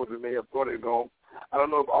go as long as we may have thought it would go. I don't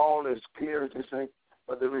know if all is clear as they say,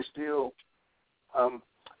 but there is still,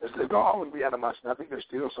 there's going to always be animosity. I think there's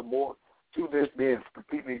still some more to this being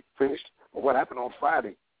completely finished. But what happened on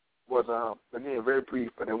Friday was, again, very brief,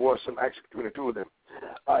 but there was some action between the two of them.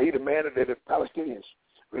 He demanded that the Palestinians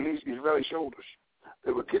release Israeli soldiers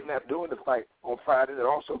that were kidnapped during the fight on Friday that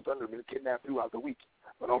also thought had been kidnapped throughout the week.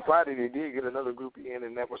 But on Friday, they did get another group in,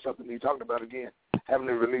 and that was something he talked about again, having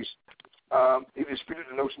them released. He disputed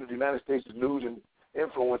the notion that the United States is losing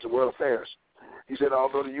influence in world affairs. He said,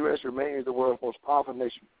 although the U.S. remains the world's most powerful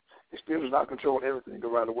nation, it still does not control everything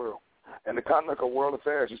around the world. And the conduct of world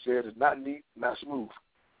affairs, he said, is not neat, not smooth.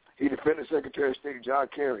 He defended Secretary of State John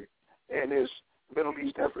Kerry and his Middle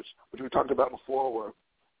East efforts, which we talked about before, were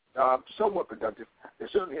somewhat productive. There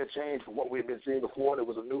certainly had changed from what we had been seeing before. There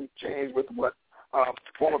was a new change with what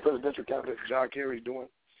former presidential candidate John Kerry is doing.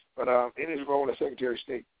 But in his role as Secretary of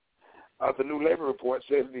State, the new labor report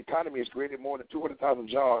says the economy has created more than 200,000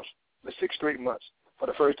 jobs in 6 straight months for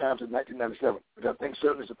the first time since 1997, which I think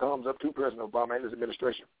certainly is a thumbs up to President Obama and his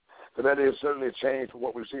administration. So that is certainly a change from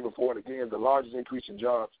what we've seen before, and again, the largest increase in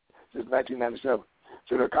jobs since 1997.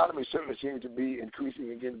 So the economy certainly seems to be increasing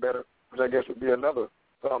and getting better, which I guess would be another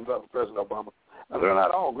thumbs up for President Obama. Now, they're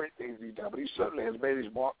not all great things he's done, but he certainly has made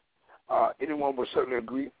his mark. Anyone would certainly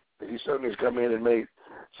agree that he certainly has come in and made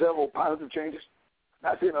several positive changes.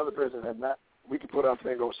 Not saying other presidents have not. We can put our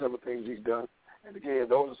finger on several things he's done. And again,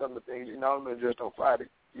 those are some of the things he not only addressed on Friday,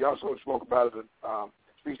 he also spoke about it in a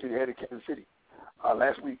speech that he had in Kansas City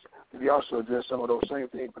last week. He also addressed some of those same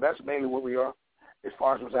things. But that's mainly where we are as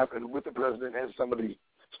far as what's happening with the president and some of the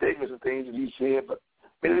statements and things that he said. But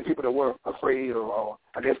many of the people that were afraid or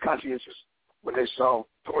I guess, conscientious when they saw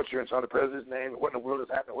torture and saw the president's name and what in the world is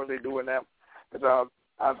happening, what are they doing now? Because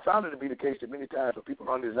I've found it to be the case that many times when people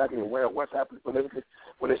aren't exactly aware of what's happening politically,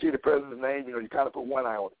 when they see the president's name, you kind of put one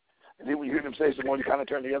eye on it. And then when you hear them say someone, you kind of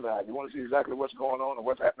turn the other eye. You want to see exactly what's going on and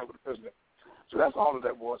what's happening with the president. So that's all of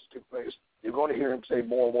that was that took place. You're going to hear him say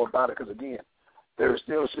more and more about it because, again, there is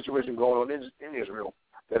still a situation going on in Israel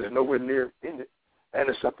that is nowhere near ended, and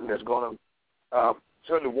it's something that's going to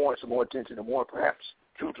certainly warrant some more attention and more perhaps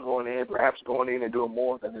troops going in, perhaps going in and doing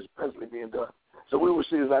more than is presently being done. So we will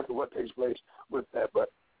see exactly what takes place with that.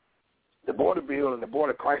 But the border bill and the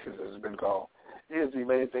border crisis, as it's been called, is the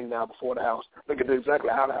main thing now before the House. Look at exactly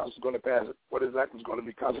how the House is going to pass it, what exactly is going to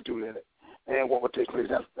be constituted in it, and what will take place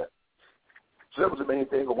after that. So that was the main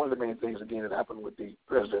thing, or one of the main things, again, that happened with the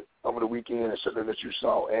president over the weekend, and certainly that you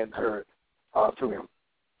saw and heard through him.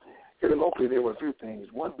 Here locally, there were a few things.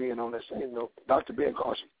 One being on that same note, Dr. Ben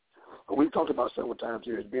Carson, who we've talked about several times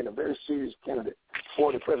here as being a very serious candidate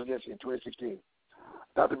for the presidency in 2016.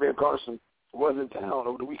 Dr. Ben Carson was in town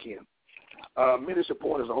over the weekend. Many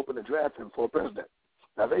supporters are hoping to draft him for president.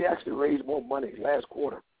 Now, they actually raised more money last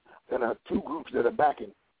quarter than two groups that are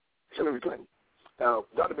backing Hillary Clinton. Now,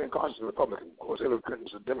 Dr. Ben Carson is a Republican. Of course, Hillary Clinton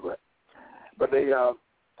is a Democrat. But they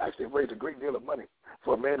actually raised a great deal of money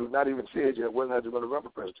for a man who's not even said yet whether or not they're going to run for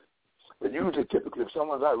president. But usually, typically, if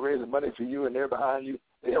someone's out raising money for you and they're behind you,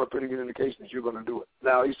 they have a pretty good indication that you're going to do it.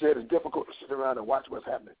 Now, he said it's difficult to sit around and watch what's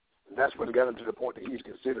happening. And that's what got him to the point that he's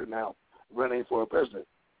considered now running for a president.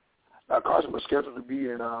 Now, Carson was scheduled to be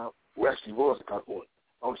in West North California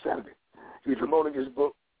on Saturday. He's promoting his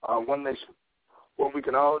book, One Nation, What We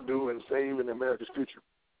Can All Do in Saving America's Future.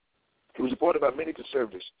 He was supported by many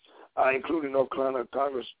conservatives, including North Carolina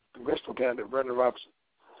congressional candidate Brendan Robinson.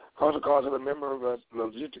 Carson calls him a member of the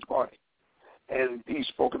Logistics Party And he's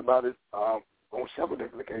spoken about it on several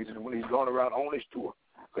different occasions when he's gone around on his tour,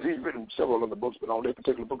 because he's written several other books, but on this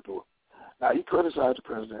particular book tour. Now, he criticized the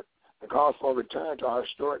president and called for a return to our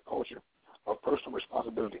historic culture of personal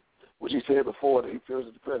responsibility, which he said before that he feels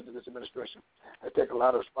that the president and his administration has taken a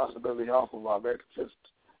lot of responsibility off of our American citizens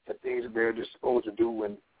and things that they're just supposed to do.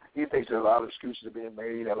 And he thinks that a lot of excuses are being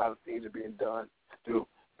made, a lot of things are being done to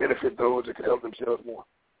benefit those that can help themselves more.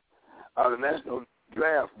 The National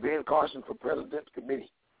Draft, Ben Carson for President's Committee,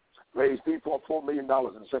 raised $3.4 million in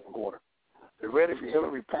the second quarter. The Ready for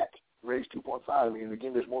Hillary PAC raised $2.5 million.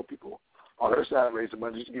 Again, there's more people on her side raising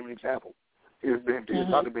money. Just to give you an example,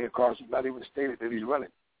 Dr. Ben Carson not even stated that he's running.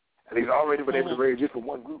 And he's already been able to raise just for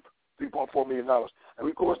one group, $3.4 million. And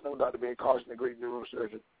we, of course, know Dr. Ben Carson, a great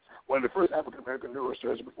neurosurgeon, one of the first African-American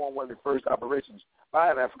neurosurgeons, performed one of the first operations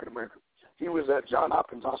by an African-American. He was at Johns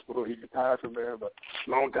Hopkins Hospital. He retired from there, but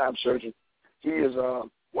long-time surgeon. He is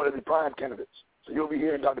one of the prime candidates. So you'll be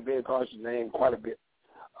hearing Dr. Ben Carson's name quite a bit.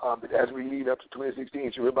 But as we lead up to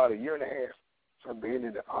 2016, so we're about a year and a half from being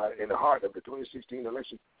in the heart of the 2016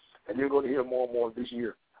 election. And you're going to hear more and more this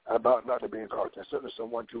year about Dr. Ben Carson. Certainly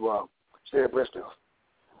someone to stay abreast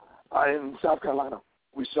of. In South Carolina,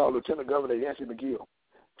 we saw Lieutenant Governor Yancey McGill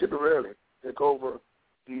temporarily take over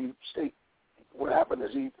the state. What happened is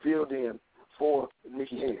he filled in for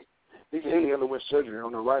Nikki Haley. Nikki Haley underwent surgery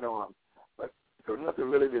on her right arm, but there was nothing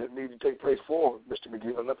really that needed to take place for Mr.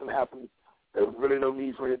 McGill. Nothing happened. There was really no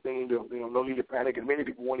need for anything, no need to panic, and many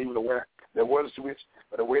people weren't even aware there was a switch,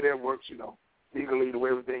 but the way that works, legally, the way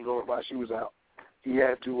everything goes while she was out, he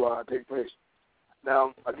had to take place.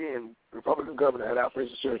 Now, again, the Republican governor had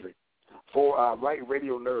outpatient surgery for right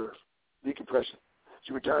radial nerve decompression.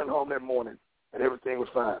 She returned home that morning, and everything was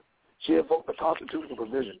fine. She invoked the constitutional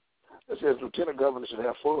provision that says lieutenant governor should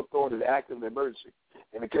have full authority to act in an emergency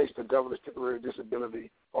in the case of the governor's temporary disability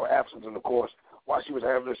or absence in the course while she was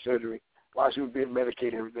having her surgery, while she was being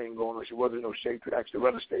medicated, everything going on. She wasn't in no shape to actually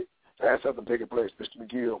run the state. So had something taking place. Mr.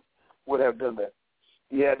 McGill would have done that.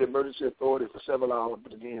 He had the emergency authority for several hours,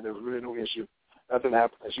 but again, there was really no issue. Nothing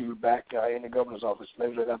happened, and she was back in the governor's office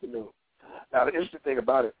later that afternoon. Now, the interesting thing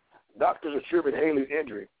about it, doctors attribute Haley's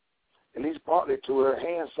injury, at least partly to her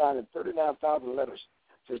hand signing 39,000 letters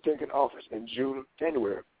since taking office in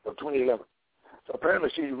January of 2011. So apparently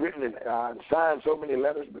she's written and signed so many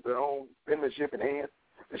letters with her own penmanship in hand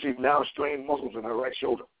that she's now strained muscles in her right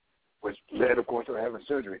shoulder, which led, of course, to her having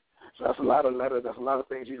surgery. So that's a lot of letters. That's a lot of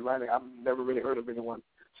things she's writing. I've never really heard of anyone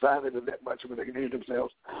signing it that much when they can use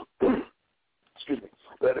themselves. Excuse me.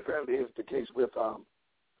 But apparently is the case with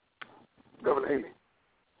Governor Haley.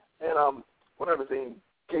 And one other thing,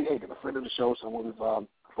 Kay Hagan, a friend of the show, someone we've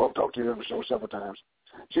both talked to on the show several times,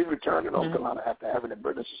 she's returned to North Carolina after having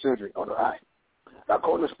emergency surgery on her eye. Now,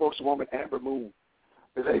 according to spokeswoman Amber Moon,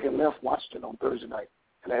 Ms. Hagan left Washington on Thursday night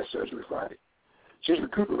and had surgery Friday. She's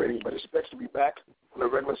recuperating but expects to be back on a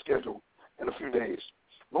regular schedule in a few days.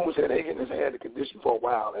 Moon said Hagan has had the condition for a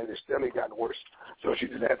while and it's steadily gotten worse, so she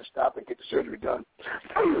just had to stop and get the surgery done.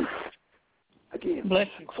 Again,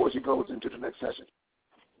 before she goes into the next session.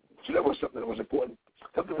 So that was something that was important,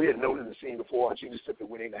 something we had noted and seen before, and she just simply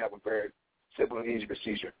went in to have a very simple and easy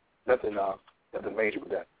procedure. Nothing major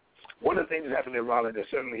with that. One of the things that happened in Raleigh that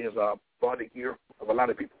certainly has brought the ear of a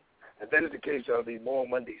lot of people, and that is the case of the Moral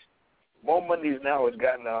Mondays. Moral Mondays now has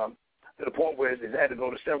gotten to the point where it's had to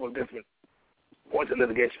go to several different points of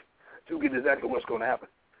litigation to get exactly what's going to happen.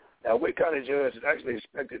 Now, Wake County judge is actually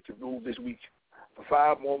expected to rule this week for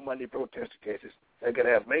 5 more Monday protester cases that could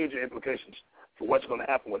have major implications for what's going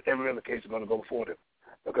to happen with every other case that's going to go before them.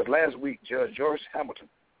 Because last week, Judge George Hamilton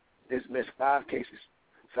dismissed 5 cases,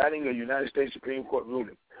 citing a United States Supreme Court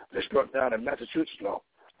ruling that struck down a Massachusetts law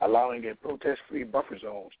allowing a protest-free buffer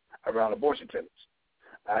zones around abortion clinics.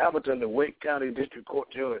 Now, Hamilton, the Wake County District Court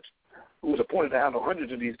judge, who was appointed to handle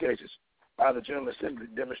hundreds of these cases by the General Assembly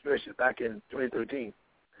demonstration back in 2013,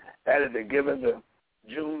 added that given the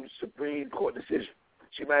June Supreme Court decision,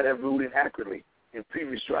 she might have ruled inaccurately in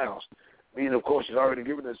previous trials, meaning, of course, she's already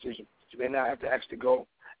given the decision. She may now have to actually go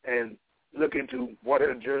and look into what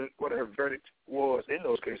her verdict was in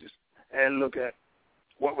those cases and look at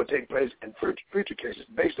what would take place in future cases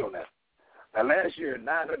based on that. Now, last year,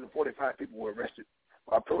 945 people were arrested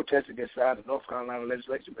while protesting inside the North Carolina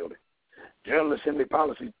Legislature building. General Assembly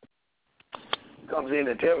policy comes in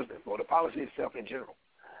and tells them, or the policy itself in general,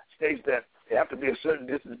 states that they have to be a certain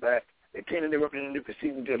distance back. They can't interrupt any new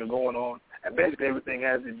proceedings that are going on, and basically everything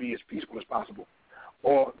has to be as peaceful as possible.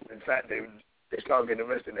 Or, in fact, they start getting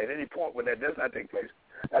arrested. And at any point when that does not take place,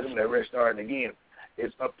 that's when the arrest starts. And again,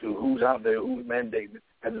 it's up to who's out there, who's mandating it,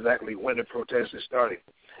 and exactly when the protest is starting.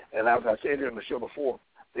 And as I said here on the show before,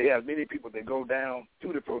 they have many people that go down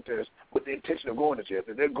to the protest with the intention of going to jail.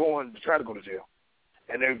 They're going to try to go to jail,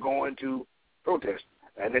 and they're going to protest.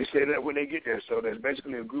 And they say that when they get there. So there's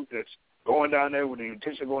basically a group that's going down there with the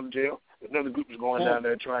intention of going to jail. Another group is going down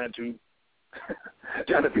there trying to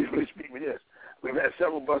peacefully speak. But yes, we've had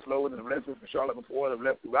several bus loads that have left from Charlotte before, that have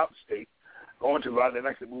left throughout the state, going to rather than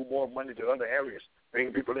actually move more money to other areas,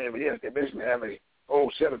 bringing people in. But yes, they basically have a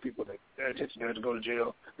whole set of people that their intention is to go to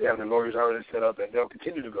jail. They have the lawyers already set up, and they'll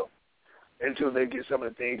continue to go until they get some of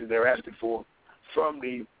the things that they're asking for from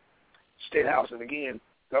the State House. And again,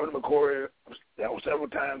 Governor McCrory, several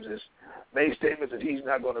times, has made statements that he's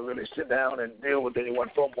not going to really sit down and deal with anyone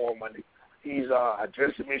for more money. He's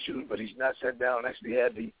addressed some issues, but he's not sat down and actually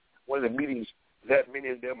had one of the meetings that many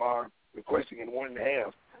of them are requesting and wanting to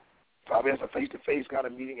have. Probably as a face-to-face kind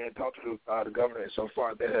of meeting and talk to the governor, and so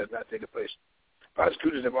far that has not taken place.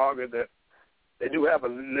 Prosecutors have argued that they do have a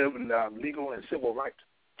legal and civil right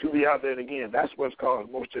to be out there. And again, that's what's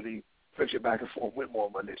caused most of the friction back and forth with more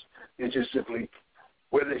Mondays. It's just simply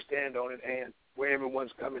where they stand on it and where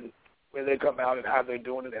everyone's coming, when they come out and how they're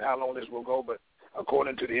doing it and how long this will go. But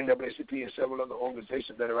according to the NAACP and several other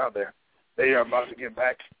organizations that are out there, they are about to get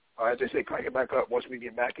back, as they say, crank it back up once we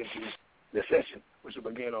get back into the session, which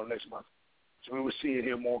will begin on next month. So we will see it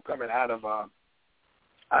here more coming out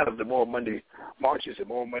of the More Monday marches and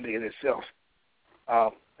More Monday in itself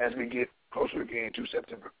as we get closer again to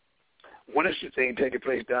September. One interesting thing taking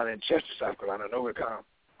place down in Chester, South Carolina. I know we're kind of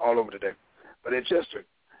all over today, but in Chester,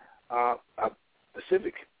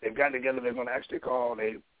 Pacific, they've gotten together. They're going to actually call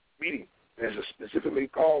a meeting. There's a specifically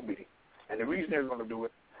called meeting, and the reason they're going to do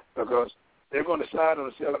it because they're going to decide on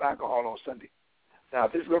the sale of alcohol on Sunday. Now,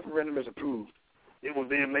 if this referendum is approved, it will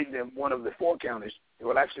then make them one of the 4 counties that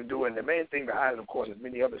will actually do it. And the main thing behind it, of course, as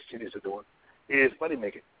many other cities are doing, is money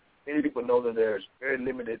making. Many people know that there's very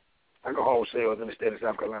limited alcohol sales in the state of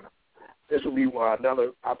South Carolina. This will be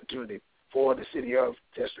another opportunity for the city of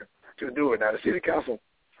Chester to do it. Now, the city council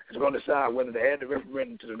is going to decide whether to add the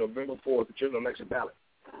referendum to the November 4th general election ballot.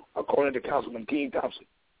 According to Councilman King Thompson,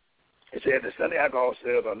 he said that Sunday alcohol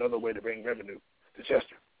sales are another way to bring revenue to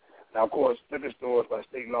Chester. Now, of course, liquor stores by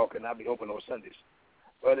state law cannot be open on Sundays.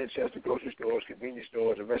 But in Chester, grocery stores, convenience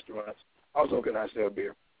stores, and restaurants also cannot sell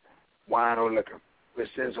beer, wine, or liquor, which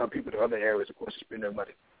sends some people to other areas, of course, to spend their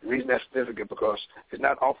money. The reason that's significant because it's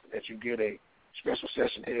not often that you get a special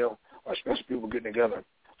session held or special people getting together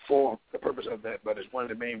for the purpose of that, but it's one of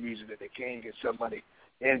the main reasons that they can get some money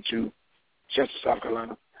into Chester, South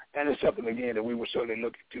Carolina. And it's something, again, that we will certainly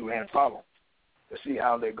look to and follow to see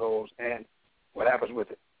how that goes and what happens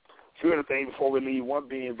with it. A few other things before we leave, one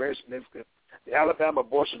being very significant. The Alabama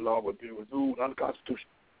abortion law would be ruled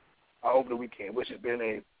unconstitutional over the weekend, which has been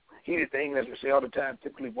a heated thing, as we say all the time.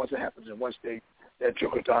 Typically, once it happens in one state, that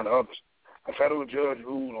trickles down to others. A federal judge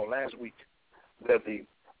ruled on last week that the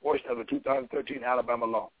portion of the 2013 Alabama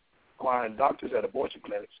law requiring doctors at abortion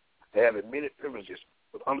clinics to have admitted privileges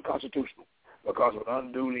was unconstitutional because it would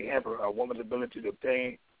unduly hamper a woman's ability to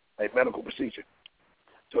obtain a medical procedure.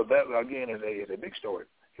 So that, again, is a big story.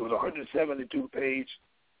 It was a 172-page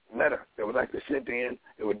letter that was actually sent in.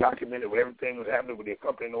 It was documented with everything that was happening with the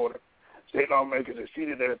accompanying order. State lawmakers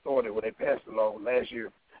exceeded their authority when they passed the law last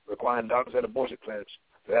year requiring doctors at abortion clinics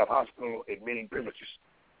to have hospital admitting privileges.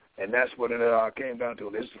 And that's what it came down to.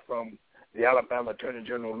 This is from the Alabama Attorney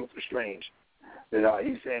General, Luther Strange, that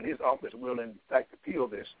he's saying his office will, in fact, appeal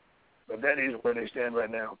this. But that is where they stand right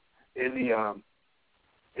now in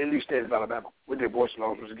the state of Alabama with the abortion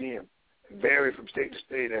laws, which, again, vary from state to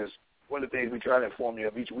state, as one of the things we try to inform you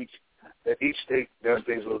of each week, that each state does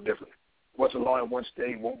things a little differently. What's a law in one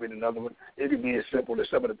state won't be in another one. It can be as simple as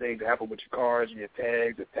some of the things that happen with your cars and your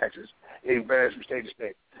tags and taxes. It varies from state to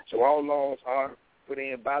state. So all laws are put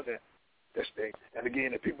in by the state. And,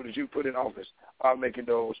 again, the people that you put in office are making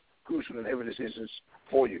those crucial and heavy decisions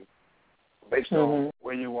for you based on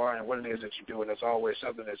where you are and what it is that you do. And that's always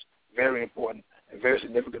something that's very important and very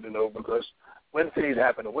significant to know, because when things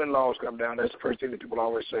happen and when laws come down, that's the first thing that people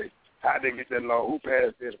always say. How did they get that law? Who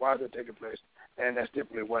passed this? Why is it taking place? And that's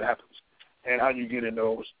typically what happens and how you get in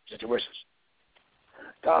those situations.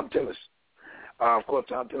 Tom Tillis. Of course,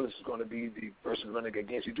 Tom Tillis is going to be the person running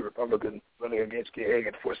against you, the Republican running against Kay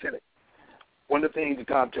Hagan for Senate. One of the things that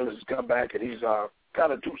Tom Tillis has come back and he's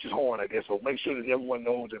kind of toots his horn, I guess, so make sure that everyone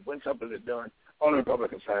knows that when something is done on the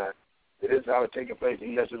Republican side, that it's how it's taking place, and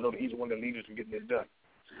he lets us know that he's one of the leaders in getting this done.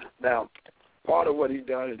 Now, part of what he's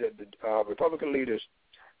done is that the Republican leaders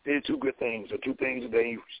did two good things, or two things that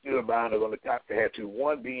they still bound on the top they had to.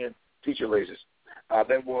 One being teacher raises.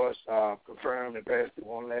 That was confirmed and passed through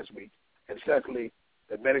on last week. And secondly,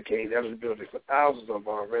 the Medicaid eligibility for thousands of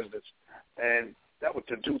our residents. And That was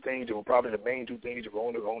the two things that were probably the main two things that were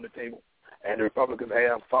on the table. And the Republicans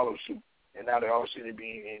have followed suit, and now they're all sitting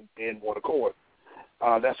in one accord.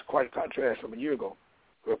 That's quite a contrast from a year ago.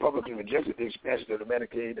 The Republicans rejected the expansion of the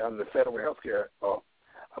Medicaid under the federal health care law,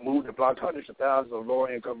 a move that blocked hundreds of thousands of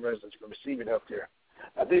lower-income residents from receiving health care.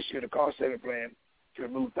 Now, this year, the cost-saving plan to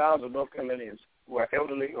remove thousands of North Carolinians who are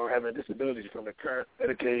elderly or having disabilities from the current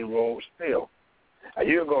Medicaid rolls failed. A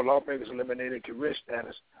year ago, lawmakers eliminated career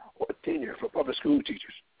status or tenure for public school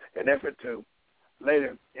teachers, an effort to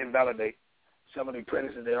later invalidate some of the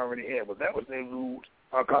credits that they already had. But that was then ruled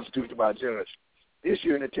unconstitutional by a judge. This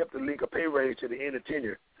year, an attempt to link a pay raise to the end of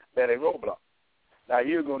tenure met a roadblock. Now, a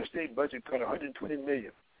year ago, the state budget cut $120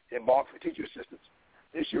 million in bulk for teacher assistants.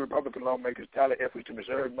 This year, Republican lawmakers tallied efforts to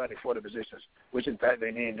reserve money for the positions, which, in fact,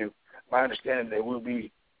 they need to do. My understanding, there will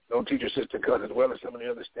be no teacher assistant cuts, as well as some of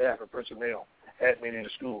the other staff and personnel admin in the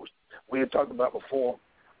schools. We had talked about before,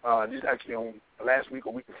 just actually on last week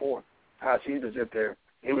or week before, how it seems as if they're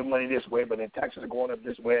giving money this way, but then taxes are going up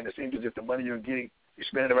this way, and it seems as if the money you're getting, you're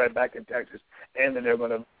spending it right back in taxes, and then they're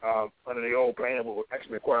going to, under the old plan, will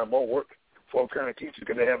actually require more work for current teachers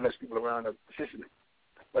because they have less people around to assist them.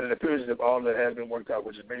 But it appears as if all that has been worked out,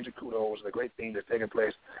 which is major kudos and a great thing that's taking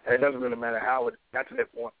place. And it doesn't really matter how it got to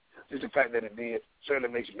that point. Just the fact that it did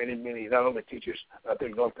certainly makes many, not only teachers, I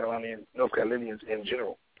think North Carolinians in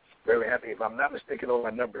general, very happy. If I'm not mistaken on my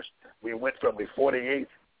numbers, we went from the 48th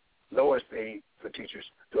lowest paid for teachers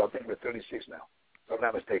to I think we're 36 now. If I'm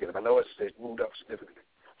not mistaken. If I know it's moved up significantly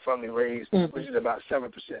from the raise, which is about 7%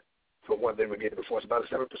 from what they were getting before. It's about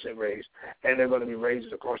a 7% raise. And they're going to be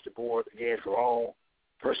raises across the board, again, for all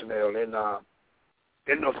personnel in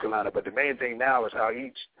North Carolina. But the main thing now is how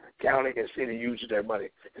each county and city uses their money.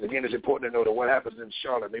 And again, it's important to know that what happens in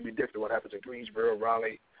Charlotte may be different than what happens in Greensboro,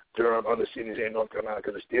 Raleigh, Durham, other cities here in North Carolina,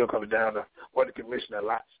 because it still comes down to what the commissioner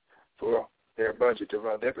allots for their budget to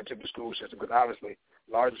run their particular school system. Because obviously,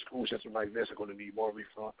 larger school systems like this are going to need more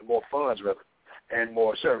funds, and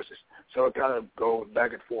more services. So it kind of goes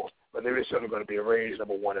back and forth. But there is certainly going to be a raise,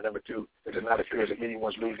 number one, and number two, it does not appear as if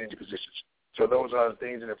anyone's losing any positions. So those are the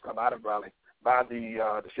things that have come out of Raleigh by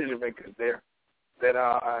the decision makers there that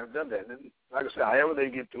have done that. And like I said, however they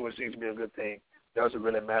get through it seems to be a good thing. It doesn't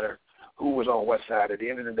really matter who was on what side. At the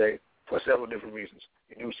end of the day, for several different reasons,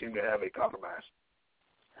 you do seem to have a compromise.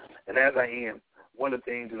 And as I end, one of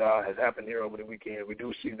the things that has happened here over the weekend, we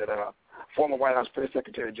do see that former White House Press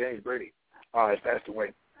Secretary James Brady has passed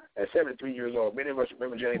away at 73 years old. Many of us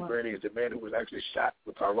remember James Brady as the man who was actually shot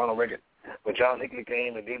with Ronald Reagan. When John Hinckley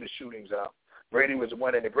came and did the shootings, Brady was the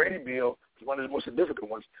one, and the Brady bill was one of the most significant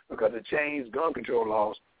ones because it changed gun control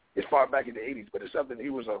laws as far back in the 80s, but it's something he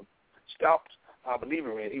was a stout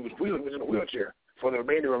believer in. He was in a wheelchair for the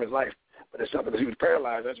remainder of his life, but it's something that he was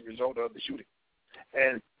paralyzed as a result of the shooting.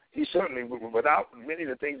 And he certainly, without many of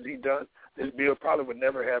the things he'd done, this bill probably would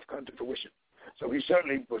never have come to fruition. So he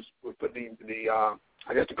certainly would put the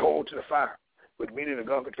coal to the fire with many of the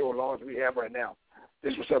gun control laws we have right now.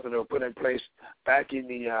 This was something that was put in place back in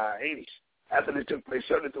the 80s. After this took place,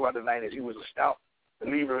 certainly throughout the 90s, he was a stout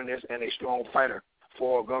believer in this and a strong fighter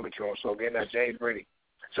for gun control. So, again, that's James Brady,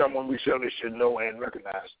 someone we certainly should know and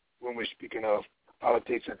recognize when we're speaking of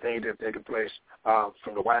politics and things that have taken place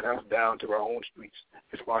from the White House down to our own streets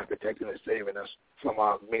as far as protecting and saving us from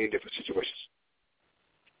many different situations.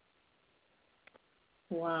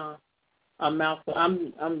 Wow. I'm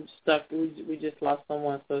stuck. We just lost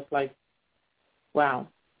someone, so it's like, wow.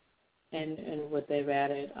 And what they've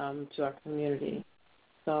added to our community.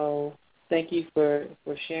 So thank you for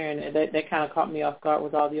sharing it. That kind of caught me off guard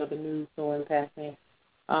with all the other news going past me.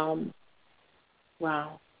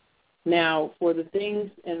 Wow. Now, for the things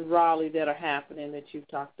in Raleigh that are happening that you've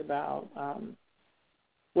talked about,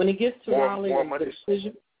 when it gets to Raleigh, the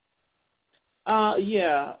decision.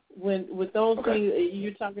 With those things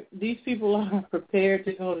you're talking, these people are prepared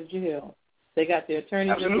to go to jail. They got their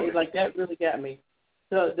attorneys. Like that really got me.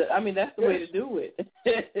 So that's the way to do it.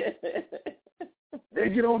 They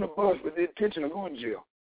get on the bus with the intention of going to jail.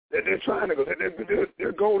 They're trying to go.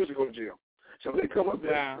 Their goal is to go to jail. So they come up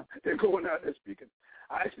there. They're going out there speaking.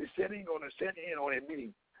 I actually sat in on a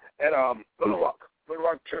meeting at Little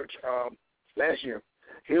Rock Church last year.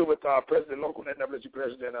 Here with President Local and WC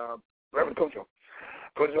President Reverend Coach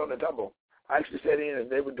Natambo. I actually sat in as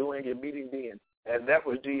they were doing a meeting then, and that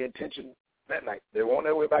was the intention that night. They were on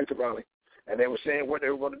their way back to Raleigh, and they were saying what they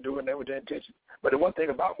were going to do, and that was their intention. But the one thing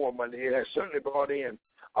about More Monday, it has certainly brought in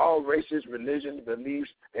all races, religions, beliefs,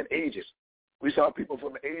 and ages. We saw people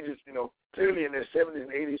from ages, clearly in their 70s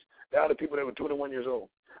and 80s, down to people that were 21 years old,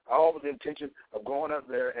 all with the intention of going out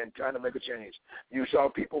there and trying to make a change. You saw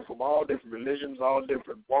people from all different religions, all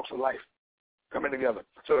different walks of life, coming together.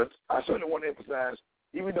 So I certainly want to emphasize,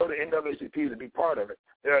 even though the NAACP is a big part of it,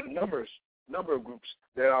 there are a number of groups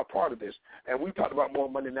that are part of this. And we talked about More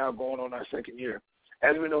Monday now going on our second year.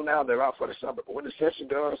 As we know now, they're out for the summer. But when the session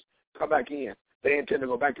does come back in, they intend to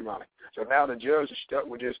go back to Raleigh. So now the judge is stuck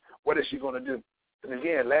with just what is she going to do? And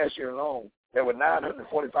again, last year alone, there were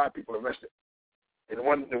 945 people arrested in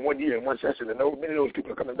one year, in one session. And many of those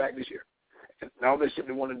people are coming back this year. And all they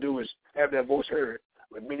simply want to do is have their voice heard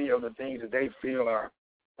with many of the things that they feel are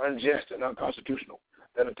unjust and unconstitutional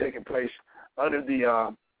that are taking place under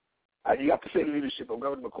the, you have to say the leadership of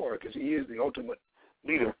Governor McCoy, because he is the ultimate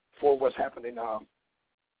leader for what's happening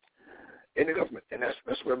in the government. And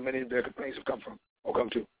that's where many of their complaints have come from or come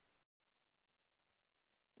to.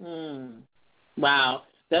 Wow.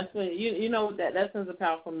 That's what, you know, that sends a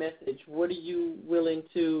powerful message. What are you willing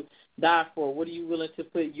to die for? What are you willing to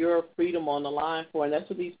put your freedom on the line for? And that's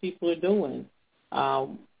what these people are doing.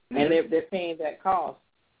 And they're paying that cost.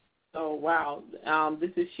 So, wow,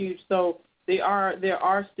 this is huge. So there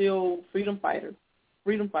are still freedom fighters,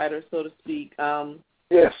 so to speak,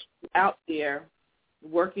 yes, out there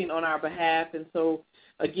working on our behalf. And so,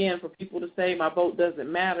 again, for people to say my vote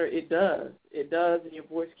doesn't matter, it does. It does, and your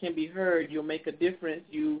voice can be heard. You'll make a difference.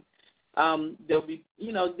 There'll be,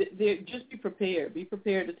 just be prepared. Be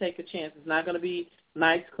prepared to take a chance. It's not going to be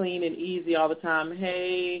nice, clean, and easy all the time.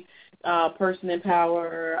 Hey, person in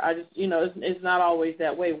power, it's not always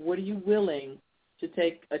that way. What are you willing to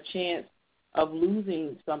take a chance of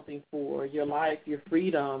losing something for? Your life, your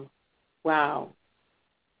freedom. Wow.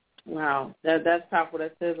 That's powerful.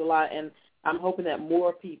 That says a lot, and I'm hoping that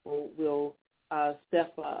more people will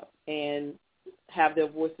step up and have their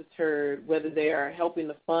voices heard, whether they are helping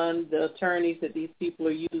to fund the attorneys that these people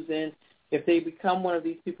are using, if they become one of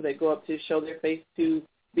these people that go up to show their face to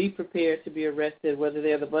be prepared to be arrested, whether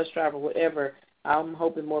they're the bus driver, whatever. I'm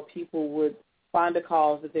hoping more people would find a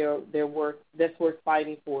cause that that's worth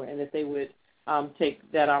fighting for, and that they would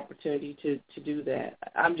take that opportunity to do that.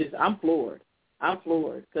 I'm floored.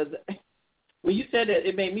 Because when you said that,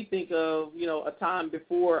 it made me think of, a time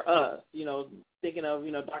before us, thinking of,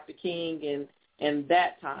 Dr. King and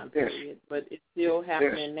that time period. But it's still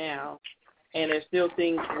happening now, and there's still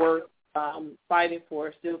things worth fighting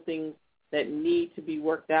for, still things that need to be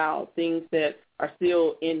worked out, things that are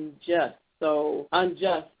still unjust.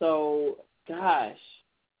 So, gosh,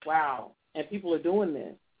 wow. And people are doing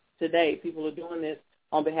this today. People are doing this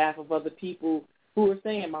on behalf of other people who are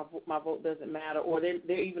saying my vote doesn't matter, or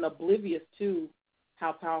they're even oblivious to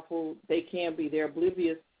how powerful they can be. They're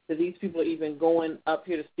oblivious that these people are even going up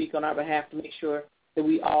here to speak on our behalf to make sure that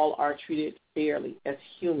we all are treated fairly as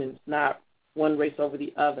humans, not one race over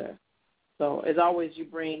the other. So, as always, you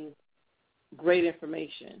bring great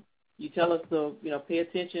information. You tell us to, pay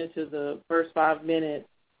attention to the first 5 minutes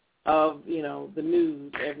of, the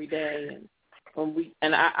news every day, and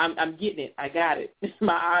I'm getting it. I got it.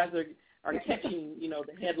 My eyes are catching,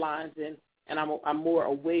 the headlines, and I'm more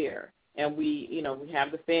aware. And we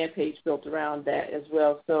have the fan page built around that as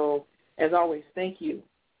well. So, as always, thank you.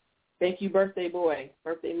 Thank you, birthday boy,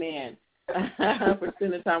 birthday man, for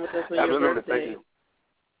spending time with us on your birthday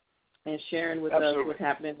and sharing with us what's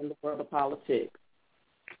happening in the world of politics.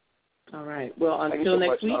 All right. Well, until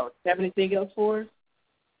next week, have anything else for us?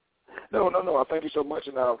 No. I thank you so much,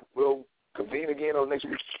 and we'll convene again on next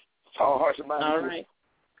week's All Hearts and Minds. All right.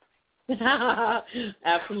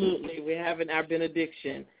 Absolutely. We're having our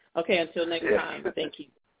benediction. Okay, until next time. Thank you.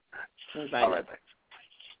 Bye. All right, thanks.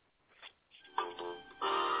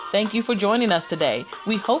 Thank you for joining us today.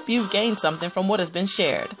 We hope you've gained something from what has been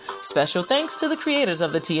shared. Special thanks to the creators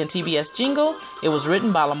of the TNTBS jingle. It was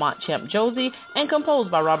written by Lamont Champ Josie and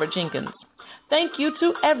composed by Robert Jenkins. Thank you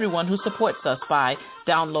to everyone who supports us by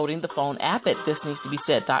downloading the phone app at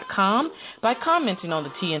thisneedstobesaid.com, by commenting on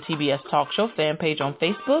the TNTBS Talk Show fan page on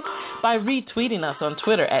Facebook, by retweeting us on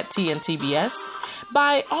Twitter at TNTBS,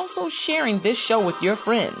 by also sharing this show with your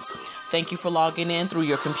friends. Thank you for logging in through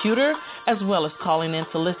your computer as well as calling in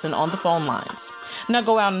to listen on the phone lines. Now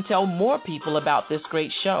go out and tell more people about this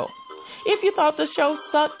great show. If you thought the show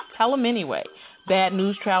sucked, tell them anyway. Bad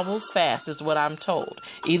news travels fast is what I'm told.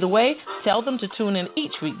 Either way, tell them to tune in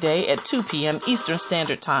each weekday at 2 p.m. Eastern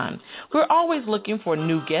Standard Time. We're always looking for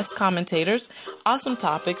new guest commentators, awesome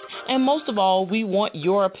topics, and most of all, we want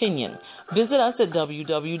your opinion. Visit us at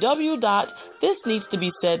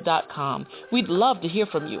www.thisneedstobesaid.com. We'd love to hear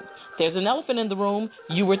from you. There's an elephant in the room.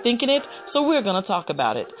 You were thinking it, so we're going to talk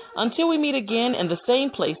about it. Until we meet again in the same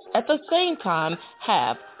place at the same time,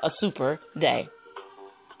 have a super day.